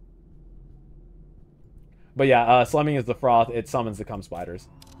yeah, slumming is the froth. It summons the cum spiders.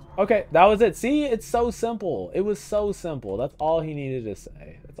 Okay, that was it. See, it's so simple. It was so simple. That's all he needed to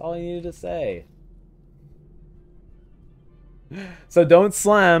say. That's all he needed to say. So don't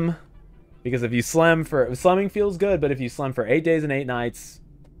slam, because if you slam for slumming feels good, but if you slam for 8 days and 8 nights,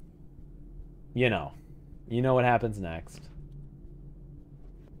 you know what happens next.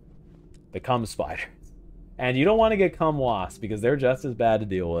 The cum spiders, and you don't want to get cum wasps because they're just as bad to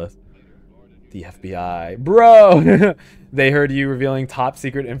deal with. The FBI, bro. They heard you revealing top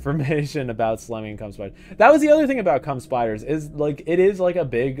secret information about slumming cum spiders. That was the other thing about cum spiders, is like it is like a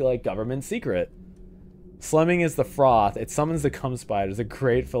big like government secret. Slumming is the froth. It summons the cum spiders. A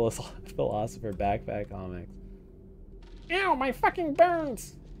great philosopher backpack comics. Ow, my fucking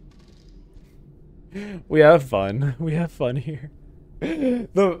burns. We have fun. We have fun here.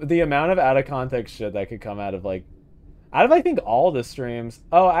 The amount of out of context shit that could come out of like. Out of I think all the streams.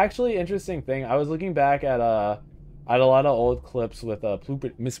 Oh, actually, interesting thing. I was looking back at a lot of old clips with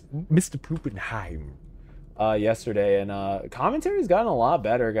Mr. Poopenheim yesterday, and commentary's gotten a lot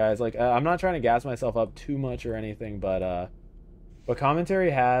better, guys. Like I'm not trying to gas myself up too much or anything, but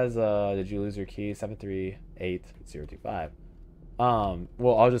commentary has did you lose your key 738025. Well,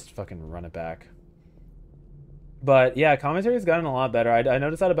 I'll just fucking run it back. But yeah, commentary's gotten a lot better. I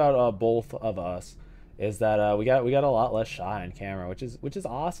noticed that about both of us. Is that we got a lot less shy on camera, which is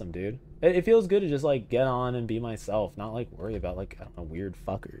awesome, dude. It feels good to just like get on and be myself, not like worry about like I don't know, weird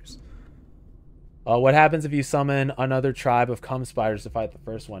fuckers. What happens if you summon another tribe of cum spiders to fight the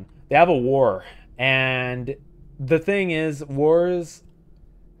first one? They have a war, and the thing is, wars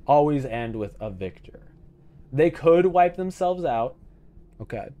always end with a victor. They could wipe themselves out.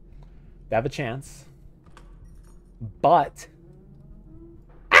 Okay, they have a chance, but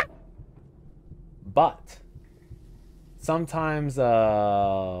sometimes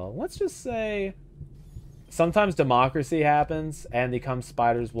let's just say sometimes democracy happens and the cum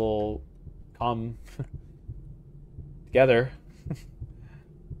spiders will come together.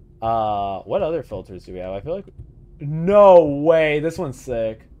 What other filters do we have? I feel like no way, this one's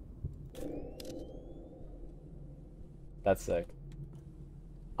sick. That's sick.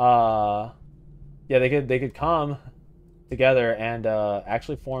 Yeah, they could come together and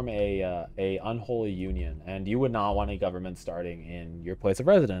actually form a unholy union, and you would not want a government starting in your place of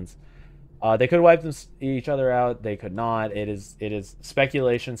residence. They could wipe each other out. They could not. It is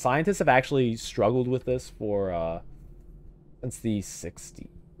speculation. Scientists have actually struggled with this for since the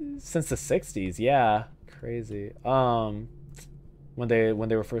 60s. Yeah, crazy. When they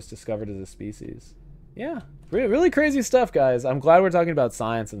were first discovered as a species. Yeah, really crazy stuff, guys. I'm glad we're talking about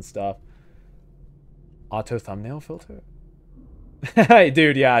science and stuff. Auto thumbnail filter.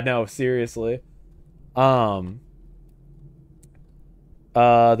 Dude, yeah, no, seriously. The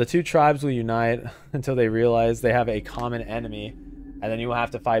two tribes will unite until they realize they have a common enemy, and then you will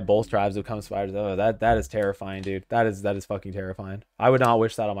have to fight both tribes who come spiders. Oh, that is terrifying, dude. That is fucking terrifying. I would not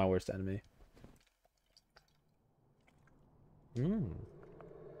wish that on my worst enemy.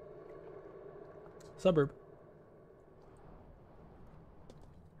 Suburb.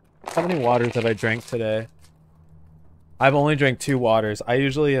 How many waters have I drank today? I've only drank 2 waters. I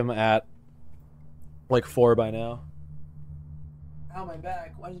usually am at like 4 by now. Ow, my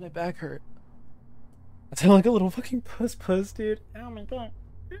back. Why does my back hurt? I sound like a little fucking puss, dude. Ow, my back.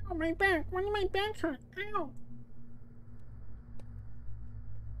 Ow, my back. Why does my back hurt? Ow.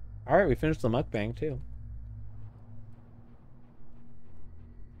 Alright, we finished the mukbang too.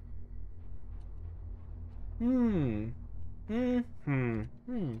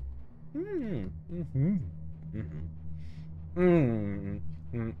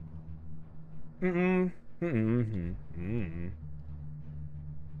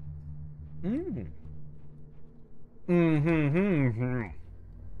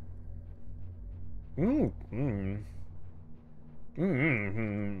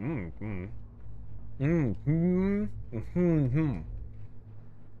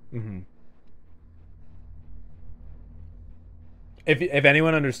 If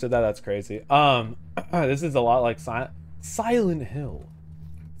anyone understood that, that's crazy. This is a lot like Silent Hill.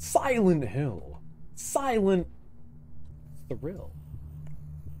 Silent Hill. Silent Thrill.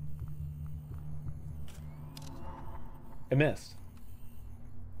 I missed.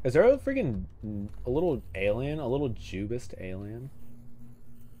 Is there a freaking a little alien, a little jubist alien?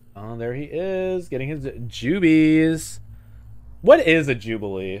 Oh, there he is, getting his jubies. What is a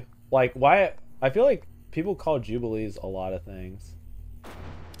jubilee? Like, why? I feel like people call jubilees a lot of things.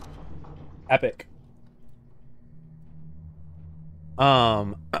 Epic.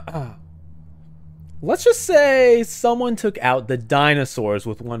 Um, let's just say someone took out the dinosaurs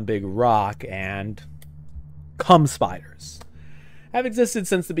with one big rock and cum spiders have existed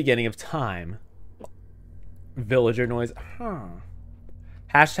since the beginning of time. Villager noise. Huh.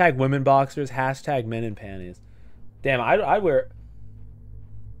 Hashtag women boxers. Hashtag men in panties. Damn, I'd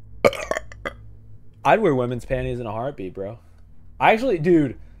wear women's panties in a heartbeat, bro. I actually,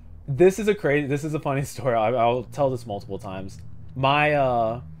 dude, this is a funny story. I'll tell this multiple times.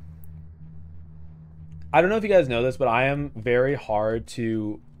 I don't know if you guys know this, but I am very hard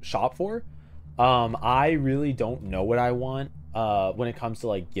to shop for. I really don't know what I want when it comes to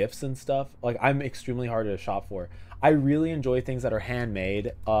like gifts and stuff. Like, I'm extremely hard to shop for. I really enjoy things that are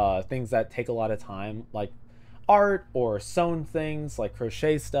handmade, things that take a lot of time, like art or sewn things, like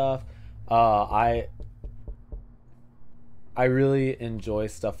crochet stuff. I really enjoy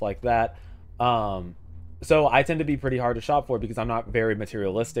stuff like that. So I tend to be pretty hard to shop for because I'm not very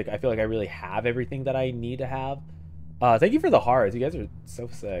materialistic. I feel like I really have everything that I need to have. Thank you for the hearts. You guys are so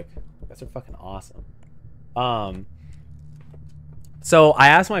sick. You guys are fucking awesome. So I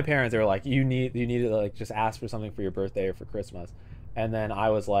asked my parents, they were like, you need to like just ask for something for your birthday or for Christmas. And then I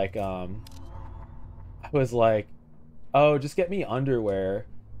was like, oh, just get me underwear.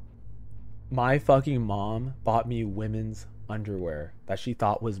 My fucking mom bought me women's underwear that she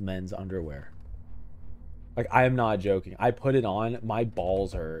thought was men's underwear. Like, I am not joking. I put it on, my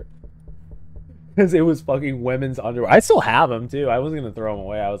balls hurt. Because it was fucking women's underwear. I still have them, too. I wasn't going to throw them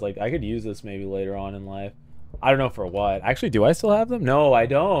away. I was like, I could use this maybe later on in life. I don't know for what. Actually, do I still have them? No, I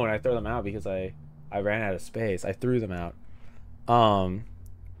don't. I throw them out because I ran out of space. I threw them out.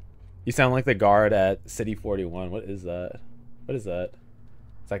 You sound like the guard at City 41. What is that? What is that?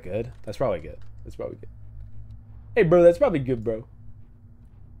 Is that good? That's probably good. That's probably good. Hey, bro, that's probably good, bro.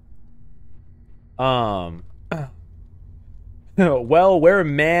 Well, wear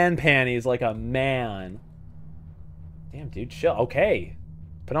man panties like a man. Damn, dude, chill. Okay.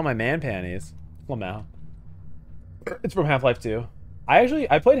 Put on my man panties. Lamau. It's from Half-Life 2.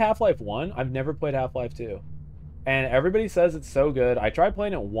 I played Half-Life 1. I've never played Half-Life 2. And everybody says it's so good. I tried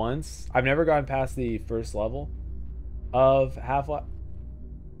playing it once. I've never gotten past the first level of Half-Life.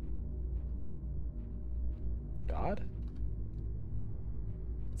 God?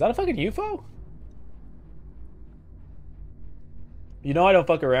 Is that a fucking UFO? You know I don't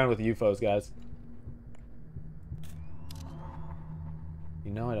fuck around with UFOs, guys.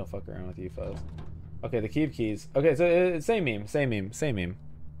 You know I don't fuck around with UFOs. Okay, the keys. Okay, so it's same meme. It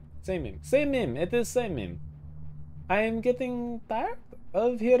is same meme. I am getting tired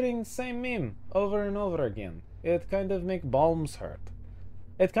of hearing same meme over and over again. It kind of make balms hurt.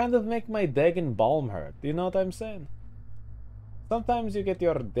 It kind of make my dag and balm hurt. You know what I'm saying? Sometimes you get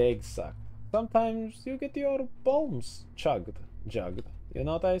your dag sucked. Sometimes you get your balms jugged. You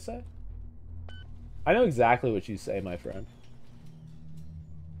know what I say? I know exactly what you say, my friend.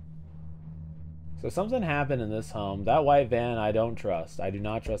 So something happened in this home. That white van I don't trust. I do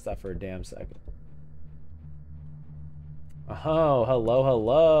not trust that for a damn second. Oh,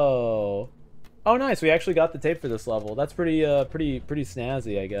 hello. Oh, nice. We actually got the tape for this level. That's pretty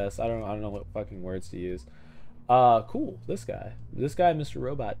snazzy, I guess. I don't know what fucking words to use. Cool. This guy, Mr.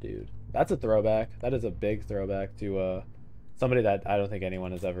 Robot Dude. That's a throwback. That is a big throwback to somebody that I don't think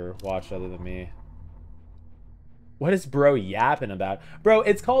anyone has ever watched other than me. What is bro yapping about? Bro,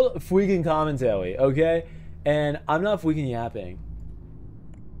 it's called freaking commentary, okay? And I'm not freaking yapping.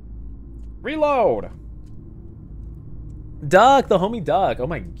 Reload! Duck, the homie Duck. Oh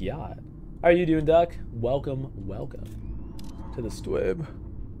my god. How are you doing, Duck? Welcome to the Stwib.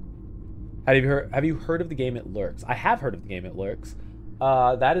 Have you heard of the game It Lurks? I have heard of the game It Lurks.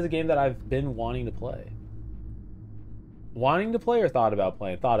 That is a game that I've been wanting to play. Wanting to play or thought about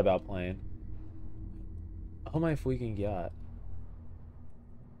playing? Thought about playing. Oh my freaking god.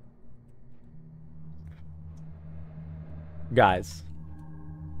 Guys.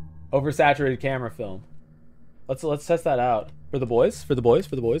 Oversaturated camera film. Let's test that out. For the boys.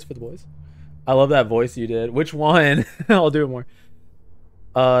 I love that voice you did. Which one? I'll do it more.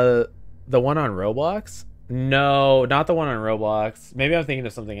 The one on Roblox? No, not the one on Roblox. Maybe I'm thinking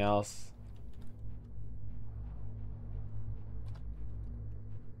of something else.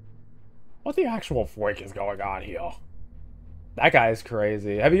 What the actual freak is going on here? That guy is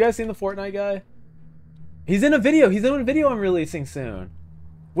crazy. Have you guys seen the Fortnite guy? He's in a video. He's in a video I'm releasing soon.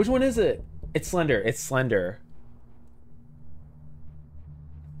 Which one is it? It's Slender.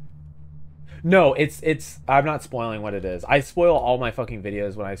 No, it's I'm not spoiling what it is. I spoil all my fucking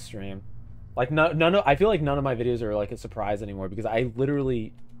videos when I stream. Like I feel like none of my videos are like a surprise anymore because I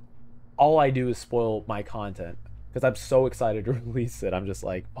literally all I do is spoil my content. because I'm so excited to release it. I'm just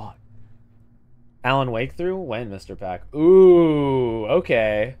like, fuck. Alan Wake through? When, Mr. Pack? Ooh,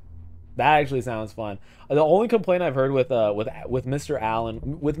 okay. That actually sounds fun. The only complaint I've heard with Mr.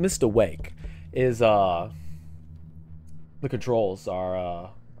 Allen, with Mr. Wake, is the controls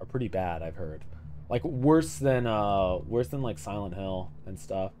are pretty bad. I've heard, like worse than like Silent Hill and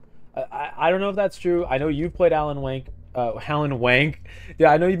stuff. I don't know if that's true. I know you've played Alan Wake. Alan Wank.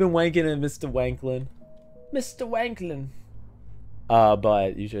 Yeah, I know you've been wanking at Mr. Wanklin. Mr. Wanklin.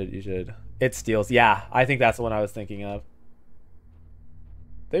 But you should. It steals. Yeah, I think that's the one I was thinking of.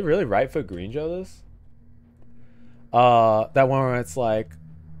 They really right foot Green Joe this? That one where it's like,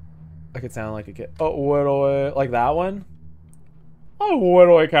 I could sound like a kid. Oh, what do I, like that one? Oh, what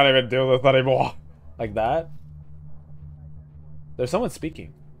do I can't even do this anymore? Like that? There's someone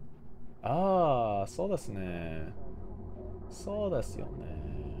speaking. Ah, so desu ne. So desu yo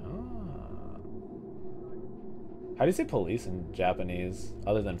ne. Ah. How do you say police in Japanese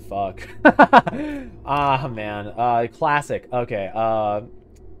other than fuck? Ah, man. Classic. Okay.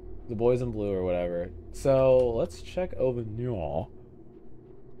 The Boys in Blue or whatever. So let's check over here.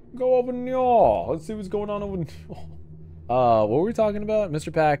 Go over here. Let's see what's going on over here. What were we talking about?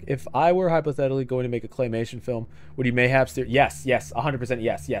 Mr. Pack, if I were hypothetically going to make a claymation film, would you mayhaps do... Yes, 100%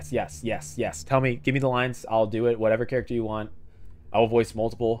 yes. Tell me, give me the lines, I'll do it, whatever character you want. I will voice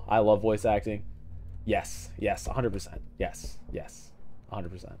multiple. I love voice acting. Yes, 100%. Yes,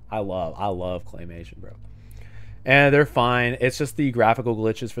 100%. I love claymation, bro. And they're fine. It's just the graphical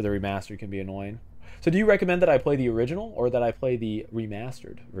glitches for the remaster can be annoying. So do you recommend that I play the original or that I play the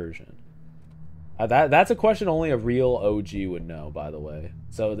remastered version? That's a question only a real OG would know, by the way.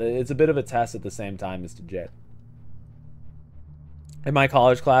 So it's a bit of a test at the same time, Mr. Jet. In my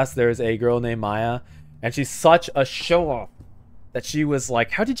college class, there's a girl named Maya, and she's such a show-off that she was like,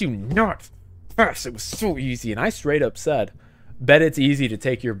 how did you not pass? It was so easy. And I straight up said, bet it's easy to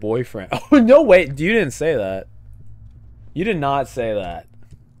take your boyfriend. Oh, no, wait. You didn't say that. You did not say that.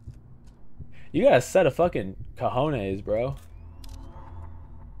 You got a set of fucking cojones, bro.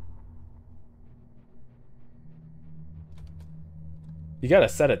 You got a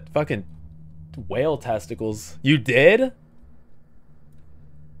set of fucking whale testicles. You did?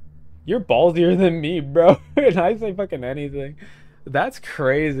 You're ballsier than me, bro. And I say fucking anything. That's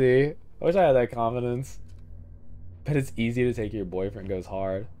crazy. I wish I had that confidence. But it's easy to take your boyfriend goes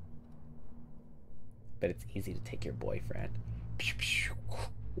hard. But it's easy to take your boyfriend.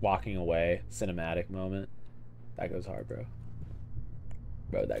 Walking away. Cinematic moment. That goes hard, bro.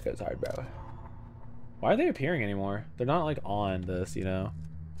 Bro, that goes hard, bro. Why are they appearing anymore? They're not like on this, you know.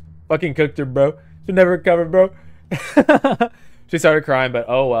 Fucking cooked her, bro. She'll never recover, bro. She started crying, but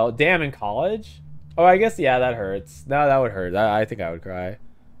oh well. Damn, in college? Oh, I guess, yeah, that hurts. No, that would hurt. I think I would cry.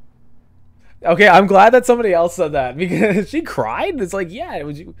 Okay, I'm glad that somebody else said that because she cried. It's like, yeah, it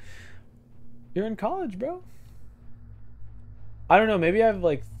was you. You're in college, bro. I don't know. Maybe I have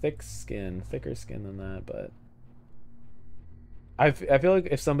like thicker skin than that, but I feel like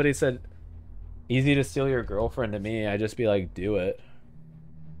if somebody said easy to steal your girlfriend to me, I'd just be like, do it.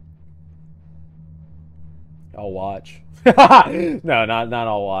 I'll watch. No, not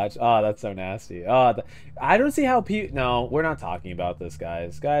I'll watch. Oh, that's so nasty. Oh, I don't see how people... No, we're not talking about this,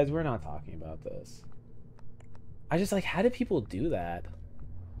 guys. Guys, we're not talking about this. I just like, how do people do that?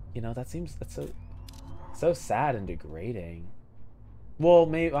 You know, that's so sad and degrading. Well,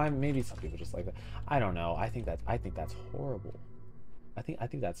 maybe some people just like that. I don't know. I think that's horrible. I think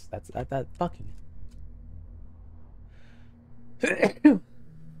that's fucking...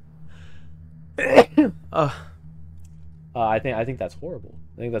 I think that's horrible.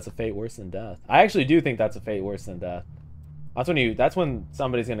 I think that's a fate worse than death. I actually do think that's a fate worse than death. That's when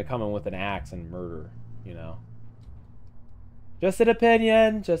somebody's gonna come in with an axe and murder, you know. Just an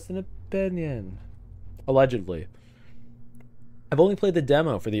opinion. Allegedly. I've only played the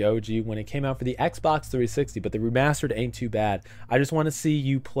demo for the OG when it came out for the Xbox 360, but the remastered ain't too bad. I just want to see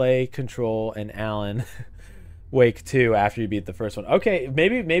you play Control and Alan Wake 2 after you beat the first one. Okay,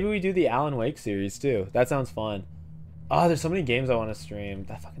 maybe we do the Alan Wake series too. That sounds fun. Oh, there's so many games I want to stream.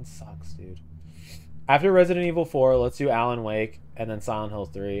 That fucking sucks, dude. After Resident Evil 4, let's do Alan Wake, and then Silent Hill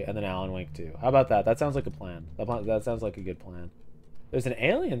 3, and then Alan Wake 2. How about that? That sounds like a plan. That sounds like a good plan. There's an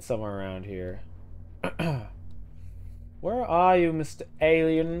alien somewhere around here. Where are you, Mr.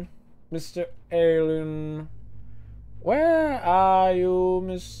 Alien? Mr. Alien. Where are you,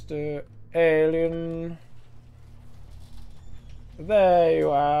 Mr. Alien? There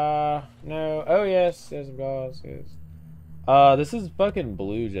you are. No. Oh, yes, of course, yes. This is fucking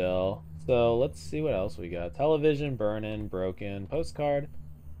blue gel. So let's see what else we got. Television, burn-in, broken, postcard.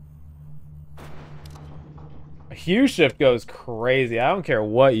 Hue shift goes crazy. I don't care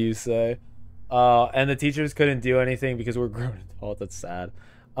what you say. And the teachers couldn't do anything because we're grown adults. That's sad.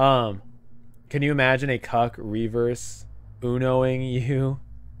 Can you imagine a cuck reverse Unoing you?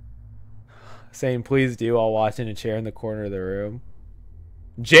 Saying, please do, I'll watch in a chair in the corner of the room.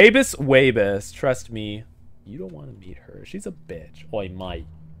 Jabus Wabus, trust me, you don't want to meet her. She's a bitch. Oi, might.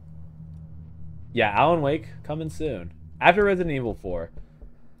 Yeah, Alan Wake coming soon. After Resident Evil 4.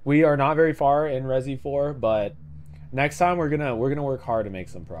 We are not very far in Resi 4, but next time we're gonna work hard to make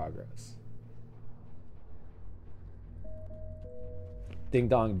some progress. Ding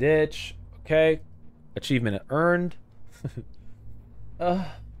Dong Ditch. Okay. Achievement earned.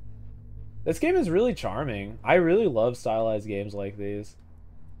 This game is really charming. I really love stylized games like these.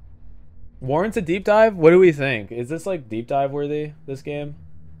 Warrants a deep dive? What do we think? Is this like deep dive worthy, this game?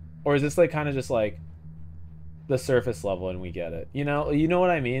 Or is this like kind of just like the surface level and we get it? You know what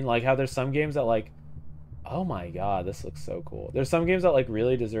I mean? Like how there's some games that like, oh my god, this looks so cool. There's some games that like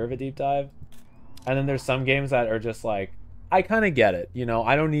really deserve a deep dive. And then there's some games that are just like, I kind of get it.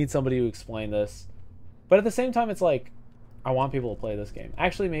 I don't need somebody to explain this. But at the same time, it's like, I want people to play this game.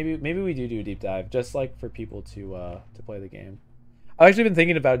 Actually, maybe we do a deep dive just like for people to play the game. I've actually been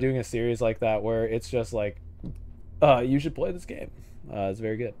thinking about doing a series like that where it's just like, you should play this game. It's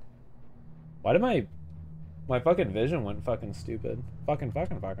very good. Why did my fucking vision went fucking stupid? Fucking. I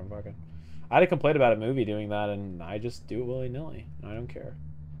had a complaint about a movie doing that, and I just do it willy-nilly. I don't care.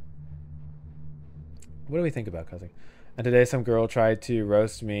 What do we think about cussing? And today some girl tried to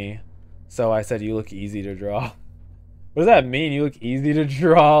roast me, so I said, you look easy to draw. What does that mean? You look easy to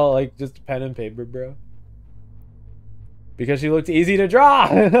draw? Like, just pen and paper, bro? Because she looked easy to draw!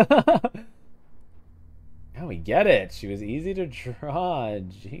 Now we get it. She was easy to draw.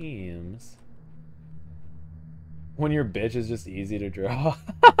 James. When your bitch is just easy to draw.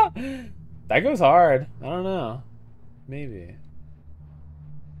 That goes hard. I don't know. Maybe.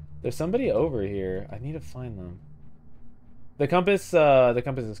 There's somebody over here. I need to find them. The compass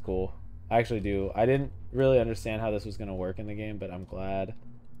is cool. I actually do. I didn't really understand how this was gonna work in the game, but I'm glad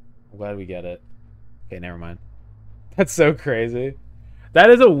we get it. Okay, never mind. That's so crazy. That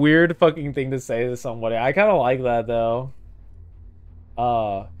is a weird fucking thing to say to somebody. I kind of like that though.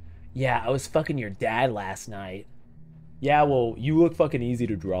 Yeah, I was fucking your dad last night. Yeah, well, you look fucking easy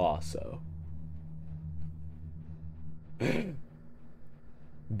to draw, so.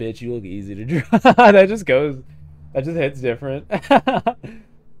 Bitch, you look easy to draw. That just hits different.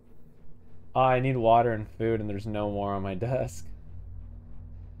 I need water and food, and there's no more on my desk.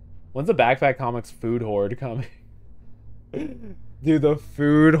 When's the Backpack Comics food horde coming? Dude, the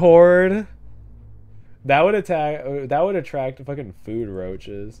food horde? That would attract fucking food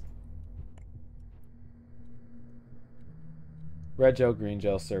roaches. Red gel, green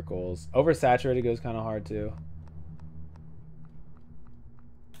gel, circles. Oversaturated goes kind of hard too.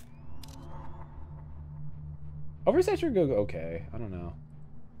 Oversaturated go okay. I don't know.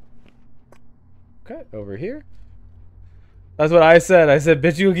 Okay, over here. That's what I said. I said,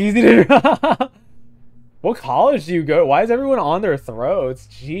 bitch, you look easy to draw. What college do you go? Why is everyone on their throats?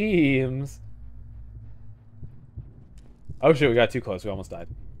 Jeez. Oh shit, we got too close. We almost died.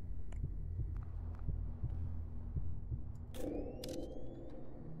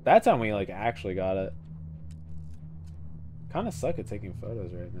 That's how we like actually got it. Kind of suck at taking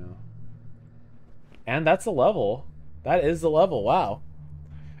photos right now. And that's the level. That is the level. Wow.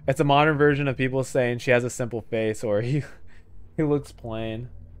 It's a modern version of people saying she has a simple face or he looks plain.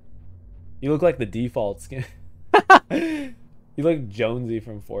 You look like the default skin. You look Jonesy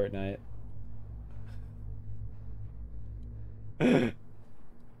from Fortnite. Damn,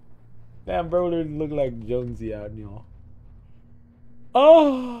 bro, look like Jonesy out, y'all.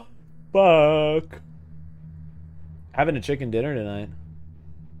 Oh, fuck. Having a chicken dinner tonight.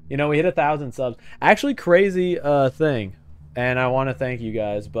 You know, we hit 1,000 subs. Actually, crazy thing. And I want to thank you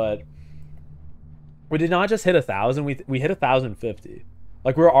guys, but we did not just hit 1,000. We hit 1,050.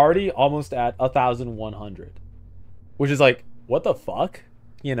 Like, we're already almost at 1,100. Which is like, what the fuck?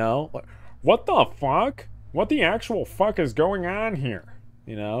 You know? Like, what the fuck? What the actual fuck is going on here?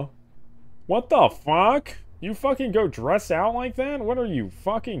 You know? What the fuck? You fucking go dress out like that? What are you,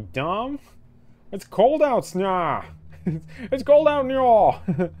 fucking dumb? It's cold out, nah. It's cold out, y'all.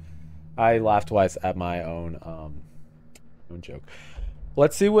 I laughed twice at my own joke.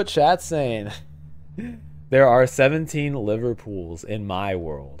 Let's see what chat's saying. There are 17 Liverpools in my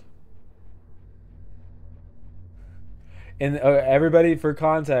world. And everybody, for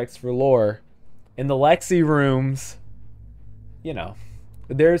context, for lore, in the Lexi rooms, you know,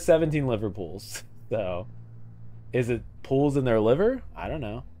 there's 17 Liverpools. So, is it pools in their liver? I don't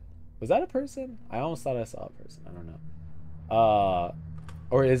know. Was that a person? I almost thought I saw a person. I don't know.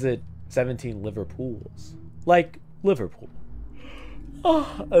 Or is it 17 Liverpools? Like Liverpool.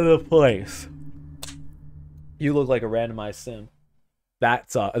 Oh, the place. You look like a randomized sim. That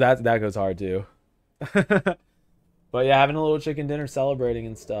goes hard too. But yeah, having a little chicken dinner, celebrating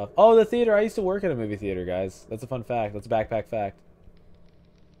and stuff. Oh, the theater. I used to work at a movie theater, guys. That's a fun fact. That's a backpack fact.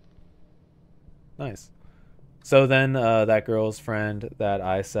 Nice. So then that girl's friend that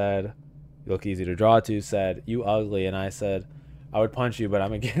I said, you look easy to draw to, said, you ugly. And I said, I would punch you, but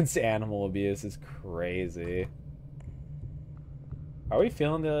I'm against animal abuse. It's crazy. Are we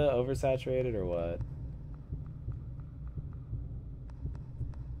feeling the oversaturated or what?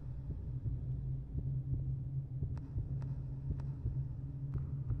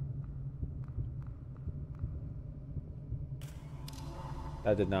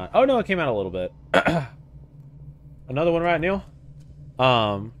 That did not. Oh, no, it came out a little bit. Another one, right, Neil?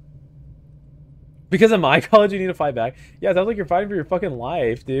 Because of my college, you need to fight back. Yeah, it sounds like you're fighting for your fucking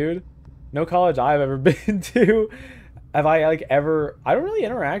life, dude. No college I've ever been to. Have I, like, ever... I don't really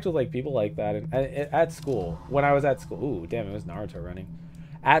interact with, like, people like that at school. When I was at school. Ooh, damn, it was Naruto running.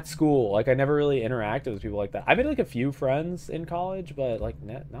 At school, like, I never really interacted with people like that. I made, like, a few friends in college, but, like,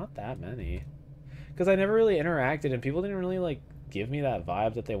 not that many. Because I never really interacted, and people didn't really, like, give me that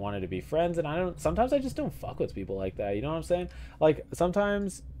vibe that they wanted to be friends, and sometimes I just don't fuck with people like that, you know what I'm saying? Like,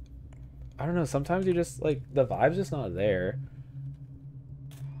 sometimes, I don't know, sometimes you just, like, the vibe's just not there.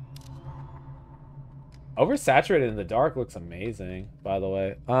 Oversaturated in the Dark looks amazing, by the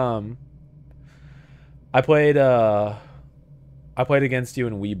way. I played against you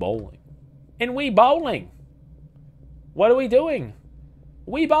in Wii Bowling. In Wii Bowling! What are we doing?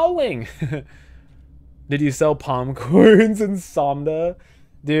 Wii Bowling! Did you sell Pomcorns and Somda?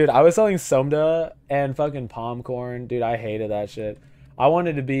 Dude, I was selling Somda and fucking Pomcorn. Dude, I hated that shit. I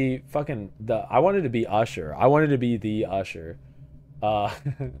wanted to be fucking I wanted to be Usher. I wanted to be the Usher.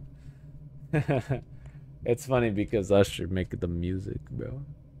 It's funny because Usher make the music, bro.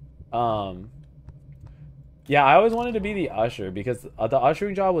 Yeah, I always wanted to be the usher because the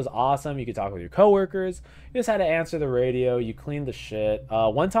ushering job was awesome. You could talk with your coworkers. You just had to answer the radio. You cleaned the shit.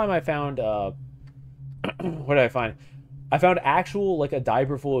 One time I found what did I find? I found actual, like, a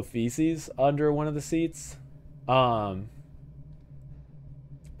diaper full of feces under one of the seats. Found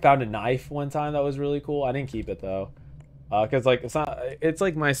a knife one time that was really cool. I didn't keep it though, because, like, it's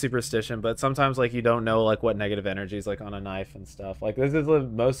like my superstition, but sometimes, like, you don't know, like, what negative energy is, like, on a knife and stuff. Like, this is the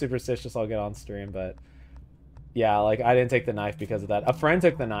most superstitious I'll get on stream, but yeah, like, I didn't take the knife because of that. A friend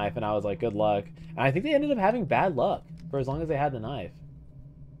took the knife and I was like, good luck. And I think they ended up having bad luck for as long as they had the knife.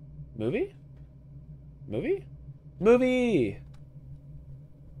 Movie?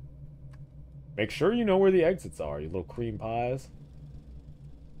 Make sure you know where the exits are, you little cream pies.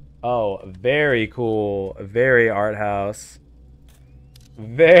 Oh, very cool. Very art house.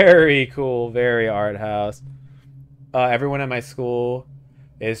 Very cool. Very art house. Everyone at my school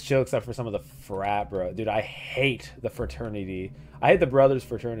is chill except for some of the frat bro. Dude, I hate the fraternity. I hate the brothers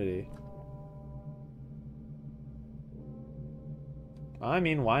fraternity. I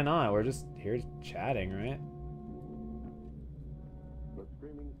mean, why not? We're just here chatting, right? The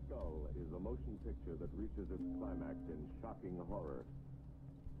Screaming Skull is a motion picture that reaches its climax in shocking horror.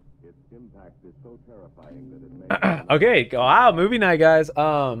 Its impact is so terrifying that it may... Okay, wow, movie night, guys.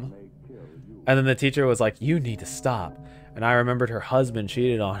 And then the teacher was like, you need to stop. And I remembered her husband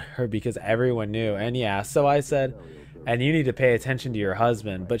cheated on her because everyone knew. And yeah, so I said, and you need to pay attention to your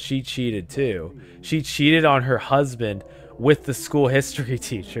husband. But she cheated too. She cheated on her husband with the school history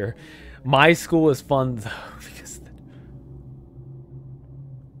teacher. My school is fun though. Because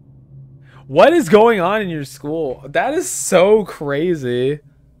what is going on in your school? That is so crazy.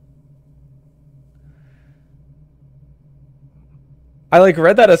 I, like,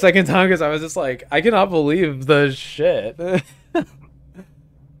 read that a second time because I was just like, I cannot believe the shit. The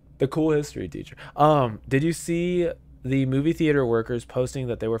cool history teacher. Did you see the movie theater workers posting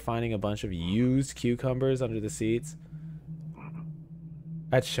that they were finding a bunch of used cucumbers under the seats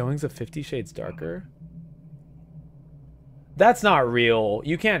at showings of 50 Shades Darker? That's not real.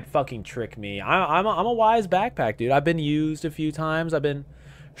 You can't fucking trick me. I'm a wise backpack, dude. I've been used a few times. I've been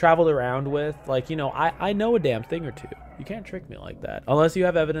traveled around with. Like, you know, I know a damn thing or two. You can't trick me like that. Unless you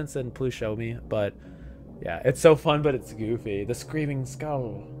have evidence, then please show me. But yeah, it's so fun, but it's goofy. The Screaming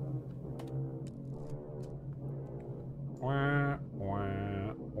Skull. Wah,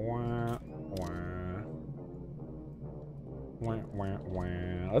 wah, wah, wah. Wah, wah,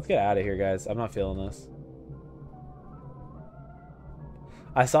 wah. Let's get out of here, guys. I'm not feeling this.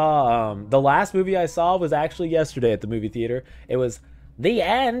 I saw the last movie I saw was actually yesterday at the movie theater. It was The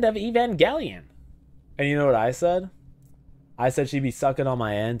end of Evangelion. And you know what I said? I said she'd be sucking on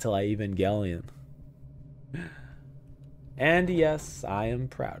my end till I Evangelion. And yes, I am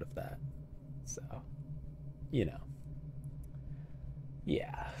proud of that. So, you know.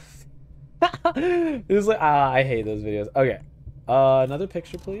 Yeah. It was like, I hate those videos. Okay. Another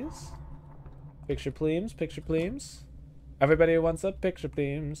picture, please. Picture, please. Picture, please. Everybody wants a picture,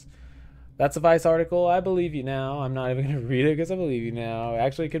 please. That's a Vice article. I believe you now. I'm not even going to read it because I believe you now.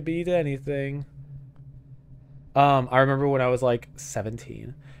 Actually, it could be to anything. I remember when I was like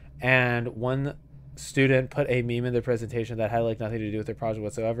 17 and one student put a meme in their presentation that had like nothing to do with their project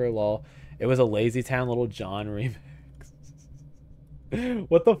whatsoever. Lol. It was a Lazy Town Little John remix.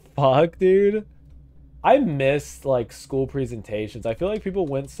 What the fuck, dude? I missed like school presentations. I feel like people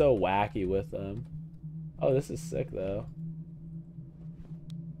went so wacky with them. Oh, this is sick though.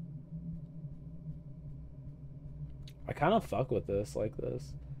 I kind of fuck with this like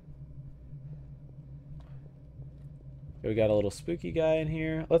this. We got a little spooky guy in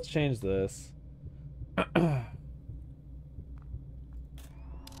here. Let's change this.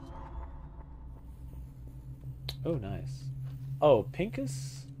 Oh, nice. Oh,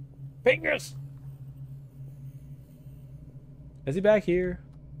 Pinkus? Pinkus! Is he back here?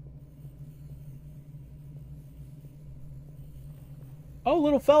 Oh,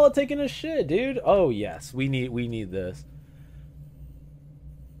 little fella taking a shit, dude. Oh, yes. We need this.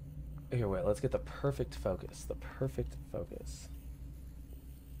 Here, wait. Let's get the perfect focus. The perfect focus.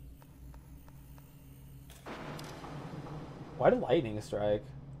 Why did lightning strike?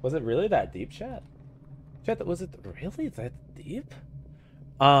 Was it really that deep, chat? Chat, was it really that deep?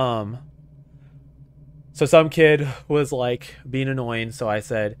 So some kid was like being annoying, so I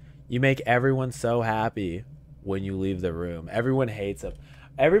said, "You make everyone so happy when you leave the room. Everyone hates him."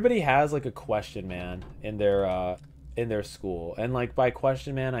 Everybody has like a question man in their school, and like by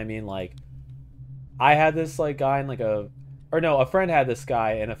question man I mean like I had this like guy in like a friend had this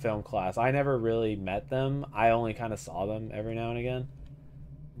guy in a film class. I never really met them. I only kind of saw them every now and again.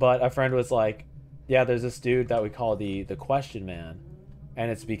 But a friend was like, "Yeah, there's this dude that we call the question man,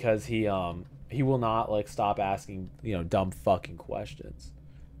 and it's because he will not like stop asking, you know, dumb fucking questions."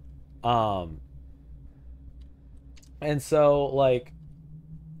 And so like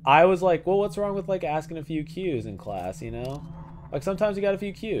I was like, "Well, what's wrong with like asking a few Q's in class, you know? Like sometimes you got a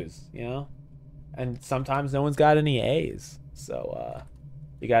few Q's, you know? And sometimes no one's got any A's. So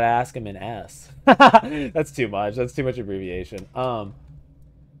you got to ask him an S." That's too much. That's too much abbreviation.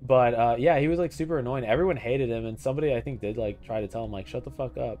 But yeah, he was like super annoying. Everyone hated him, and somebody I think did like try to tell him like, "Shut the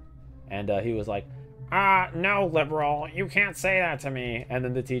fuck up." And he was like, "No, liberal, you can't say that to me." And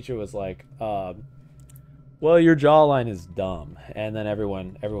then the teacher was like, "Well, your jawline is dumb." And then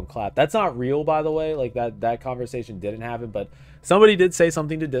everyone clapped. That's not real, by the way. Like that conversation didn't happen, but somebody did say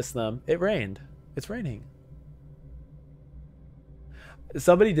something to diss them. It rained. It's raining.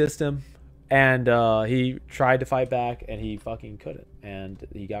 Somebody dissed him, and he tried to fight back, and he fucking couldn't, and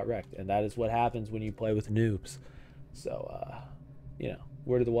he got wrecked. And that is what happens when you play with noobs. So, you know,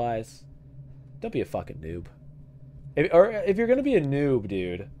 word of the wise, don't be a fucking noob. If you're gonna be a noob,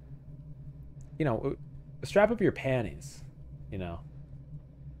 dude, you know, strap up your panties, you know,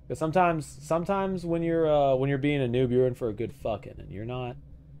 because sometimes when you're being a noob, you're in for a good fucking, and you're not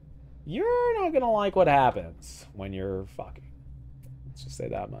gonna like what happens when you're fucking. Let's just say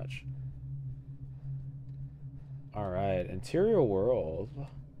that much. All right, interior world.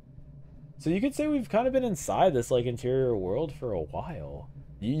 So you could say we've kind of been inside this like interior world for a while.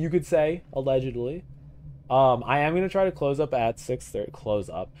 You could say, allegedly. I am gonna try to close up at 6:30. Close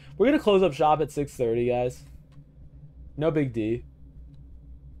up. We're gonna close up shop at 6:30, guys. No big D.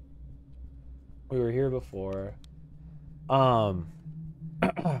 We were here before. Or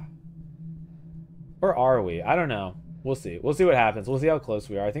are we? I don't know. We'll see. We'll see what happens. We'll see how close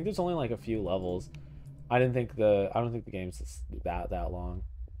we are. I think there's only like a few levels. I don't think the game's that long.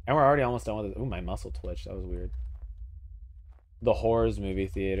 And we're already almost done with it. Ooh, my muscle twitched. That was weird. The Horrors movie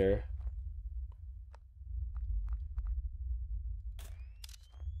theater.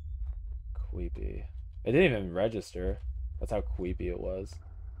 Creepy. It didn't even register. That's how creepy it was.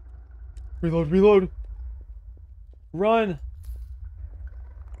 Reload. Run.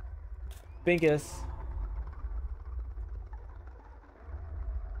 Binkus.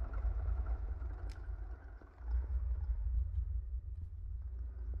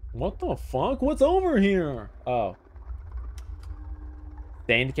 What the fuck? What's over here? Oh.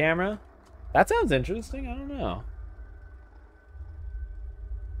 Stained camera? That sounds interesting. I don't know.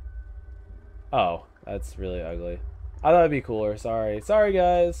 Oh, that's really ugly. I thought it'd be cooler. Sorry. Sorry,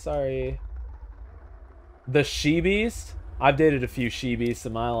 guys. Sorry. The She-Beast? I've dated a few she-beasts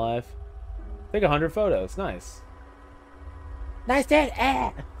in my life. I think 100 photos. Nice. Nice date.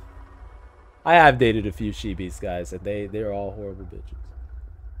 I have dated a few she-beasts, guys, and they're all horrible bitches.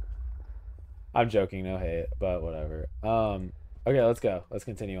 I'm joking, no hate, but whatever. Okay, let's go. Let's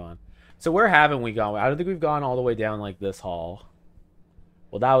continue on. So where haven't we gone? I don't think we've gone all the way down like this hall.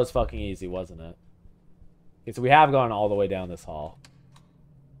 Well, that was fucking easy, wasn't it? Okay, so we have gone all the way down this hall.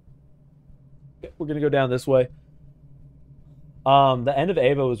 We're gonna go down this way. The end of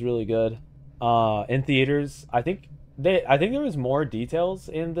Ava was really good. In theaters, I think there was more details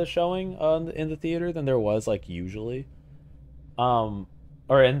in the showing in the theater than there was like usually.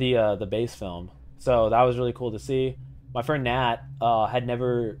 Or in the base film. So that was really cool to see. My friend Nat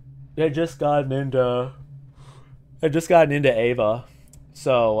had just gotten into Ava.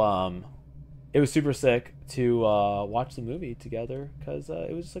 So it was super sick to watch the movie together because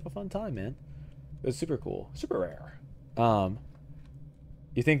it was just like a fun time, man. It was super cool, super rare.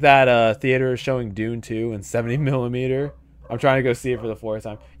 You think that theater is showing Dune 2 in 70mm? I'm trying to go see it for the 4th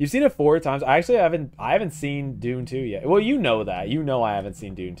time. You've seen it 4 times. I haven't seen Dune 2 yet. Well, you know that. You know I haven't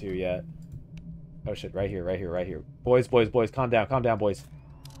seen Dune 2 yet. Oh shit, right here. Boys, calm down, boys.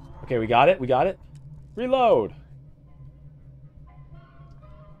 Okay, we got it. Reload.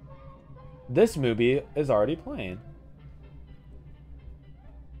 This movie is already playing.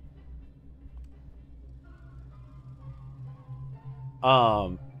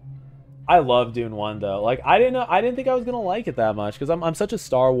 I love Dune 1 though. Like I didn't think I was gonna like it that much because I'm such a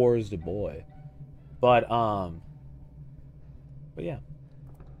Star Wars boy. But yeah.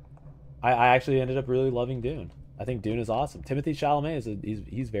 I actually ended up really loving Dune. I think Dune is awesome. Timothée Chalamet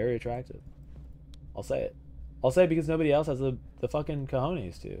he's very attractive. I'll say it. I'll say it because nobody else has the fucking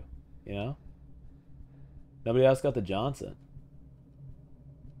cojones to, you know? Nobody else got the Johnson.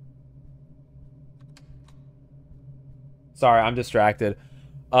 Sorry, I'm distracted.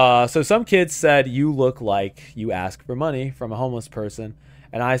 So some kids said you look like you ask for money from a homeless person,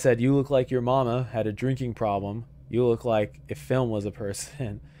 and I said you look like your mama had a drinking problem. You look like if film was a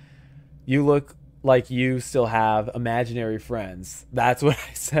person. You look like you still have imaginary friends. That's what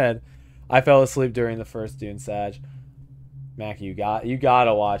I said. I fell asleep during the first Dune Sag. Mackie, you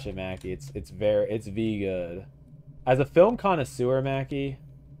gotta watch it, Mackie. It's V good. As a film connoisseur, Mackie,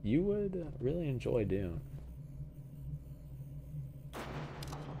 you would really enjoy Dune.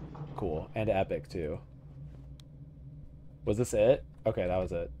 Cool. And epic too. Was this it? Okay, that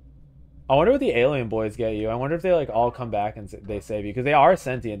was it. I wonder what the alien boys get you. I wonder if they like all come back and they save you because they are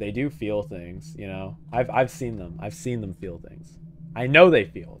sentient. They do feel things, you know. I've seen them. I've seen them feel things. I know they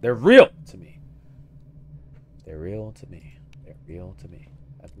feel. They're real to me. They're real to me. They're real to me.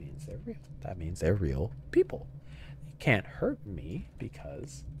 That means they're real. That means they're real people. They can't hurt me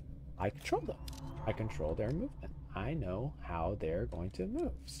because I control them. I control their movement. I know how they're going to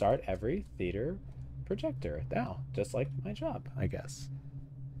move. Start every theater projector now, just like my job, I guess.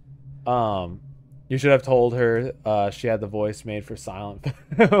 You should have told her she had the voice made for silent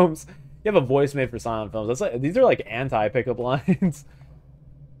films. You have a voice made for silent films. That's like, these are like anti-pickup lines.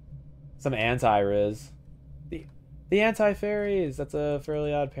 Some anti-Riz. The anti-fairies. That's a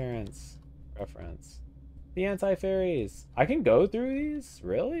Fairly Odd Parents reference. The anti-fairies. I can go through these?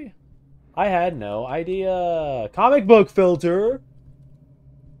 Really? I had no idea. Comic book filter.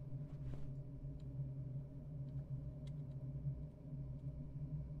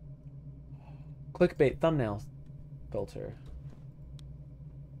 Clickbait thumbnail filter.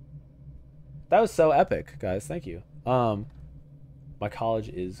 That was so epic, guys. Thank you. My college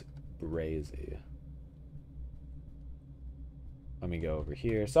is crazy. Let me go over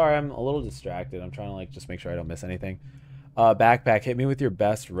here. Sorry, I'm a little distracted. I'm trying to like just make sure I don't miss anything. Backpack, hit me with your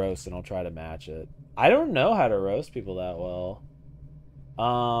best roast and I'll try to match it. I don't know how to roast people that well.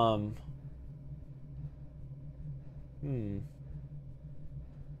 I'm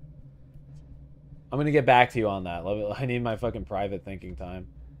gonna get back to you on that. I need my fucking private thinking time.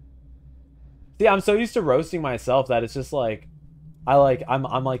 See, I'm so used to roasting myself that it's just like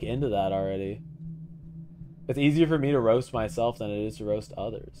I'm like into that already. It's easier for me to roast myself than it is to roast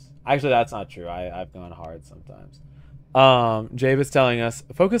others. Actually, that's not true. I've gone hard sometimes. Jabe is telling us,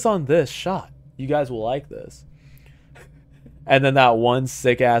 focus on this shot. You guys will like this. And then that one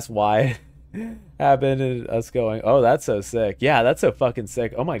sick ass wide happened and us going, oh, that's so sick. Yeah, that's so fucking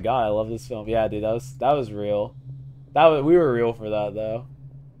sick. Oh my god, I love this film. Yeah, dude, that was real. We were real for that though.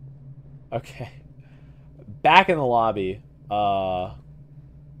 Okay. Back in the lobby.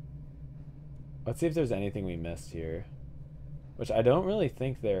 Let's see if there's anything we missed here. Which I don't really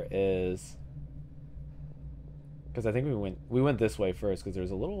think there is. Because I think we went this way first because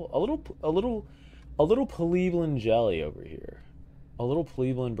there's a A little Cleveland jelly over here. A little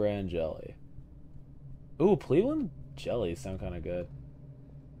Cleveland brand jelly. Ooh, Cleveland jellies sound kind of good.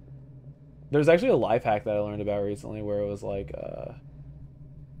 There's actually a life hack that I learned about recently where it was like,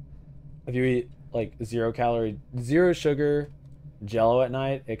 if you eat like 0 calorie, 0 sugar Jello at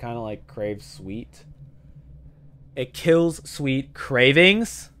night, it kind of like craves sweet. It kills sweet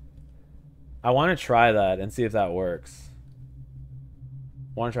cravings. I want to try that and see if that works.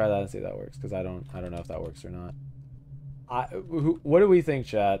 Want to try that and see if that works because I don't know if that works or not. What do we think,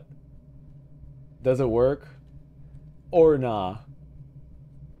 chat? Does it work or nah?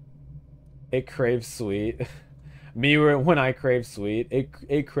 It craves sweet. Me when I crave sweet,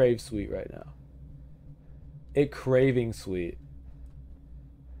 it craves sweet right now. It craving sweet.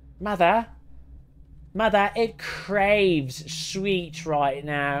 Mother, it craves sweet right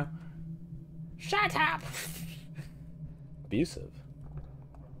now. Shut up. Abusive.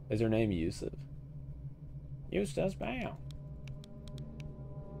 Is her name Yusuf? Eustace Bam.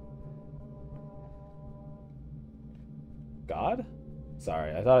 God?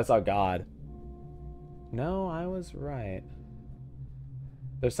 Sorry, I thought I saw God. No, I was right.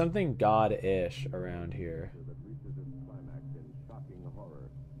 There's something God-ish around here.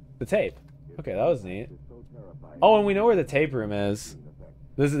 The tape. Okay, that was neat. Oh, and we know where the tape room is.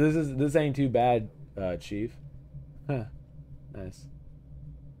 This ain't too bad, Chief. Huh. Nice.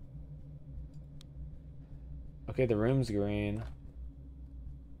 Okay, the room's green.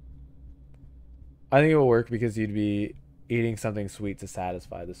 I think it will work because you'd be eating something sweet to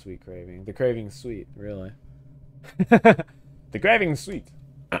satisfy the sweet craving. The craving's sweet, really. The craving's sweet.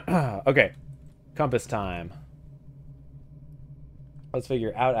 Okay. Compass time. Let's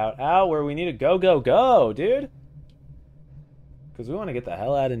figure out where we need to go, dude. Because we want to get the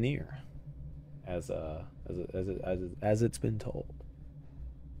hell out of near. As it's been told.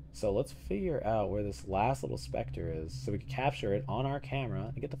 So let's figure out where this last little specter is so we can capture it on our camera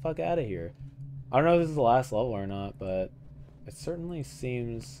and get the fuck out of here. I don't know if this is the last level or not, but it certainly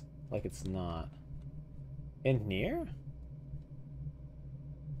seems like it's not. In here?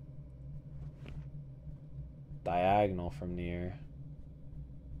 Diagonal from near.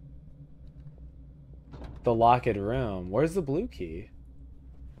 The locked room. Where's the blue key?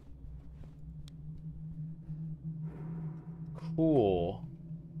 Cool.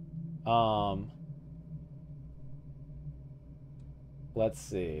 Let's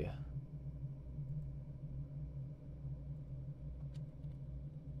see.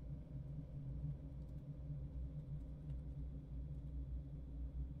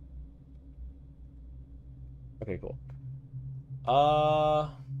 Okay, cool.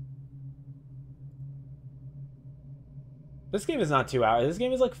 This game is not 2 hours. This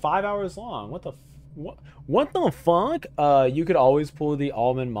game is like 5 hours long. What the what the fuck? You could always pull the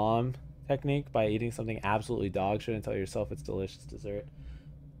almond mom technique by eating something absolutely dog shit and tell yourself it's delicious dessert.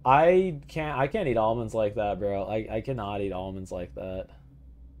 I can't eat almonds like that, bro. I cannot eat almonds like that.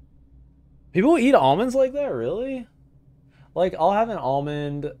 People eat almonds like that, really? Like, I'll have an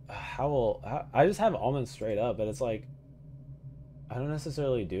almond. I just have almonds straight up, but it's like I don't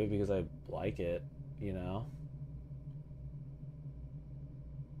necessarily do it because I like it, you know?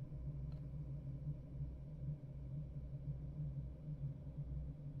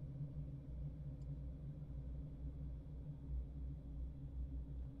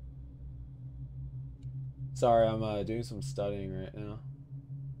 Sorry, I'm doing some studying right now.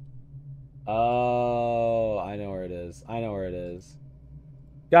 Oh, I know where it is. I know where it is.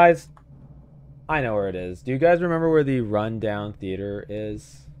 Guys, I know where it is. Do you guys remember where the rundown theater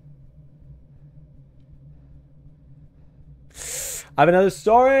is? I have another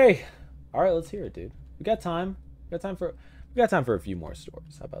story. All right, let's hear it, dude. We got time. We got time for a few more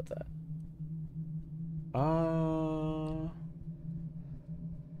stories. How about that? Oh,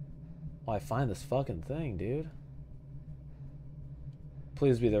 I find this fucking thing, dude.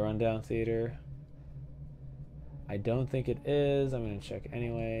 Please be the rundown theater. I don't think it is. I'm gonna check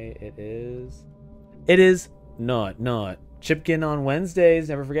anyway. It is. It is not. Chipkin on Wednesdays.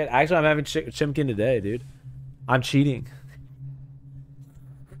 Never forget. Actually, I'm having Chipkin today, dude. I'm cheating.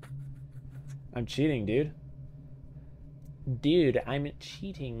 I'm cheating, dude. Dude, I'm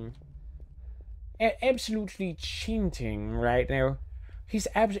cheating. Absolutely cheating right now. He's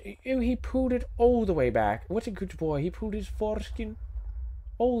he pulled it all the way back. What a good boy. He pulled his foreskin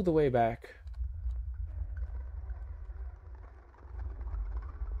all the way back.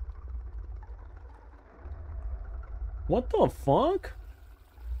 What the fuck?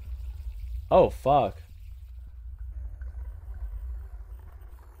 Oh, fuck.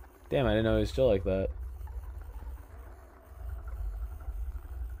 Damn, I didn't know he was still like that.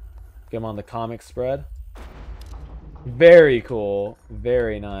 Get him on the comic spread. Very cool.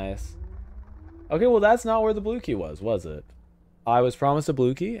 Very nice. Okay, well, that's not where the blue key was it? I was promised a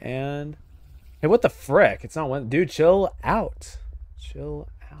blue key, and... Hey, what the frick? It's not one... Dude, chill out. Chill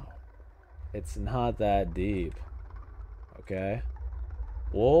out. It's not that deep. Okay?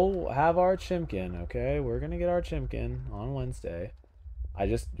 We'll have our chimkin, okay? We're gonna get our chimkin on Wednesday.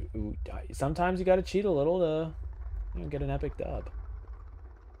 Sometimes you gotta cheat a little to, you know, get an epic dub.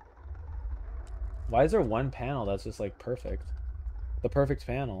 Why is there one panel that's just, like, perfect? The perfect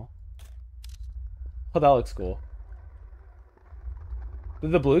panel. Oh, that looks cool.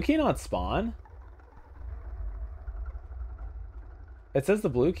 Did the blue key not spawn? It says the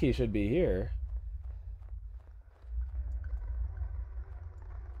blue key should be here.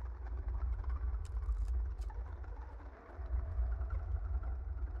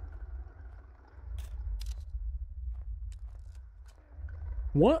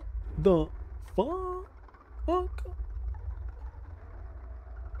 What the fuck?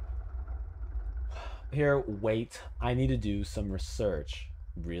 Here, wait. I need to do some research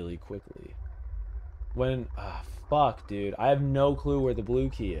really quickly. Fuck, dude. I have no clue where the blue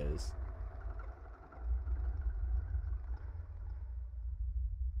key is.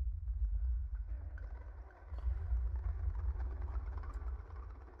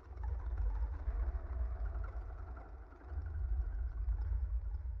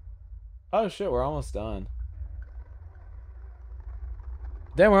 Oh shit, we're almost done.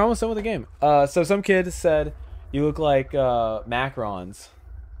 Damn, we're almost done with the game. So some kid said, you look like Macrons.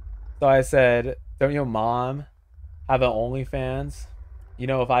 So I said, don't your mom have an OnlyFans? You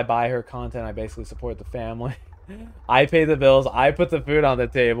know, if I buy her content, I basically support the family. I pay the bills. I put the food on the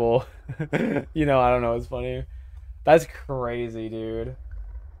table. You know, I don't know. It's funny. That's crazy, dude.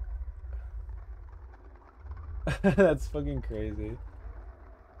 That's fucking crazy.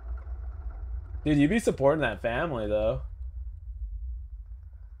 Dude, you be supporting that family, though.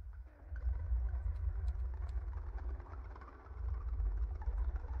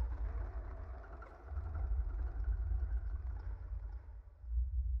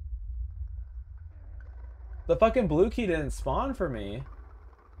 The fucking blue key didn't spawn for me.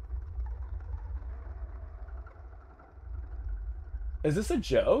 Is this a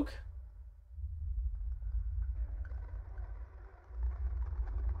joke?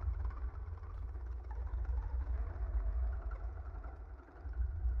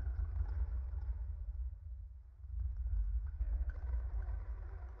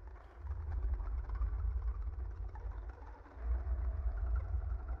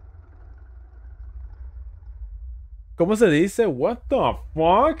 ¿Cómo se dice? What the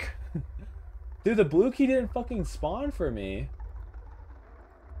fuck? Dude, the blue key didn't fucking spawn for me.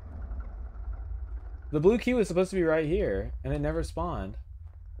 The blue key was supposed to be right here, and it never spawned.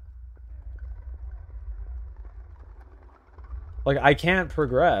 Like, I can't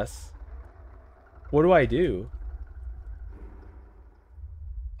progress. What do I do?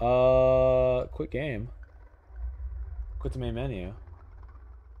 Quit game. Quit the main menu.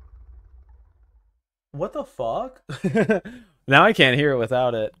 What the fuck? Now I can't hear it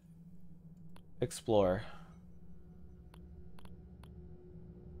without it. Explore.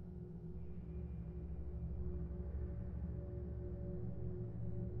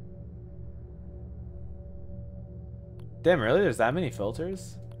 Damn, really? There's that many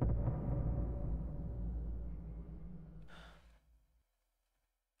filters?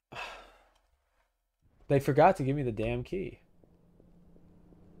 They forgot to give me the damn key.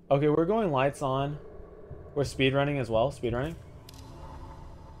 Okay, we're going lights on. We're speedrunning as well. Speedrunning.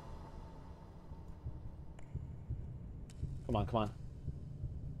 Come on, come on.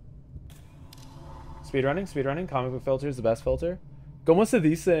 Speedrunning, speedrunning. Comic book filter is the best filter. ¿Cómo se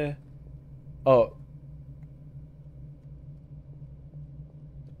dice? Oh.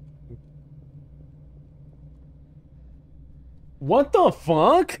 What the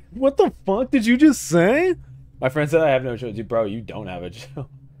fuck? What the fuck did you just say? My friend said I have no choice. Dude, bro, you don't have a choice.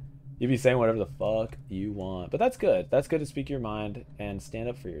 You be saying whatever the fuck you want. But that's good. That's good to speak your mind and stand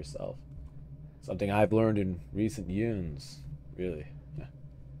up for yourself. Something I've learned in recent years. Really.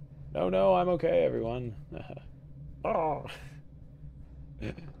 No, I'm okay, everyone.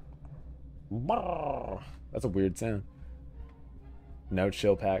 That's a weird sound. No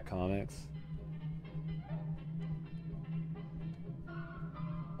chill pack comics.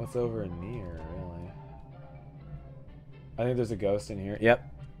 What's over near, really? I think there's a ghost in here. Yep.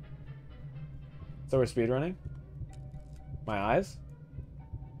 So we're speedrunning? My eyes?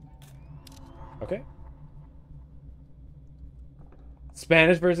 Okay.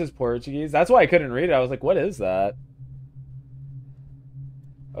 Spanish versus Portuguese? That's why I couldn't read it. I was like, what is that?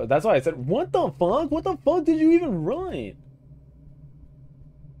 That's why I said, what the fuck? What the fuck did you even write?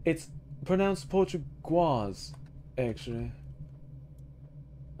 It's pronounced Portuguese, actually.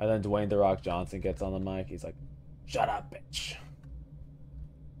 And then Dwayne The Rock Johnson gets on the mic. He's like, shut up, bitch.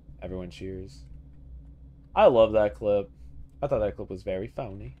 Everyone cheers. I love that clip. I thought that clip was very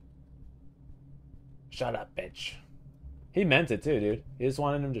phony. Shut up, bitch. He meant it too, dude. He just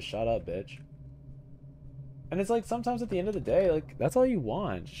wanted him to shut up, bitch. And it's like, sometimes at the end of the day, like, that's all you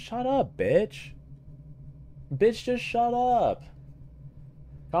want. Shut up, bitch. Bitch, just shut up.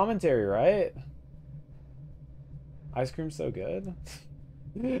 Commentary, right? Ice cream's so good.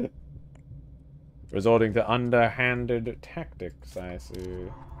 Resorting to underhanded tactics, I see.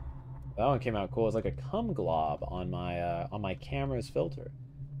 That one came out cool. It's like a cum glob on my camera's filter.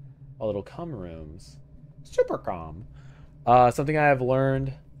 A little cum rooms. Super calm. Something I have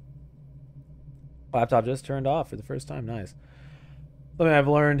learned. Laptop just turned off for the first time. Nice. Something I've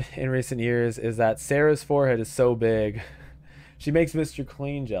learned in recent years is that Sarah's forehead is so big. She makes Mr.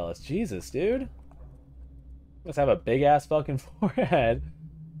 Clean jealous. Jesus, dude. Must have a big ass fucking forehead.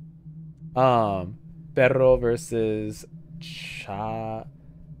 Perro versus Chachorro?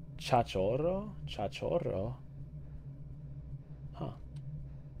 Chachorro? Huh.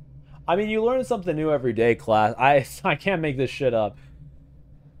 I mean, you learn something new every day, class. I can't make this shit up.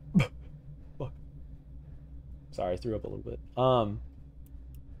 Sorry, I threw up a little bit.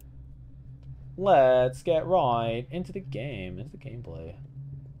 Let's get right into the game, into the gameplay.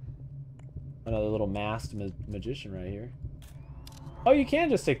 Another little masked magician right here. Oh, you can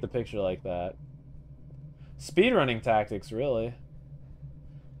just take the picture like that. Speedrunning tactics, really.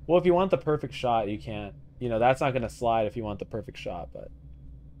 Well, if you want the perfect shot, you can't. You know, that's not going to slide if you want the perfect shot, but...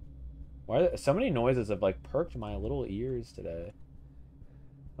 Why are there, so many noises have, like, perked my little ears today.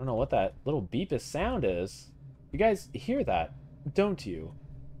 I don't know what that little beepus sound is. You guys hear that, don't you?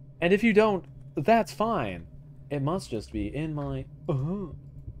 And if you don't, that's fine. It must just be in my...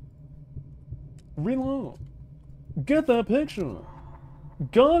 Reload. Get that picture.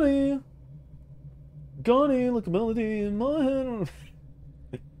 Got it. Like a melody in my head.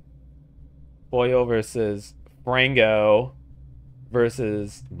 Boyo versus Frango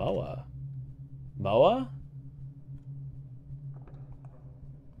versus Moa. Moa?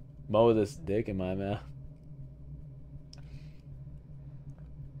 Moa this dick in my mouth.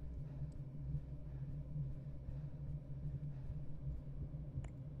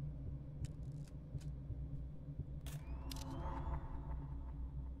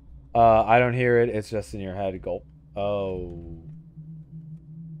 I don't hear it. It's just in your head. Gulp. Oh.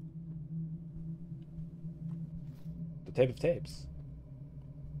 The tape of tapes.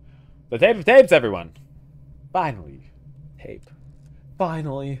 The tape of tapes, everyone. Finally. Tape.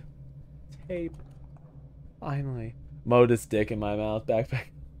 Finally. Tape. Finally. Modus dick in my mouth. Backpack.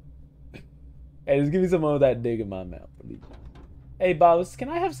 Hey, just give me some more of that dick in my mouth, please. Hey, Boss, can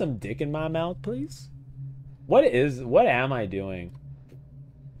I have some dick in my mouth, please? What am I doing?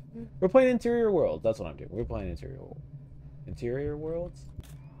 We're playing Interior Worlds. That's what I'm doing. We're playing Interior Worlds.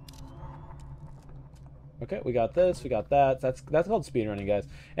 Okay, we got this. We got that. That's called speedrunning, guys.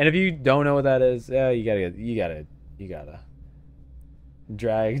 And if you don't know what that is, yeah, you gotta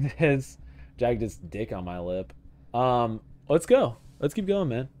drag his dick on my lip. Let's go. Let's keep going,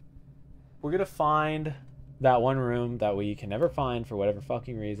 man. We're gonna find that one room that we can never find for whatever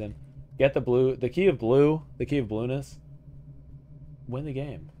fucking reason. Get the key of blueness. Win the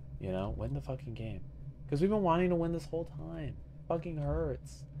game. You know, win the fucking game. Because we've been wanting to win this whole time. Fucking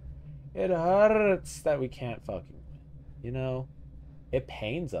hurts. It hurts that we can't fucking win. You know? It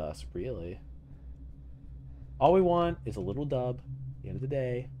pains us, really. All we want is a little dub. At the end of the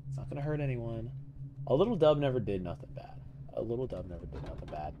day, it's not going to hurt anyone. A little dub never did nothing bad. A little dub never did nothing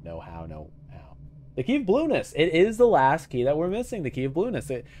bad. No how, no how. The key of blueness. It is the last key that we're missing. The key of blueness.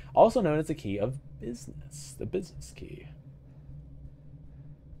 It, also known as the key of business. The business key.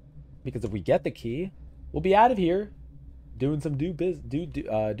 Because if we get the key, we'll be out of here doing some doing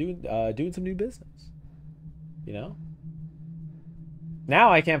some new business. You know?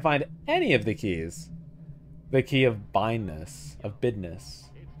 Now I can't find any of the keys. The key of bindness, of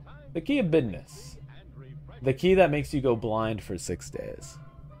bidness. The key of bidness. The key that makes you go blind for 6 days.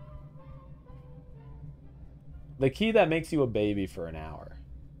 The key that makes you a baby for an hour.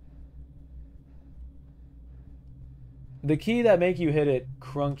 The key that make you hit it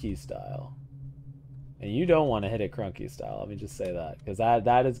crunky style. And you don't want to hit it crunky style. Let me just say that. Because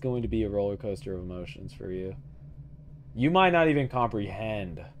that is going to be a roller coaster of emotions for you. You might not even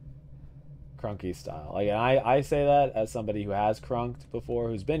comprehend crunky style. Like, I say that as somebody who has crunked before,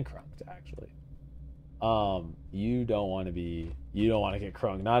 who's been crunked, actually. You don't want to be You don't want to get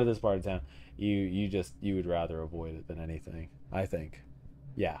crunk. Not at this part of town. You would rather avoid it than anything. I think.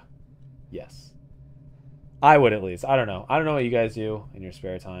 Yeah. Yes. I would at least. I don't know. I don't know what you guys do in your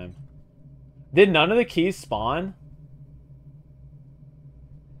spare time. Did none of the keys spawn?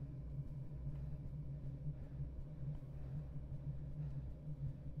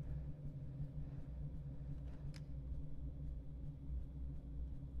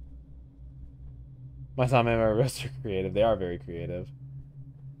 My Tom and my wrists are creative. They are very creative.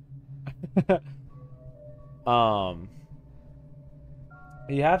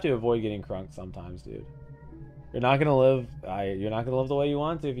 You have to avoid getting crunk sometimes, dude. You're not gonna live. You're not gonna live the way you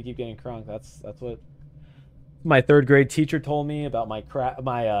want to if you keep getting crunk. That's what my third grade teacher told me about my crack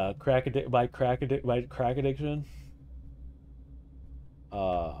addiction.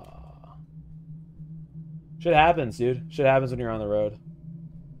 Shit happens, dude. Shit happens when you're on the road.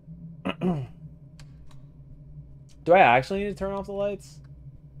 Do I actually need to turn off the lights?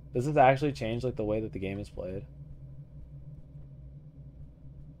 Does this actually change like the way that the game is played?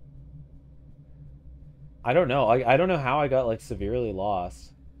 I don't know. I don't know how I got like severely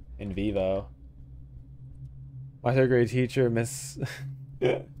lost in Vivo. My third grade teacher, Miss.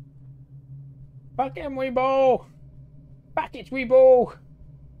 Fuck him, Weebo. Fuck it, Weebo.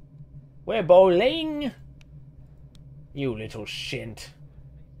 We're bowling. You little shint.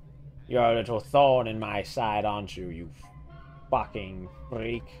 You're a little thorn in my side, aren't you, you fucking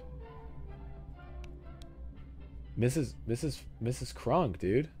freak. Mrs. Crunk,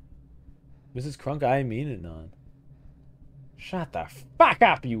 dude. Mrs. Crunk, I mean it, none. Shut the fuck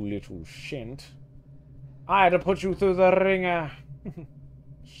up, you little shint. I had to put you through the ringer.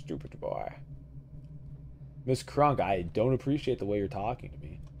 Stupid boy. Miss Crunk, I don't appreciate the way you're talking to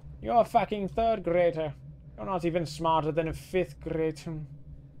me. You're a fucking third grader. You're not even smarter than a fifth grader.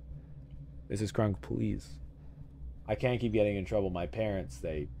 Mrs. Crunk, please. I can't keep getting in trouble. My parents,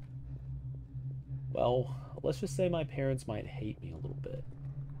 they... Well, let's just say my parents might hate me a little bit.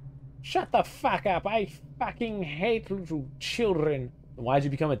 Shut the fuck up. I fucking hate little children. Why'd you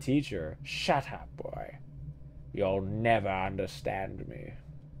become a teacher? Shut up, boy. You'll never understand me.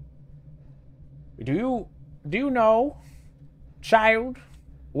 Do you know, child,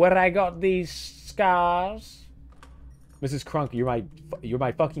 where I got these scars? Mrs. Crunk, you're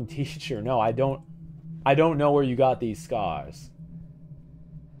my fucking teacher. No, I don't know where you got these scars.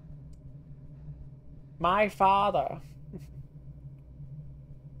 My father.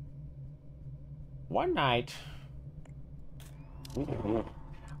 One night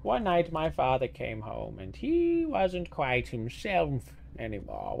my father came home and he wasn't quite himself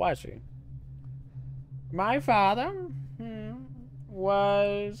anymore, was he? My father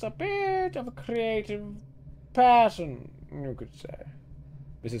was a bit of a creative person, you could say.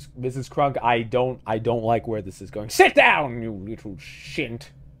 Mrs. Crunk, I don't like where this is going. Sit down, you little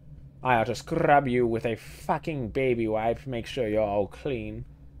shint. I ought to scrub you with a fucking baby wipe, make sure you're all clean.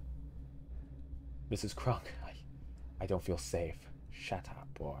 Mrs. Crunk, I don't feel safe. Shut up,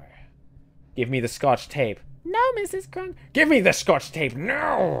 boy. Give me the scotch tape. No, Mrs. Crunk. Give me the scotch tape.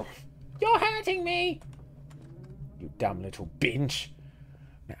 No! You're hurting me. You dumb little binch.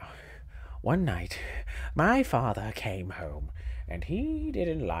 Now, one night, my father came home, and he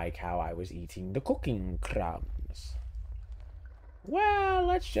didn't like how I was eating the cooking crumbs. Well,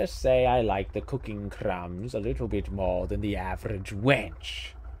 let's just say I like the cooking crumbs a little bit more than the average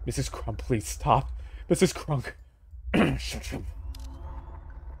wench. Mrs. Crunk, please stop. Mrs. Crunk. Shut him.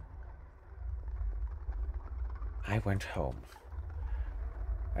 I went home,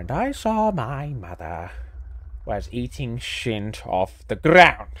 and I saw my mother was eating shint off the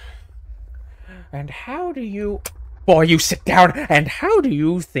ground. And how do you... Boy, you sit down! And how do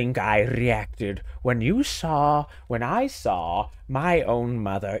you think I reacted when I saw my own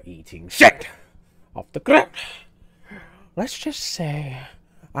mother eating shit off the ground? Let's just say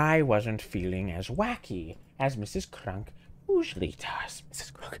I wasn't feeling as wacky as Mrs. Crunk usually does.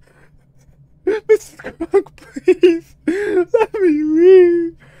 Mrs. Crunk. Mrs. Crunk, please. Let me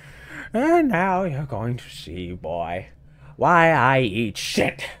leave. And now you're going to see, boy, why I eat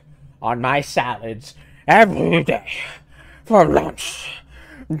shit on my salads every day for lunch,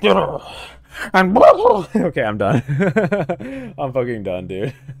 dinner, and... Okay, I'm done. I'm fucking done,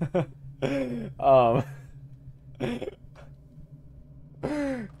 dude.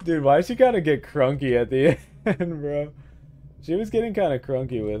 Dude, why she gotta get crunky at the end, bro? She was getting kind of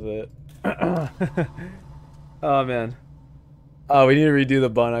crunky with it. Oh, man. Oh, we need to redo the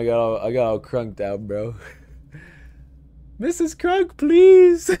bun. I got all crunked out, bro. Mrs. Crunk,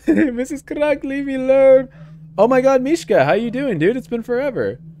 please. Mrs. Crunk, leave me alone. Oh my god, Mishka, how you doing, dude? It's been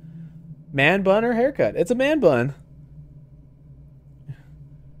forever. Man bun or haircut? It's a man bun.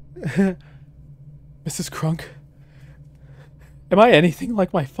 Mrs. Crunk, am I anything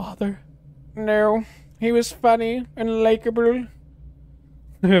like my father? No, he was funny and likable.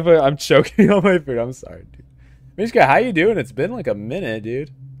 I'm choking on my food. I'm sorry, dude. Mishka, how you doing? It's been like a minute,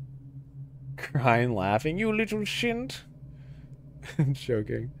 dude. Crying, laughing. You little shint.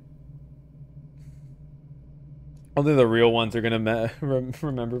 Choking. Only the real ones are gonna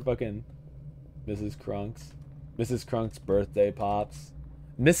remember fucking Mrs. Crunk's. Mrs. Crunk's birthday pops.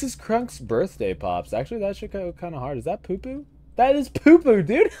 Mrs. Crunk's birthday pops. Actually, that should go kind of hard. Is that poo-poo? That is poo-poo,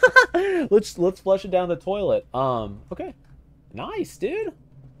 dude. let's flush it down the toilet. Okay. Nice, dude.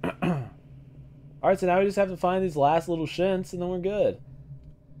 Alright, so now we just have to find these last little shints and then we're good.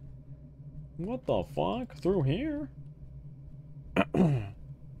 What the fuck? Through here?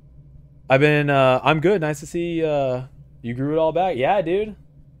 I'm good. Nice to see you grew it all back. Yeah, dude.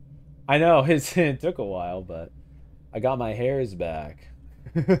 I know it took a while, but I got my hairs back.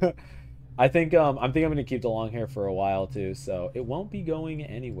 I think I'm gonna keep the long hair for a while too, so it won't be going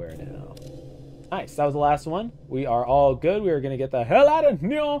anywhere now. Nice, that was the last one. We are all good. We are gonna get the hell out of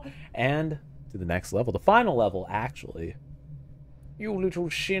here and to the next level, the final level, actually. You little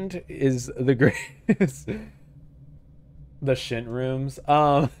shint is the greatest. The shint rooms.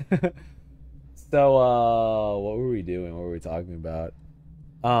 So what were we doing? What were we talking about?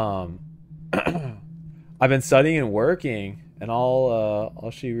 I've been studying and working, and all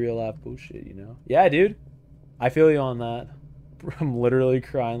she real life bullshit, you know? Yeah, dude. I feel you on that. I'm literally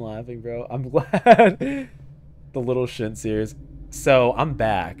crying laughing, bro. I'm glad. The little shint series. So I'm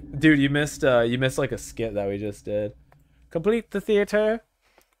back. Dude, you missed like a skit that we just did. Complete the theater.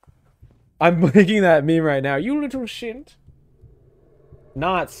 I'm making that meme right now. You little shint.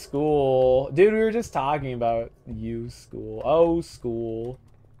 Not school. Dude, we were just talking about you, school. Oh, school.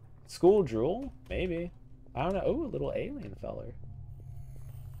 School drool? Maybe. I don't know. Oh, a little alien feller.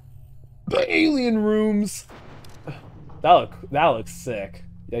 The alien rooms. That looks sick.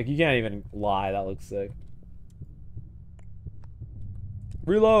 Like, you can't even lie. That looks sick.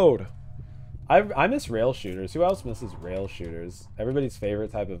 Reload. I miss rail shooters. Who else misses rail shooters? Everybody's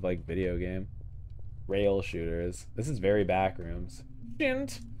favorite type of, like, video game. Rail shooters. This is very backrooms.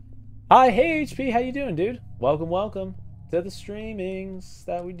 Hi, hey HP, how you doing, dude? Welcome to the streamings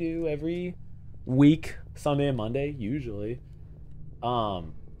that we do every week, Sunday and Monday, usually.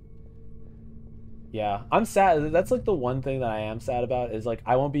 Yeah, I'm sad. That's like the one thing that I am sad about is like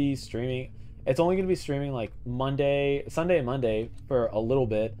I won't be streaming. It's only gonna be streaming like Sunday and Monday for a little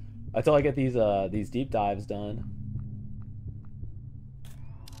bit until I get these deep dives done.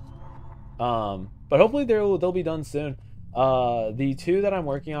 But hopefully they'll be done soon. The two that I'm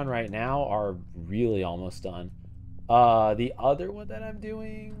working on right now are really almost done. The other one that I'm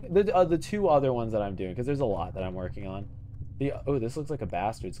doing, the two other ones that I'm doing, because there's a lot that I'm working on. Oh, this looks like a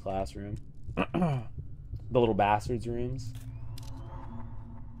bastard's classroom. The little bastards rooms.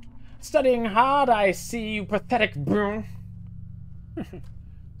 Studying hard, I see, you pathetic brune.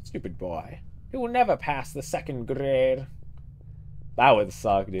 Stupid boy. He will never pass the 2nd grade. That would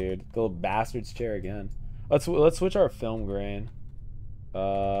suck, dude. The little bastard's chair again. Let's switch our film grain.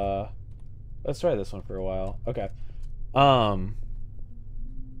 Let's try this one for a while. Okay.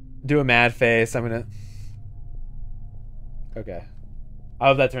 Do a mad face. I'm gonna. Okay. I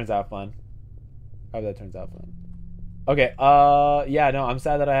hope that turns out fun. Okay. Yeah. No, I'm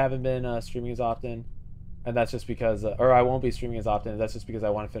sad that I haven't been streaming as often, and that's just because, or I won't be streaming as often. That's just because I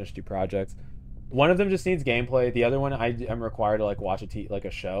want to finish 2 projects. One of them just needs gameplay. The other one I am required to like watch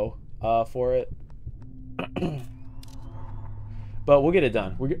a show for it. But we'll get it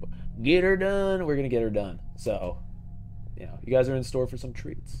done. Get her done. We're gonna get her done. So, you know, you guys are in store for some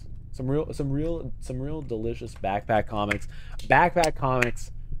treats, some real delicious backpack comics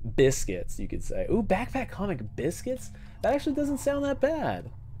biscuits, you could say. Ooh, backpack comic biscuits. That actually doesn't sound that bad.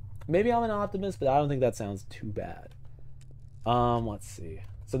 Maybe I'm an optimist, but I don't think that sounds too bad. Let's see.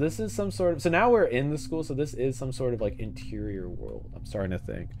 So this is some sort of. So now we're in the school. So this is some sort of like interior world. I'm starting to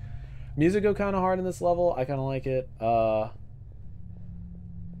think. Music go kind of hard in this level. I kind of like it.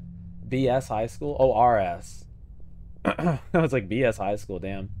 BS high school. Oh, RS. I was like BS high school.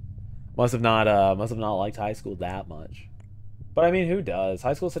 Damn. Must have not liked high school that much. But I mean, who does?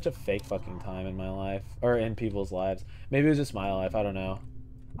 High school is such a fake fucking time in my life, or in people's lives. Maybe it was just my life. I don't know.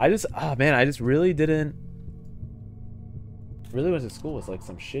 I just really went to school with like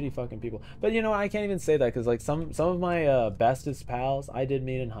some shitty fucking people. But you know, I can't even say that because like some of my bestest pals I did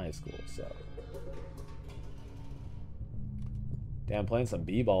meet in high school. So damn, playing some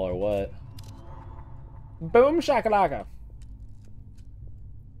b-ball or what? Boom shakalaka.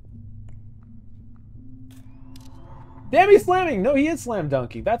 Damn, he's slamming. No, he is slam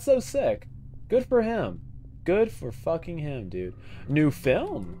dunking. That's so sick. Good for him. Good for fucking him, dude. New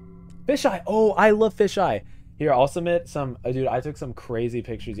film. Fisheye. Oh, I love fisheye. Here, I'll submit some. Dude, I took some crazy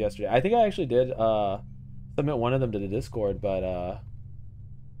pictures yesterday. I think I actually did submit one of them to the Discord, but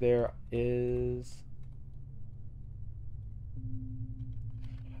there were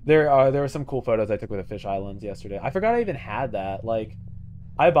some cool photos I took with a fisheye lens yesterday. I forgot I even had that. Like,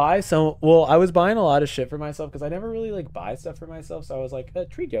 I was buying a lot of shit for myself because I never really like buy stuff for myself. So I was like,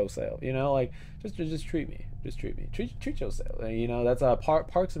 treat yourself, you know, like just treat me, treat yourself. And, you know, that's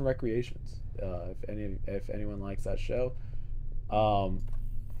Parks and Recreations. If anyone likes that show,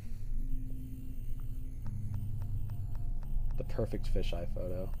 the perfect fisheye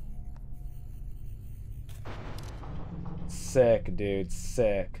photo. Sick, dude,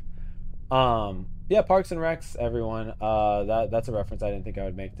 sick. Yeah, Parks and Recs, everyone. That's a reference I didn't think I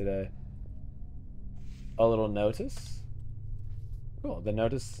would make today. A little notice. Cool. The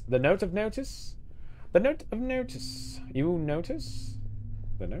note of notice. You notice?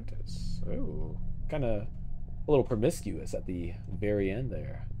 The notice. Ooh. Kinda a little promiscuous at the very end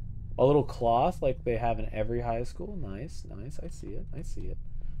there. A little cloth like they have in every high school. Nice, nice. I see it. I see it.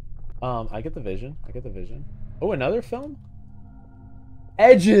 I get the vision. Oh, another film?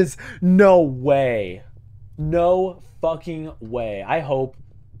 Edges. No way. No fucking way. I hope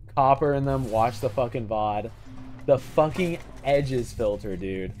Copper and them watch the fucking VOD. The fucking Edges filter,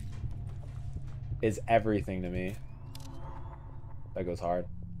 dude, is everything to me. That goes hard.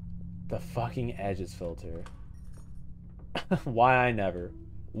 The fucking Edges filter. Why I never.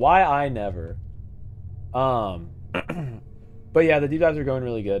 But yeah, the deep dives are going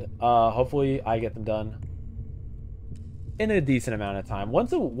really good. Hopefully I get them done in a decent amount of time.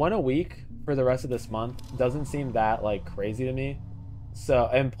 One a week for the rest of this month doesn't seem that like crazy to me. So,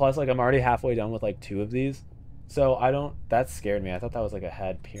 and plus like I'm already halfway done with like 2 of these. So that scared me. I thought that was like a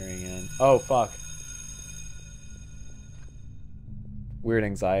head peering in. Oh fuck. Weird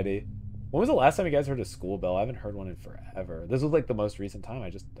anxiety. When was the last time you guys heard a school bell? I haven't heard one in forever. This was like the most recent time I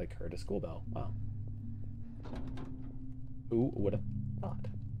just like heard a school bell. Wow. Who would have thought?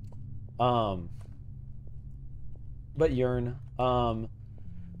 But Yearn.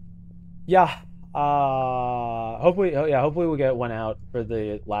 Yeah. Hopefully we'll get one out for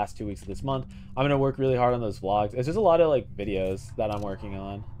the last 2 weeks of this month. I'm gonna work really hard on those vlogs. It's just a lot of like videos that I'm working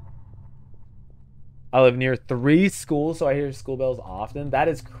on. I live near 3 schools, so I hear school bells often. That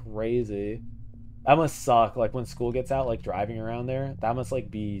is crazy. That must suck. Like when school gets out, like driving around there, that must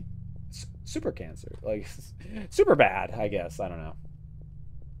like be super cancer, like super bad. I guess I don't know,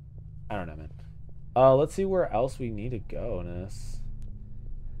 man. Let's see where else we need to go in this.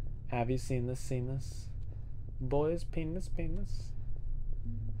 Have you seen this? Boys, penis.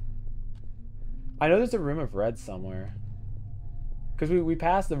 I know there's a room of red somewhere. Because we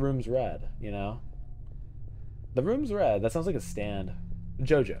passed the room's red, you know? The room's red. That sounds like a stand.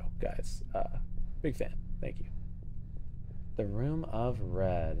 Jojo, guys. Big fan. Thank you. The room of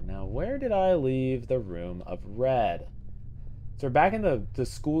red. Now, where did I leave the room of red? So we're back in the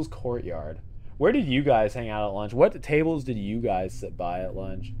school's courtyard. Where did you guys hang out at lunch? What tables did you guys sit by at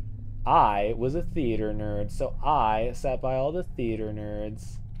lunch? I was a theater nerd, so I sat by all the theater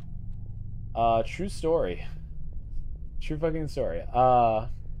nerds. True story. True fucking story.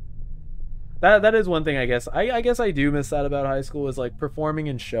 That is one thing I guess. I guess I do miss that about high school, is like performing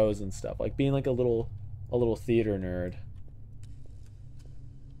in shows and stuff. Like being like a little theater nerd.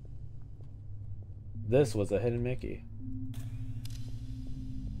 This was a hidden Mickey.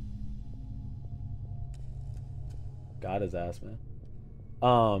 Got his ass, man.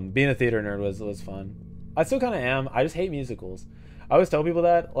 Being a theater nerd was fun. I still kind of am. I just hate musicals. I always tell people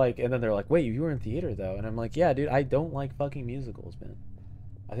that, like, and then they're like, wait, you were in theater though? And I'm like, yeah, dude, I don't like fucking musicals, man.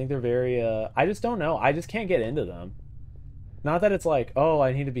 I think they're very, I just don't know. I just can't get into them. Not that it's like, oh,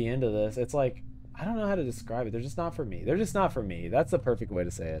 I need to be into this. It's like, I don't know how to describe it. They're just not for me. They're just not for me. That's the perfect way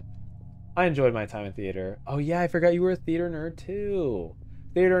to say it. I enjoyed my time in theater. Oh yeah, I forgot you were a theater nerd too.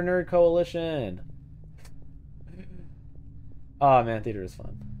 Theater Nerd Coalition. Oh man, theater is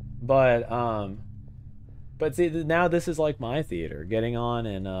fun. But see, now this is like my theater, getting on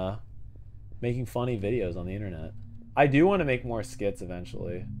and making funny videos on the internet. I do want to make more skits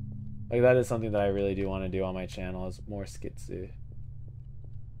eventually. Like that is something that I really do want to do on my channel, is more skitsy.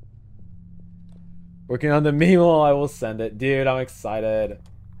 Working on the meme, I will send it. Dude, I'm excited.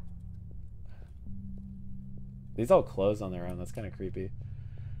 These all closed on their own. That's kind of creepy.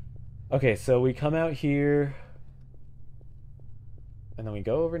 Okay, so we come out here. And then we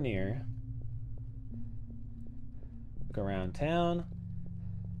go over near. Look around town.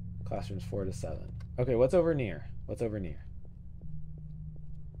 Classrooms 4 to 7. Okay, what's over near? What's over in here?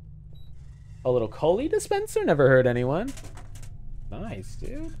 A little Coley dispenser? Never hurt anyone. Nice,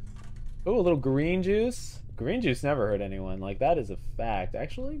 dude. Oh, a little green juice. Green juice never hurt anyone. Like, that is a fact.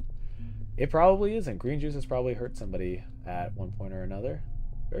 Actually, it probably isn't. Green juice has probably hurt somebody at one point or another.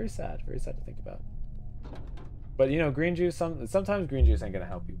 Very sad. Very sad to think about. But, you know, green juice, sometimes green juice ain't going to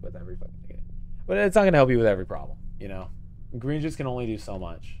help you with every fucking thing. But it's not going to help you with every problem, you know? Green juice can only do so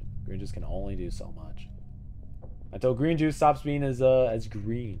much. Green juice can only do so much. Until green juice stops being as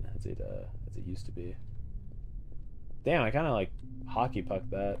green as it used to be. Damn, I kind of, like, hockey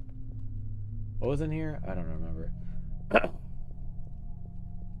pucked that. What was in here? I don't remember.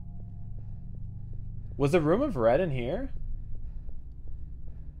 Was the room of red in here?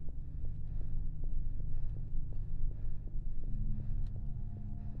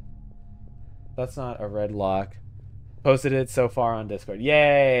 That's not a red lock. Posted it so far on Discord.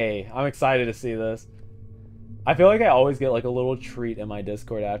 Yay! I'm excited to see this. I feel like I always get like a little treat in my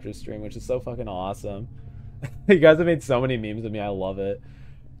Discord after stream, which is so fucking awesome. You guys have made so many memes of me. I love it.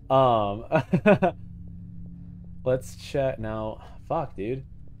 Let's check now. Fuck, dude.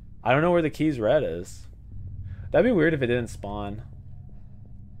 I don't know where the keys red is. That'd be weird if it didn't spawn.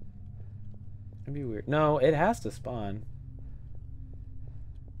 That'd be weird. No, it has to spawn.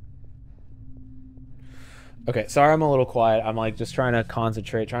 Okay, sorry I'm a little quiet. I'm like just trying to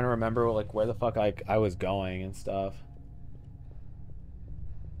concentrate, trying to remember like where the fuck I was going and stuff.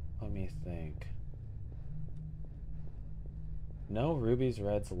 Let me think. No rubies,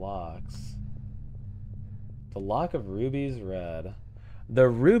 reds, locks. The lock of rubies, red. The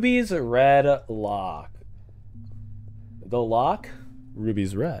rubies, red lock. The lock,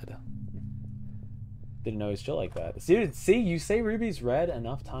 rubies, red. Didn't know he's chill like that. See, you say ruby's red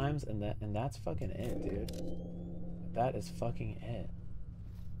enough times, and that's fucking it, dude. That is fucking it.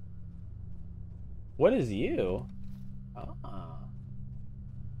 What is you? Ah.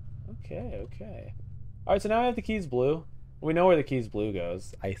 Okay, okay. All right, so now I have the keys blue. We know where the keys blue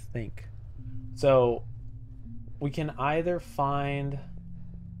goes, I think. So we can either find.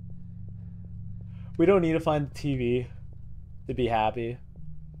 We don't need to find the TV to be happy.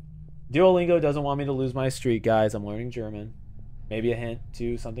 Duolingo doesn't want me to lose my streak, guys. I'm learning German. Maybe a hint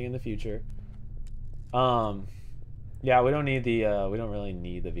to something in the future. Yeah, we don't need the we don't really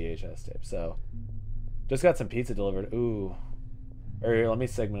need the VHS tape. So just got some pizza delivered. Ooh. Or here, let me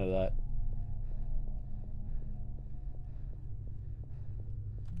segment that.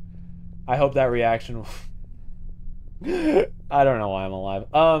 I hope that reaction I don't know why I'm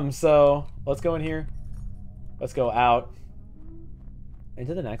alive. So let's go in here. Let's go out.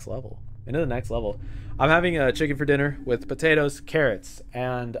 Into the next level. Into the next level. I'm having a chicken for dinner with potatoes, carrots,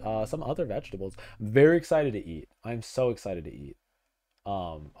 and some other vegetables. I'm very excited to eat. I'm so excited to eat. I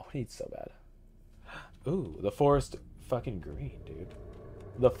want to eat so bad. Ooh, the forest fucking green, dude.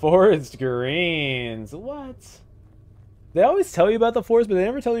 The forest greens. What? They always tell you about the forest, but they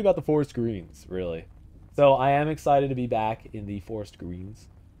never tell you about the forest greens, really. So I am excited to be back in the forest greens.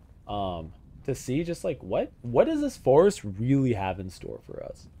 To see just like what does this forest really have in store for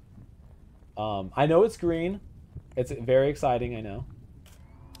us. I know it's green. It's very exciting, I know.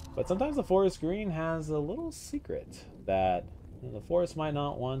 But sometimes the forest green has a little secret that the forest might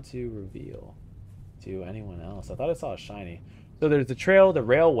not want to reveal to anyone else. I thought I saw a shiny. So there's the trail, the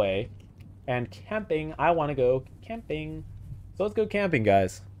railway, and camping. I want to go camping. So let's go camping,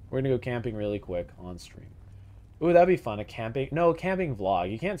 guys. We're going to go camping really quick on stream. Ooh, that'd be fun. A camping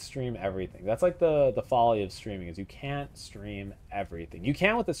vlog. You can't stream everything. That's like the folly of streaming, is you can't stream everything. You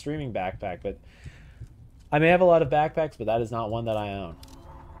can with the streaming backpack, but I may have a lot of backpacks, but that is not one that I own.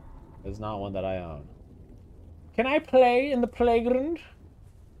 It is not one that I own. Can I play in the playground?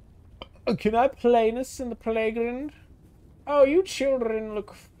 Can I playness in the playground? Oh, you children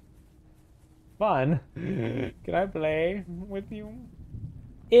look fun. Can I play with you?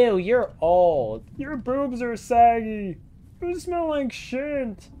 Ew, you're old. Your boobs are saggy. You smell like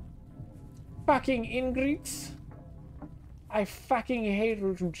shit. Fucking ingrates. I fucking hate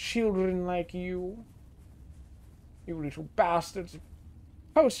little children like you. You little bastards.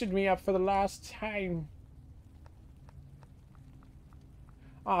 Posted me up for the last time.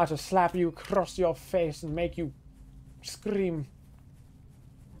 I ought to slap you across your face and make you scream.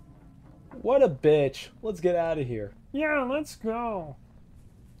 What a bitch. Let's get out of here. Yeah, let's go.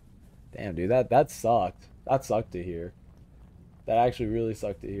 Damn, dude, that sucked. That sucked to hear. That actually really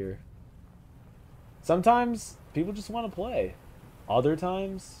sucked to hear. Sometimes people just want to play. Other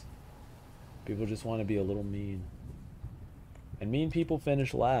times, people just want to be a little mean. And mean people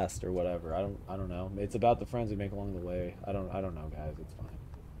finish last or whatever. I don't know. It's about the friends we make along the way. I don't know, guys. It's fine.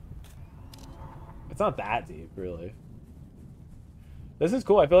 It's not that deep, really. This is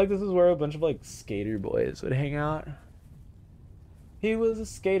cool. I feel like this is where a bunch of like skater boys would hang out. He was a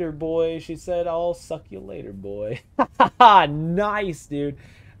skater boy. She said, "I'll suck you later, boy." Nice, dude.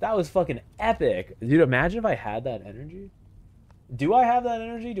 That was fucking epic. Dude, imagine if I had that energy. Do I have that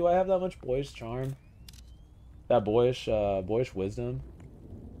energy? Do I have that much boyish charm? That boyish wisdom?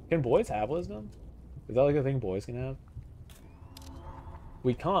 Can boys have wisdom? Is that like a thing boys can have?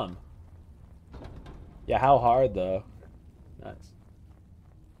 We come. Yeah, how hard though? Nice.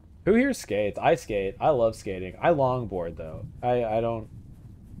 Who here skates? I skate. I love skating. I longboard though. I don't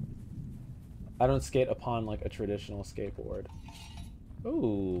skate upon like a traditional skateboard.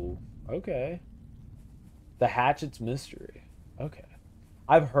 Ooh, okay. The Hatchet's Mystery. Okay.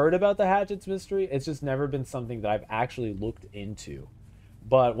 I've heard about the Hatchet's Mystery. It's just never been something that I've actually looked into.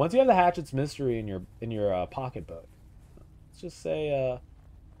 But once you have the Hatchet's Mystery in your pocketbook, let's just say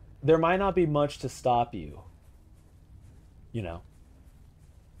there might not be much to stop you. You know.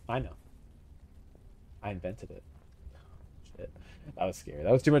 I know. I invented it. Shit. That was scary.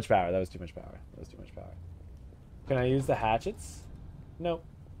 That was too much power. That was too much power. That was too much power. Can I use the hatchets? Nope.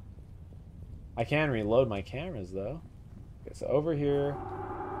 I can reload my cameras though. Okay, so over here.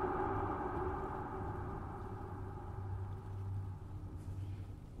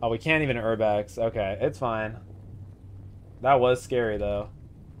 Oh, we can't even urbex. Okay, it's fine. That was scary though.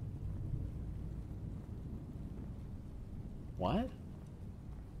 What?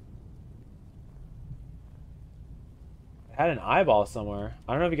 I had an eyeball somewhere.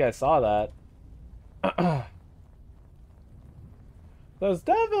 I don't know if you guys saw that. There's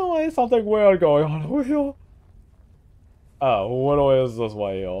definitely something weird going on over here. Oh, what is this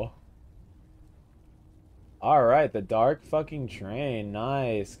whale? Alright, the dark fucking train.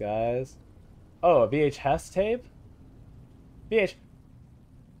 Nice, guys. Oh, a VHS tape? VH...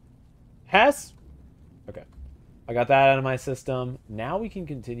 Hess? Okay. I got that out of my system. Now we can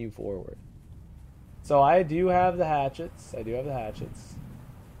continue forward. So I do have the hatchets. I do have the hatchets.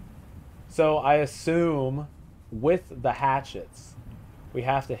 So I assume with the hatchets, we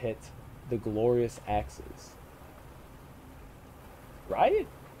have to hit the glorious X's. Right?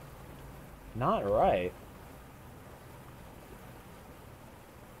 Not right.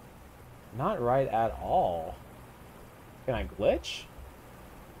 Not right at all. Can I glitch?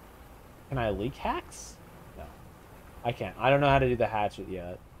 Can I leak hacks? No. I can't. I don't know how to do the hatchet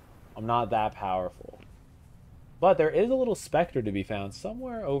yet. I'm not that powerful. But there is a little specter to be found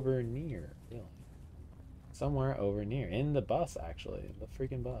somewhere over near. Really. Somewhere over near. In the bus, actually. In the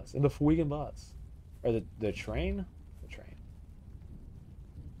freaking bus. In the freaking bus. Or the train? The train.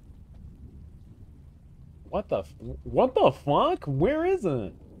 What the fuck? Where is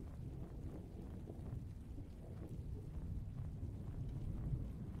it?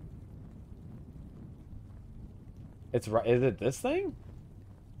 It's right. Is it this thing?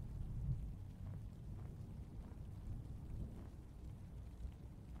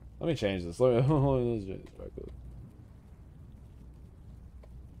 Let me change this. Let me change this back up.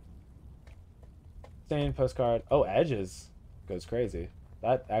 Stain postcard. Oh, edges. Goes crazy.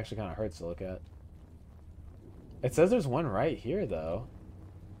 That actually kind of hurts to look at. It says there's one right here, though.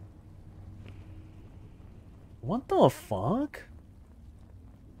 What the fuck?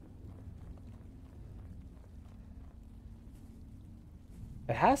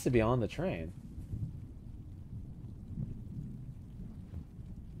 It has to be on the train.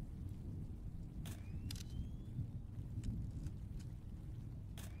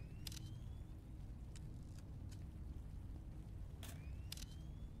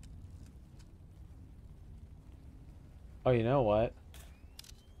 Oh, you know what?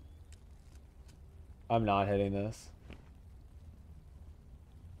 I'm not hitting this.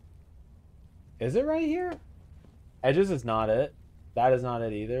 Is it right here? Edges is not it. That is not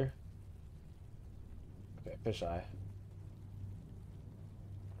it either. Okay, fisheye.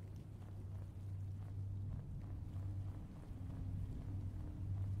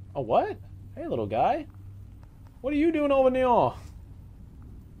 Oh, what? Hey, little guy. What are you doing over there?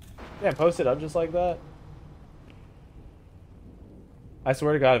 Yeah, post it up just like that. I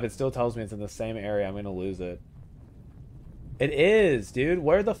swear to God, if it still tells me it's in the same area, I'm gonna lose it. It is, dude.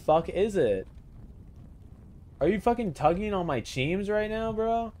 Where the fuck is it? Are you fucking tugging on my cheems right now,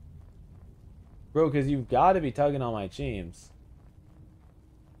 bro? Bro, because you've got to be tugging on my cheems.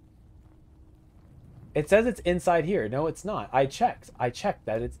 It says it's inside here. No, it's not. I checked. I checked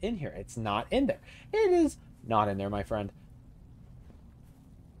that it's in here. It's not in there. It is not in there, my friend.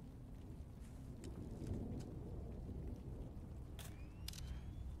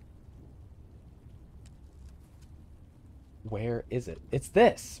 Where is it? It's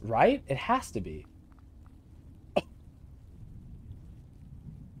this, right? It has to be.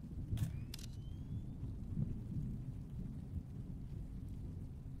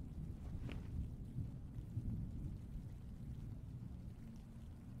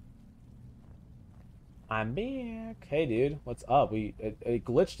 I'm back. Hey, dude, what's up? It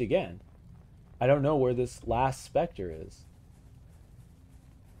glitched again. I don't know where this last specter is.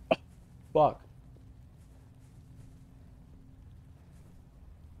 Fuck.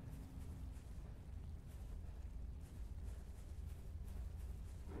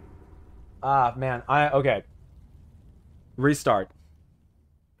 Ah, man. Okay. Restart.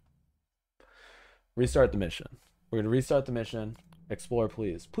 Restart the mission. We're gonna restart the mission. Explore,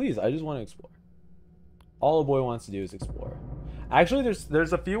 please. Please, I just want to explore. All a boy wants to do is explore. Actually,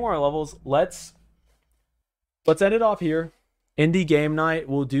 there's a few more levels. Let's end it off here. Indie game night.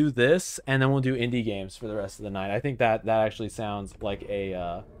 We'll do this, and then we'll do indie games for the rest of the night. I think that actually sounds like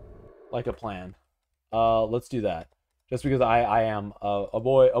a plan. Let's do that. Just because I am a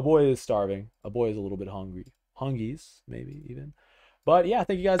boy is starving. A boy is a little bit hungry. Hungies, maybe even. But yeah,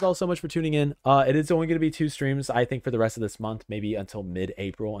 thank you guys all so much for tuning in. It is only going to be 2 streams, I think, for the rest of this month, maybe until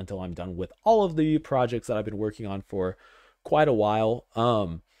mid-April, until I'm done with all of the projects that I've been working on for quite a while.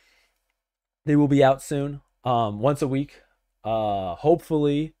 They will be out soon, once a week,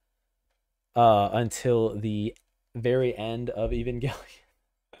 hopefully, until the very end of Evangelion.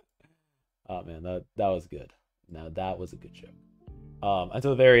 Oh man, that was good. Now that was a good joke.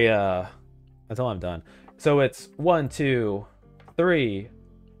 Until the very until I'm done. So it's 1, 2, 3,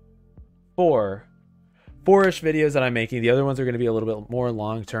 4, 4-ish videos that I'm making. The other ones are going to be a little bit more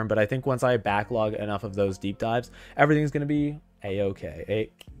long term, but I think once I backlog enough of those deep dives, everything's going to be a-okay.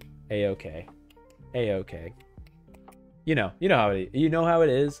 A-okay. A-okay. You know how it is. You know how it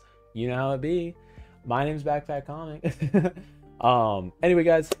is. You know how it be. My name's Backpack Comic. Anyway,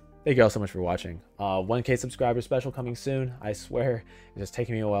 guys, thank you all so much for watching. 1K subscriber special coming soon. I swear, it's just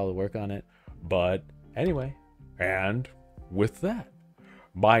taking me a while to work on it. But anyway, and with that,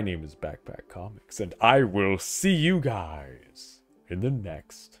 my name is Backpack Comics, and I will see you guys in the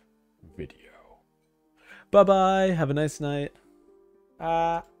next video. Bye-bye. Have a nice night.